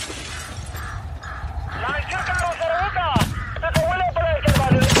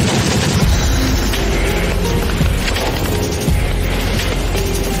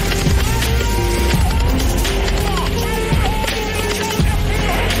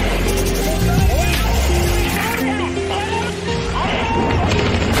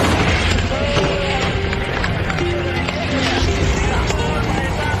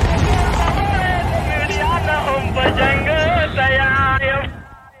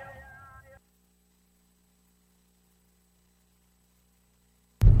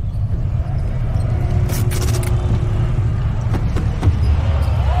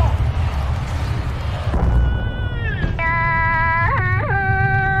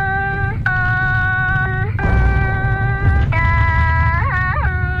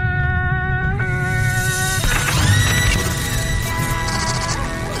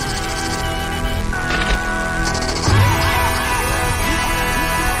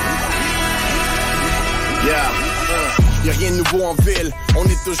 on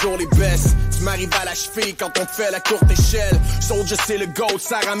est toujours les best. Tu m'arrives à la cheville quand on te fait la courte échelle. Soldier c'est le GOAT,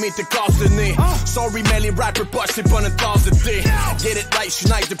 Saramé te casse le nez. Sorry mais les rappers poches c'est pas notre tasse de thé. Get it right, j'suis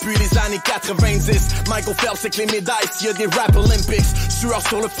Nike depuis les années 90. Michael Phelps c'est que les médailles s'il y a des rap Olympics. Sueur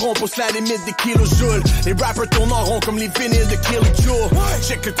sur le front pousse la limite des kilojoules. Les rappers tournent en rond comme les vinyles de Kilojoule.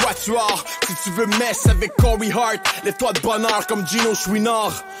 Check le quatuor, si tu veux mess avec Corey Hart, lève-toi de bonheur comme Gino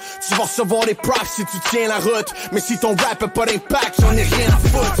Chouinard. Tu vas recevoir des props si tu tiens la route. Mais si ton rap a pas d'impact, j'en ai rien à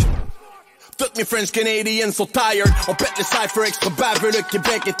foutre. Toutes mes French Canadians sont tired. On pète le cypher extra baveux, le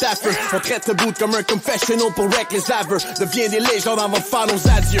Québec est à feu. On traite le bout comme un confessional pour wreck les aveux. Deviens des légendes avant de faire nos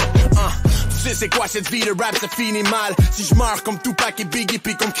adieux. Tu sais c'est quoi cette vie de rap, ça finit mal. Si je meurs comme Tupac et Biggie,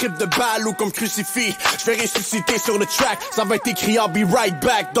 puis comme Crip de balle ou comme crucifix, je vais ressusciter sur le track. Ça va être écrit I'll be right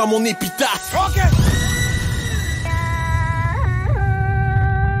back dans mon épitaphe. Okay.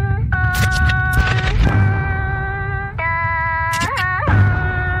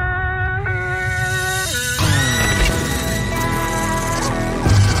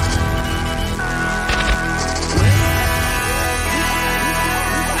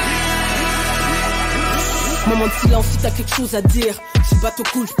 Moment de silence si t'as quelque chose à dire. Si le bateau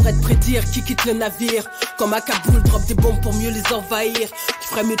coule, j'prête prédire qui quitte le navire. Comme à Kaboul, drop des bombes pour mieux les envahir. Tu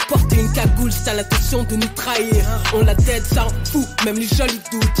ferais mieux de porter une cagoule si t'as l'intention de nous trahir. On la tête, ça en fout, même les jolis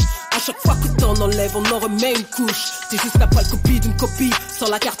doutes. À chaque fois que t'en enlèves, on en remet une couche. T'es juste la pâle copie d'une copie, sans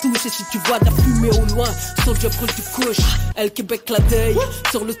la cartouche. Et si tu vois de la fumée au loin, Soldier proche du couche. Elle Québec la deuil,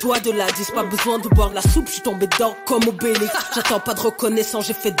 sur le toit de la 10. Pas besoin de boire de la soupe, j'suis tombé dedans comme Obélix. J'attends pas de reconnaissance,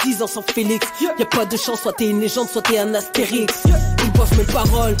 j'ai fait 10 ans sans Félix. Y'a pas de chance, soit t'es une légende, soit t'es un Astérix. Ils boivent mes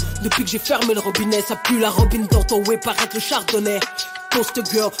paroles, depuis que j'ai fermé le robinet. Ça pue la robine dans ton way, paraître le chardonnay. Poster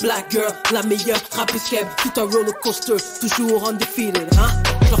girl, black girl, la meilleure, rappeuse keb, tout un roller coaster, toujours undefeated, hein.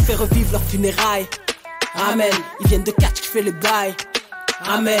 Je leur fais revivre leurs funérailles. Amen, ils viennent de catch, j'fais les bails.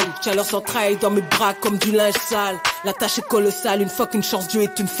 Amen, tiens leurs entrailles dans mes bras comme du linge sale. La tâche est colossale, une fois qu'une chance Dieu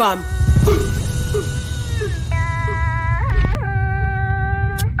est une femme.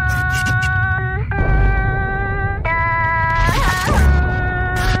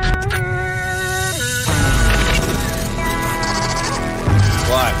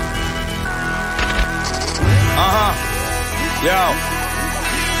 Ouais. Yo.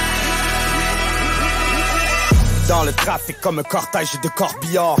 Dans le trafic comme un cortège de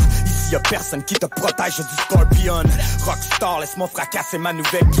corbillards. Ici y'a personne qui te protège du Scorpion. Rockstar, laisse-moi fracasser ma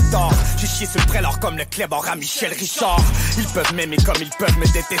nouvelle guitare. J'ai chié sur le prélor comme le clébard à Michel Richard. Ils peuvent m'aimer comme ils peuvent me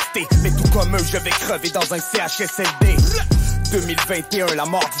détester, mais tout comme eux je vais crever dans un CHSLD. 2021, la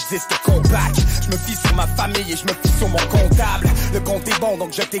mort du disque compact. Je me fie sur ma famille et je me fie sur mon comptable. Le compte est bon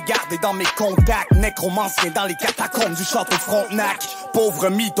donc je t'ai gardé dans mes contacts. Nécromancien dans les catacombes du château Frontenac. Pauvre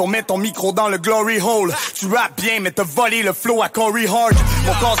mytho, mets ton micro dans le glory hole. Tu rappes bien mais t'as volé le flow à Corey Hart.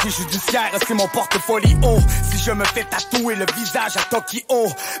 Mon casier judiciaire c'est mon portfolio. Si je me fais tatouer le visage à Tokyo,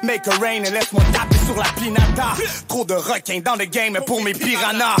 make a rain et laisse-moi taper sur la pinata. Trop de requins dans le game pour mes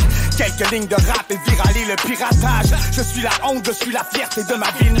piranhas. Quelques lignes de rap et viraler le piratage. Je suis la honte, je suis la fierté de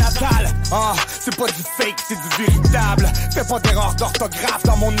ma ville natale. Ah, c'est pas du fake, c'est du véritable. Fais pas d'erreur d'orthographe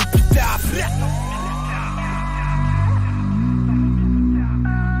dans mon épitaphe.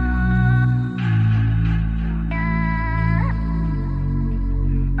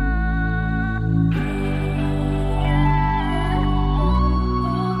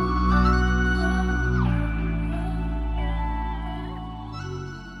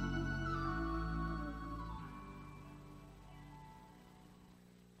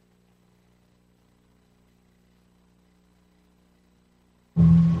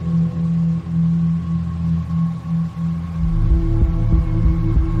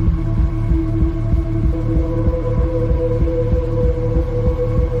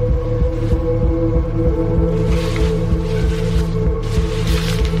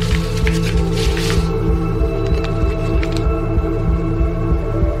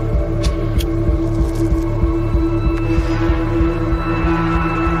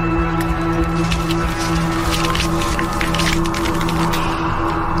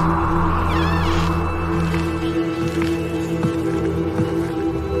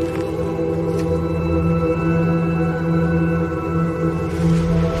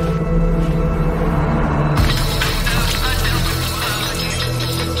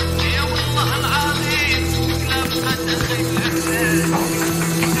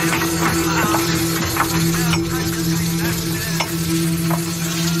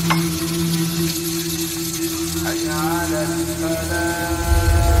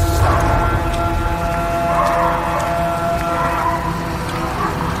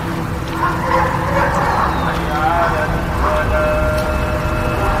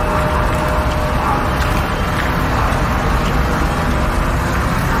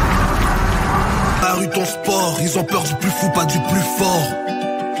 ils ont peur du plus fou, pas du plus fort.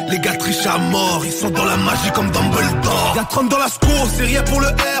 Les gars trichent à mort, ils sont dans la magie comme Dumbledore. Y'a 30 dans la sco, c'est rien pour le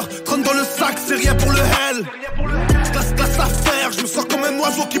R. 30 dans le sac, c'est rien pour le L. Classe à faire, je me sens comme un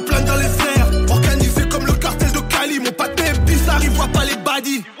oiseau qui plane dans les airs. Organisé comme le cartel de Cali, mon pâté est bizarre, il voit pas les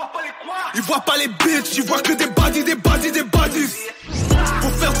baddies. Il voit pas les bitches, il voit que des baddies, des baddies, des baddies. Faut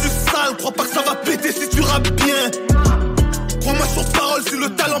faire du sale, crois pas que ça va péter si tu rappes bien. Crois-moi sur parole, si le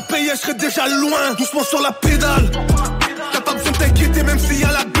talent payait, je serais déjà loin. Doucement sur la pédale. T'as pas besoin de t'inquiéter, même s'il y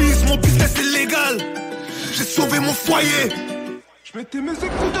a la bise, mon business est légal. J'ai sauvé mon foyer. Je mettais mes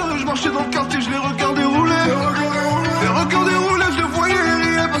écouteurs et je marchais dans le quartier, je les regardais rouler. Les regardais rouler, je les voyais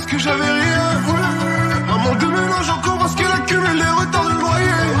rire parce que j'avais rien. Maman de mélange encore parce qu'elle accumule les retards de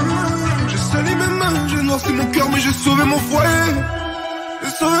loyer. J'ai sali mes mains, j'ai noirci mon cœur, mais j'ai sauvé mon foyer. J'ai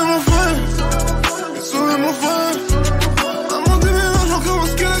sauvé mon frère, j'ai sauvé mon frère. Maman de mélange encore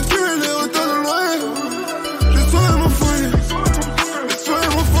parce qu'elle accumule les retards de loyer. J'ai sauvé mon foyer, j'ai sauvé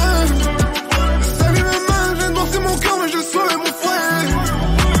mon frère. J'ai sali mes mains, j'ai noirci mon cœur, mais j'ai sauvé mon foyer.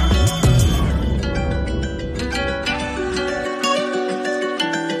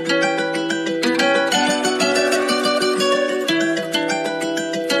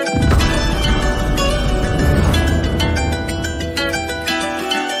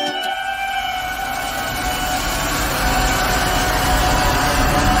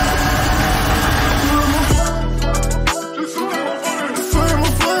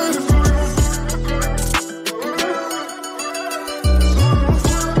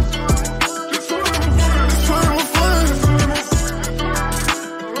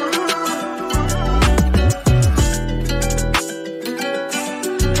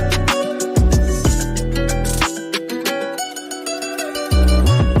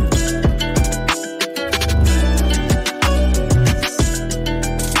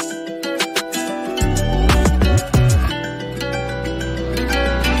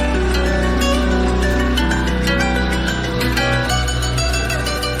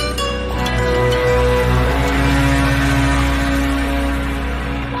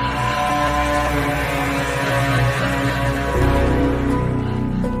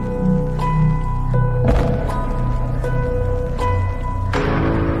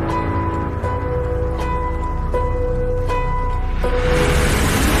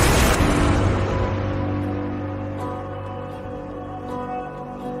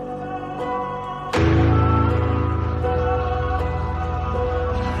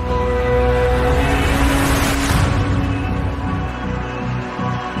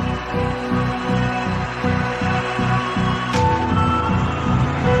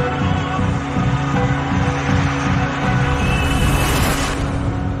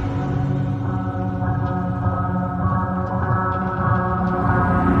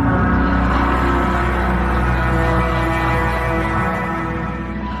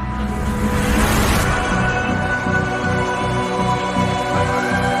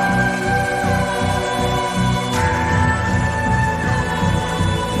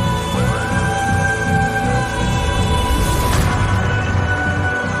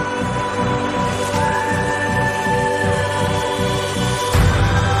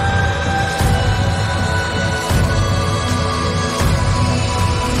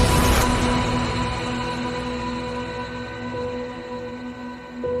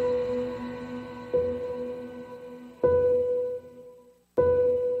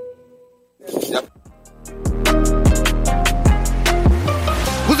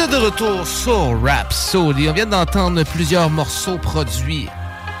 De retour sur Rhapsody. On vient d'entendre plusieurs morceaux produits.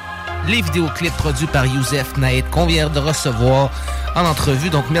 Les vidéoclips produits par Youssef Naïd qu'on vient de recevoir en entrevue.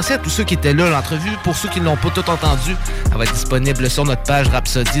 Donc, merci à tous ceux qui étaient là. L'entrevue, pour ceux qui ne l'ont pas tout entendu, elle va être disponible sur notre page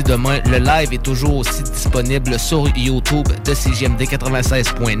Rhapsody demain. Le live est toujours aussi disponible sur YouTube de CJMD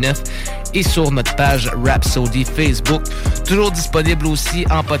 96.9 et sur notre page Rhapsody Facebook. Toujours disponible aussi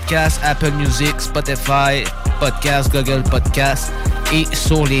en podcast, Apple Music, Spotify, Podcast, Google Podcast et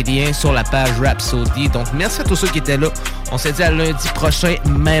sur les liens sur la page Rhapsody. Donc, merci à tous ceux qui étaient là. On se dit à lundi prochain,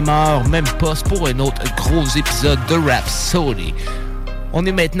 même heure, même poste, pour un autre gros épisode de Rhapsody. On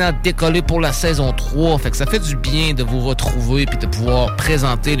est maintenant décollé pour la saison 3, fait que ça fait du bien de vous retrouver et de pouvoir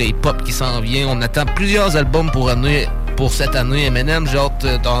présenter le hip-hop qui s'en vient. On attend plusieurs albums pour cette année. Eminem, j'ai hâte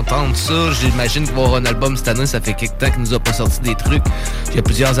d'entendre ça. J'imagine qu'il va y avoir un album cette année. Ça fait quelques temps qu'il nous a pas sorti des trucs. Il y a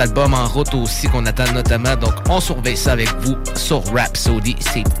plusieurs albums en route aussi qu'on attend notamment. Donc, on surveille ça avec vous sur Rhapsody.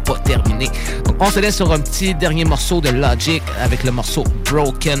 C'est pas terminé. Donc, on se laisse sur un petit dernier morceau de Logic avec le morceau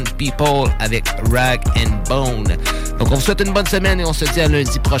Broken People avec Rag and Bone. Donc, on vous souhaite une bonne semaine et on se dit à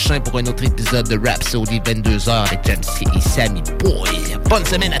lundi prochain pour un autre épisode de Rhapsody 22h avec Jamsey et Sammy Boy. Bonne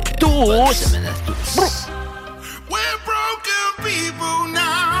semaine à tous! Bonne semaine à tous!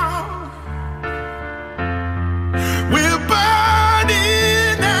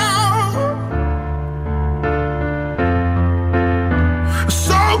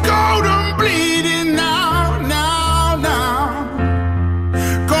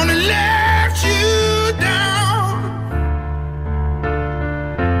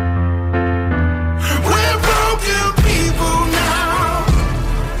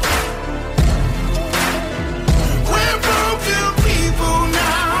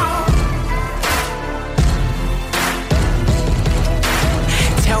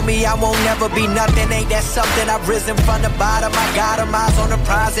 tell me I won't never be nothing. Ain't that something? I've risen from the bottom. I got them, eyes on the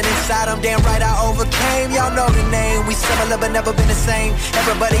prize, and inside them, damn right I overcame. Y'all know the name. We similar but never been the same.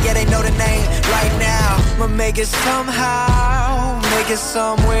 Everybody, yeah, they know the name. Right now, I'ma make it somehow, make it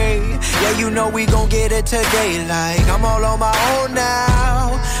some way. Yeah, you know we gon' get it today. Like I'm all on my own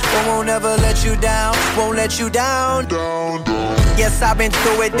now, but won't ever let you down. Won't let you down. Yes, I've been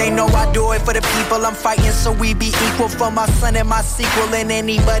through it. They know I do it for the people I'm fighting, so we be equal for my son and my sequel. And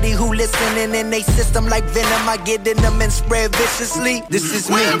anybody who listening in they system like venom, I get in them and spread viciously. This is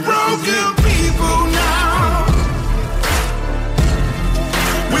me. We're broken people now.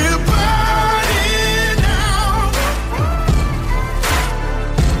 We're burning out.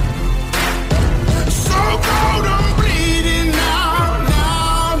 So cold, I'm bleeding now,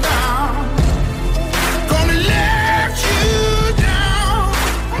 now, now. Gonna let you down.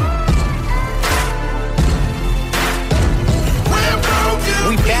 We're broken.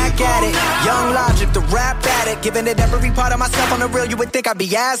 We back at it. Young Logic, the rap addict. Giving it every part of myself on the real, you would think I'd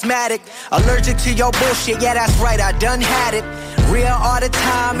be asthmatic. Allergic to your bullshit, yeah, that's right, I done had it. Real all the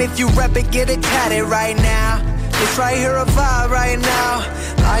time, if you rep it, get it tatted right now. It's right here, a vibe right now.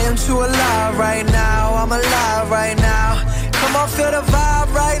 I am too alive right now, I'm alive right now. Come on, feel the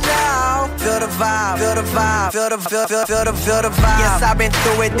vibe right now. Feel the vibe, feel the vibe, feel the vibe. Yes, I've been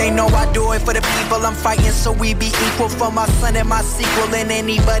through it, they know I do it for the people I'm fighting, so we be equal for my son and my sequel. And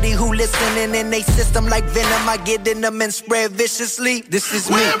anybody who listening in they system like venom, I get in them and spread viciously. This is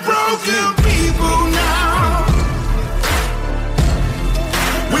me. We're broken people now.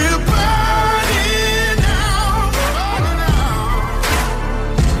 We're burning out.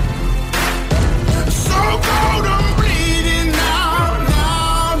 So cold, I'm bleeding now,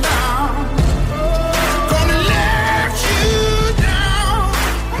 now, now. Gonna let you down.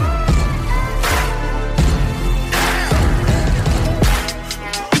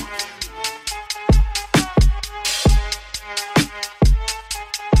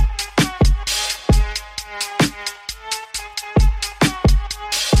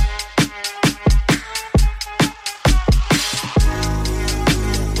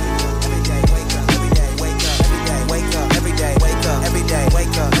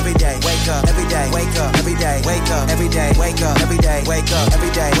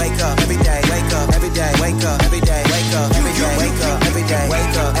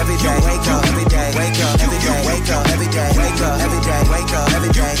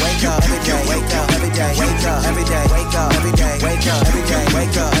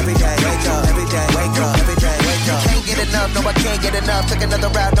 No, I can't get enough. Took another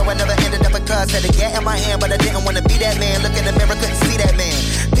route, no, I never ended up a cuss. Had a gat in my hand, but I didn't want to be that man. Look in the mirror, couldn't see that man.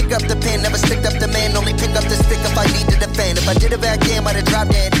 Pick up the pen, never stick up the man. Only pick up the stick if I need to defend. If I did it back then, I'd have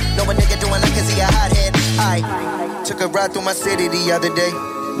dropped dead. No, a nigga doing like 'cause he a hothead. I took a ride through my city the other day.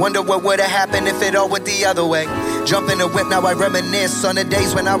 Wonder what would've happened if it all went the other way. Jump in the whip, now I reminisce on the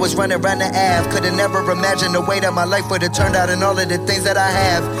days when I was running around the Ave. Could've never imagined the way that my life would've turned out and all of the things that I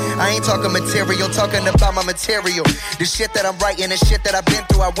have. I ain't talking material, talking about my material. The shit that I'm writing, the shit that I've been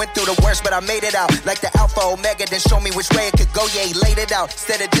through. I went through the worst, but I made it out. Like the Alpha Omega, then show me which way it could go, yeah, he laid it out.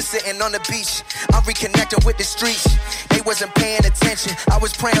 Instead of just sitting on the beach, I'm reconnecting with the streets. They wasn't paying attention, I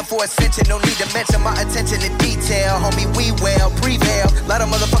was praying for ascension. No need to mention my attention to detail. Homie, we well, prevail. A lot of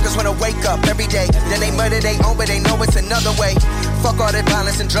motherfuckers wanna wake up every day, then they murder they own, but they know it's another way. Fuck all that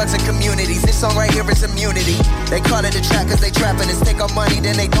violence and drugs and communities. This song right here is immunity. They call it a trap 'cause they trapping us. Take our money,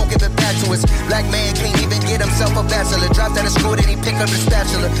 then they don't give it back to us. Black man can't even get himself a bachelor. Dropped out of school, then he picked up his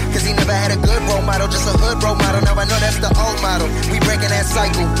spatula. 'Cause he never had a good role model, just a hood role model. Now I know that's the old model. We breaking that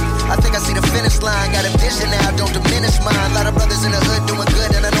cycle. I think I see the finish line. Got a vision now, don't diminish mine. A lot of brothers in the hood doing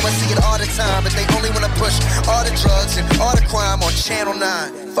good, and I know I see it all the time. But they only wanna push all the drugs and all the crime on Channel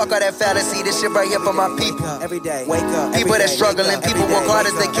 9. Fuck all that fallacy, this shit right here for my people. Every day, wake up. People that's struggling, people work hard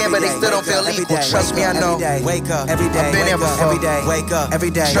as they can, but they still don't feel equal. Trust me, I know. Wake up. Every day, I've been there before. every day, wake up. Every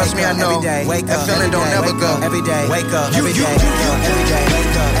day, trust me, I know. That feeling don't never go. Every day, wake up. Every day, wake up. Every day,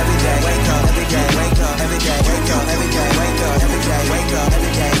 wake up. Every day, wake up. Every day, wake up. Every day, wake up. Every day, wake up. Every day, wake up.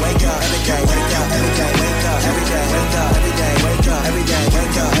 Every day, wake up. Every day, wake up. Every day, wake up. Every day, wake up. Every day, wake up. Every day, wake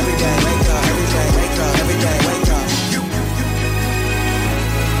up. Every day, wake up. Every day, wake up. Every day, wake up.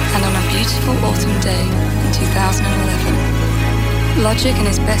 And on a beautiful autumn day in 2011, Logic and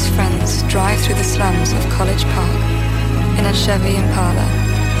his best friends drive through the slums of College Park in a Chevy Impala,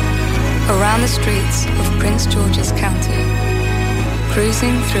 around the streets of Prince George's County,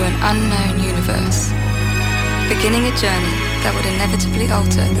 cruising through an unknown universe, beginning a journey that would inevitably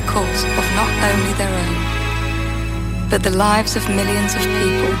alter the course of not only their own, but the lives of millions of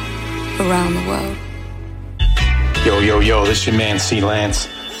people around the world. Yo, yo, yo, this your man C. Lance.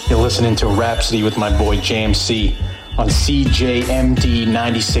 You're listening to Rhapsody with my boy JMC on CJMD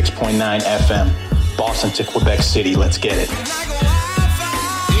 96.9 FM, Boston to Quebec City. Let's get it.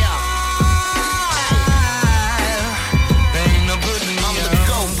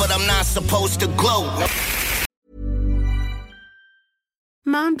 I'm not supposed to glow.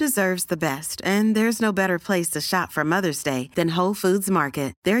 Mom deserves the best, and there's no better place to shop for Mother's Day than Whole Foods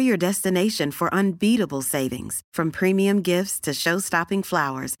Market. They're your destination for unbeatable savings, from premium gifts to show-stopping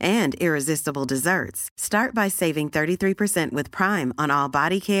flowers and irresistible desserts. Start by saving 33% with Prime on all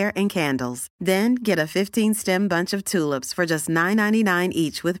body care and candles. Then get a 15-stem bunch of tulips for just $9.99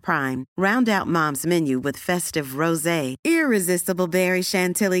 each with Prime. Round out Mom's menu with festive rosé, irresistible berry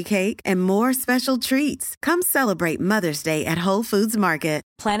chantilly cake, and more special treats. Come celebrate Mother's Day at Whole Foods Market.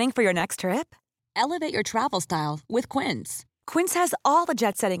 Planning for your next trip? Elevate your travel style with Quince. Quince has all the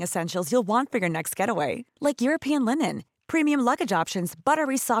jet-setting essentials you'll want for your next getaway, like European linen, premium luggage options,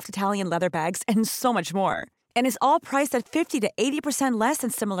 buttery soft Italian leather bags, and so much more. And is all priced at 50 to 80% less than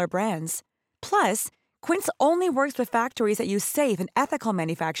similar brands. Plus, Quince only works with factories that use safe and ethical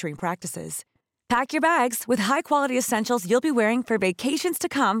manufacturing practices. Pack your bags with high-quality essentials you'll be wearing for vacations to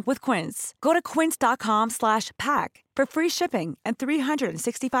come with Quince. Go to quince.com/pack for free shipping and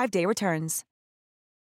 365-day returns.